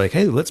guy who's like,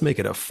 hey, let's make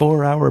it a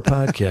 4-hour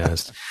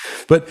podcast.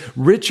 But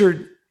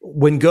Richard,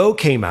 when Go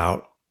came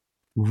out,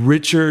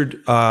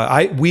 Richard,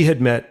 we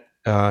had met,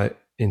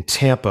 in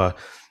Tampa.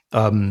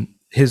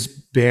 His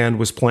band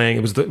was playing,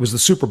 it was the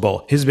Super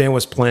Bowl. His band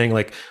was playing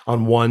like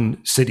on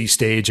one city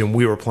stage and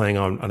we were playing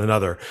on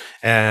another.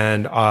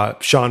 And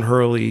Sean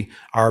Hurley,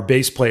 our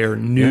bass player,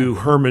 knew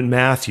Herman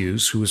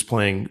Matthews, who was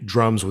playing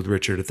drums with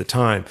Richard at the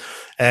time.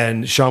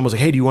 And Sean was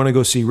like, hey, do you want to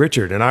go see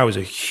Richard? And I was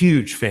a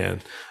huge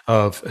fan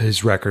of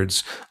his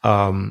records.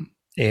 And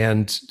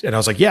I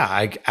was like, yeah,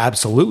 I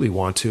absolutely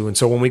want to. And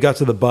so when we got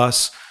to the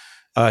bus,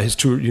 his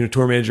tour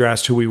manager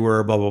asked who we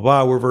were, blah, blah,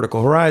 blah. We're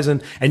Vertical Horizon.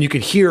 And you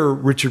could hear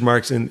Richard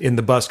Marx in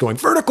the bus going,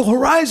 Vertical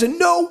Horizon,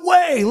 no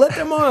way, let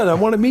them on. I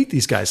want to meet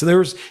these guys.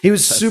 So he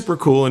was super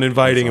cool and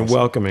inviting and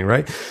welcoming,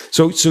 right?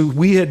 So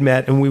we had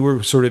met and we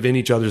were sort of in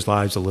each other's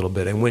lives a little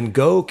bit. And when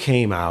Go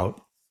came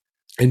out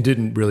and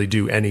didn't really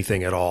do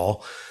anything at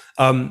all,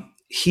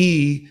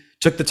 he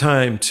took the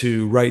time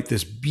to write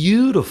this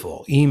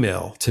beautiful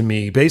email to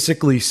me,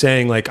 basically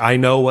saying like, I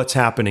know what's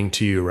happening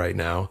to you right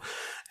now.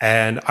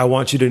 And I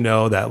want you to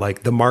know that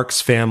like the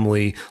Marx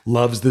family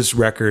loves this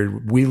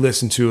record. We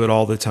listen to it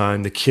all the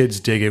time. The kids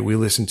dig it. We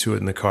listen to it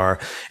in the car.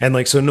 And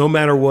like, so no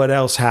matter what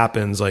else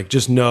happens, like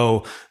just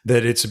know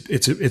that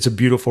it's a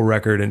beautiful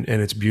record and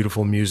it's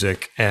beautiful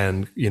music.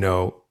 And,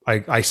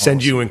 I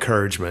send you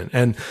encouragement.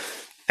 And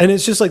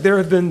it's just like, there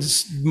have been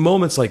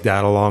moments like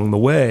that along the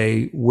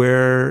way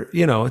where,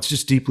 it's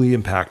just deeply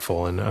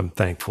impactful. And I'm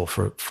thankful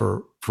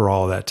for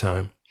all that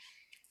time.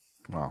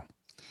 Wow.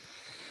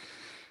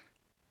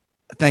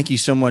 Thank you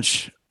so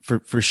much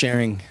for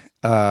sharing.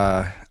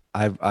 I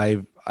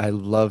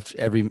loved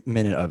every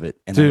minute of it,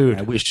 and dude,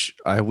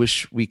 I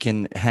wish we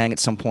can hang at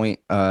some point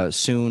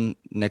soon.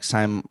 Next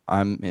time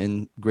I'm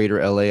in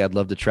Greater LA, I'd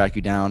love to track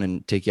you down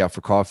and take you out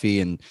for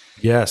coffee. And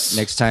yes,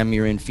 next time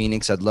you're in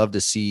Phoenix, I'd love to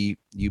see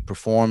you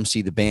perform,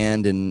 see the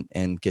band,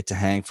 and get to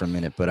hang for a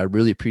minute. But I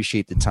really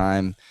appreciate the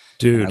time,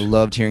 dude. I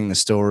loved hearing the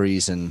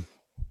stories and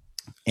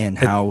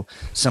how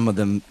some of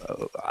them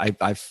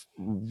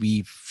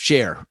we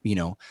share,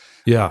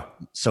 Yeah.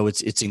 So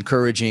it's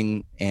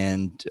encouraging,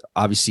 and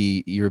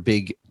obviously you're a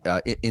big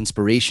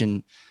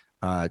inspiration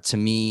to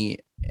me,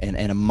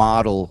 and a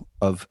model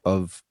of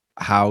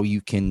how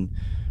you can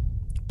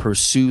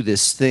pursue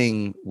this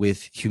thing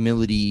with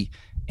humility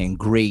and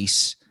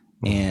grace.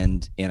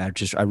 And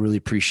I really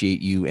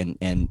appreciate you and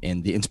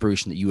the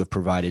inspiration that you have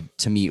provided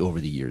to me over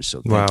the years.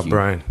 So thank you.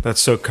 Brian,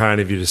 that's so kind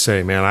of you to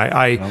say, man.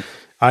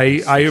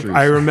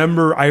 I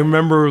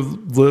remember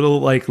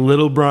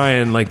little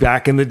Brian, like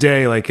back in the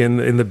day, like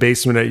in the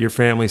basement at your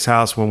family's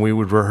house when we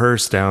would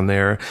rehearse down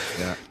there.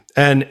 Yeah.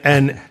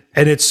 And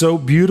it's so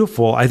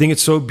beautiful. I think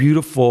it's so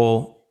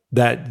beautiful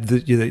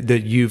that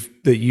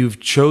you've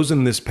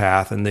chosen this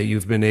path and that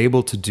you've been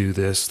able to do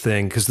this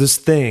thing, because this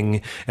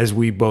thing, as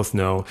we both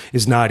know,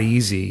 is not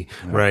easy,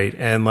 right?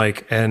 And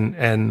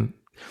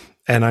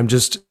I'm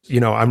just,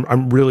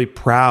 I'm really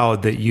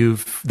proud that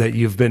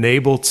you've been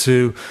able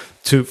to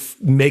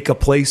make a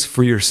place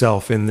for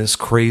yourself in this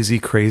crazy,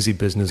 crazy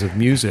business of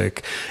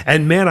music.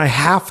 And man, I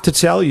have to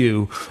tell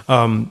you,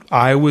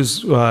 I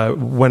was,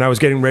 when I was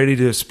getting ready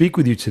to speak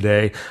with you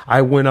today,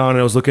 I went on and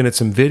I was looking at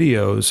some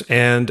videos,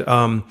 and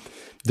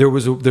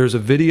there's a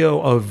video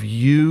of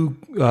you,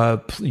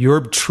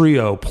 your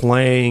trio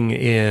playing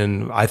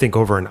in, I think,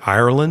 over in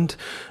Ireland,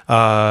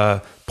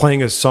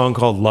 playing a song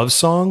called Love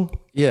Song.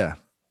 Yeah.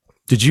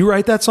 Did you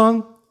write that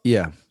song?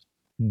 Yeah.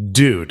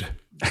 Dude,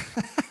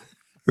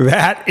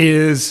 that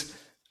is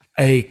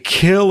a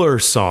killer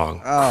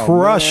song. Oh,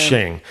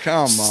 crushing. Man.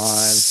 Come on.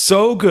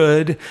 So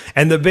good.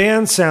 And the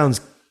band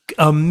sounds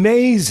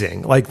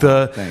amazing. Like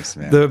Thanks,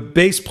 man. the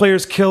bass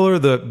player's killer,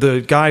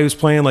 the guy who's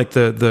playing like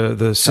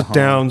the sit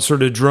down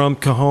sort of drum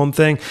cajon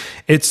thing.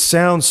 It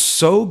sounds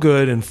so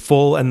good and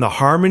full, and the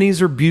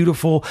harmonies are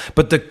beautiful,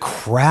 but the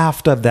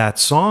craft of that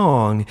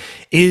song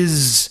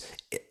is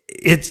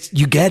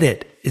you get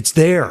it. It's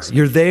there.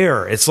 You're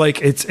there. It's like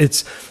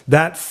it's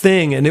that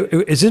thing, and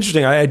it's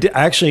interesting. I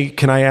actually,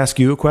 can I ask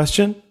you a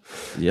question?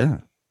 Yeah.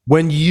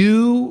 When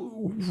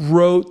you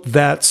wrote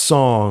that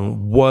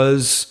song,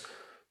 was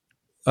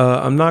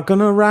I'm not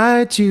gonna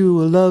write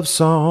you a love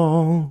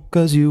song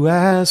because you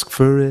ask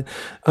for it,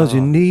 because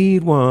you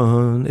need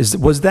one.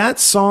 Was that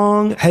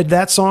song? Had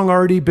that song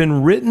already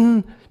been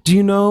written? Do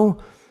you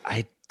know?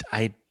 I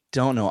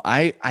don't know.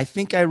 I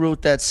think I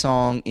wrote that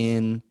song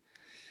in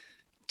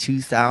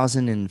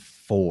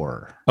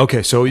 2004.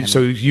 Okay, so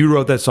you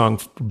wrote that song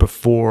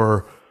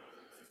before.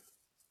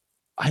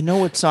 I know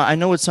what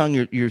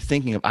song you're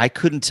thinking of. I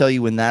couldn't tell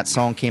you when that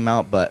song came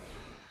out, but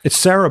it's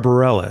Sarah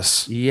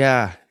Bareilles.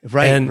 Yeah,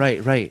 right.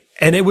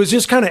 And it was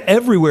just kind of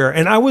everywhere.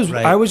 And I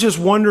was just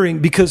wondering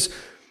because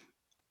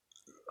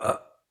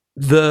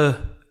that's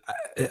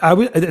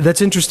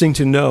interesting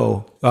to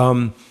know,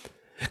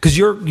 because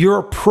your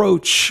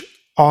approach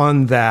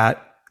on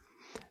that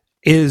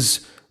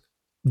is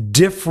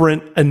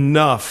different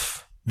enough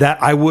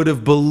that I would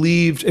have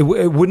believed it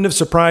wouldn't have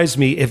surprised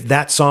me if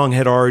that song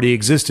had already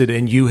existed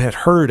and you had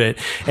heard it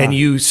and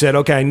you said,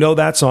 okay, I know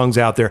that song's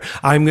out there.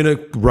 I'm going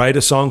to write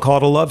a song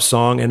called a love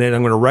song, and then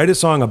I'm going to write a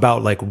song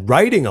about like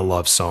writing a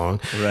love song.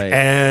 Right.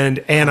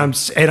 And I'm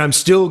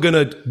still going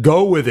to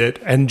go with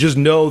it and just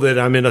know that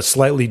I'm in a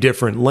slightly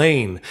different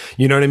lane.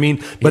 You know what I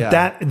mean? But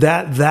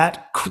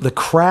the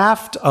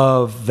craft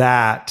of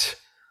that,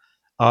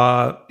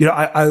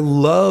 I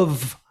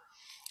love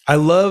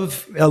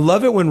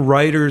it when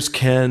writers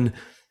can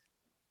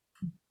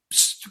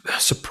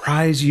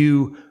surprise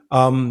you.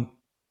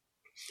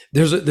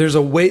 There's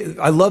a way.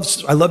 I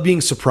love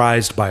being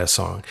surprised by a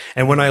song.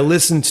 And when I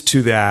listened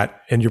to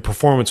that, and your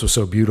performance was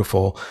so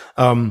beautiful,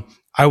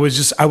 I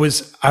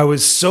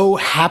was so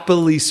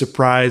happily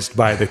surprised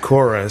by the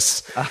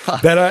chorus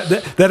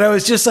that I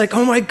was just like,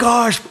 oh my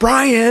gosh,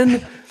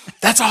 Brian,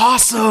 that's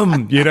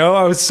awesome. You know,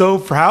 I was so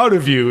proud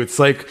of you. It's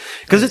like,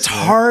 because it's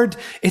hard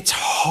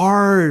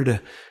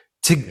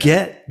to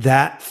get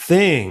that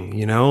thing,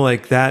 you know,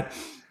 like that,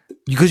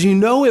 because you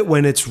know it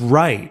when it's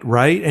right.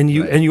 And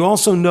you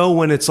also know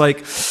when it's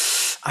like,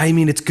 I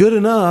mean, it's good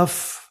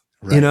enough,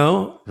 you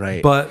know,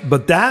 right.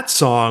 But that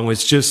song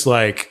was just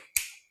like,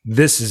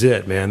 this is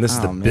it, man. This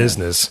is the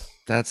business.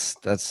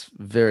 That's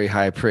very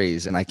high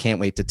praise. And I can't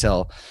wait to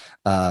tell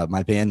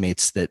my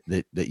bandmates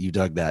that you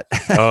dug that.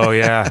 Oh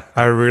yeah,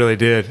 I really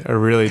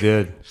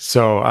did.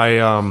 So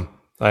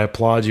I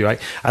applaud you.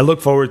 I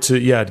look forward to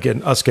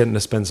getting to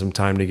spend some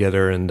time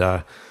together, and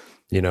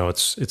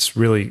it's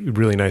really,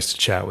 really nice to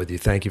chat with you.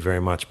 Thank you very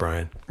much,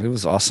 Brian. It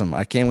was awesome.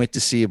 I can't wait to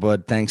see you,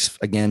 bud. Thanks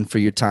again for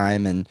your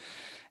time, and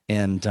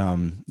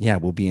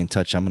we'll be in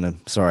touch.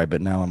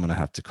 But now I'm gonna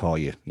have to call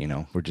you. You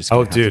know, we're just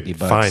gonna have to be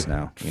buds fine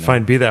now. You know?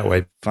 Fine, be that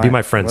way. Fine. Be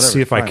my friend. Whatever,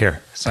 see if fine. I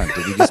care. Son,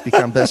 did we just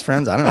become best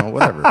friends? I don't know.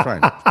 Whatever.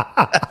 Fine.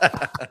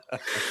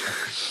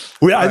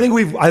 I think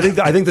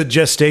the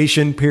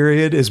gestation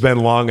period has been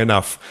long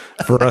enough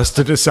for us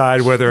to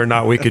decide whether or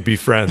not we could be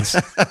friends.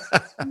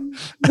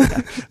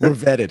 We're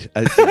vetted.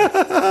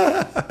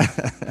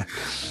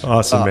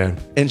 Awesome, man.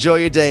 Enjoy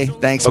your day.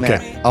 Thanks, okay.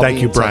 man.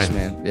 Thank you, Brian. Touch,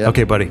 man. Yep.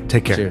 Okay, buddy.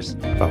 Take care. Cheers.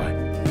 Bye-bye.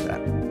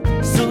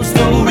 So the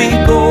story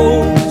goes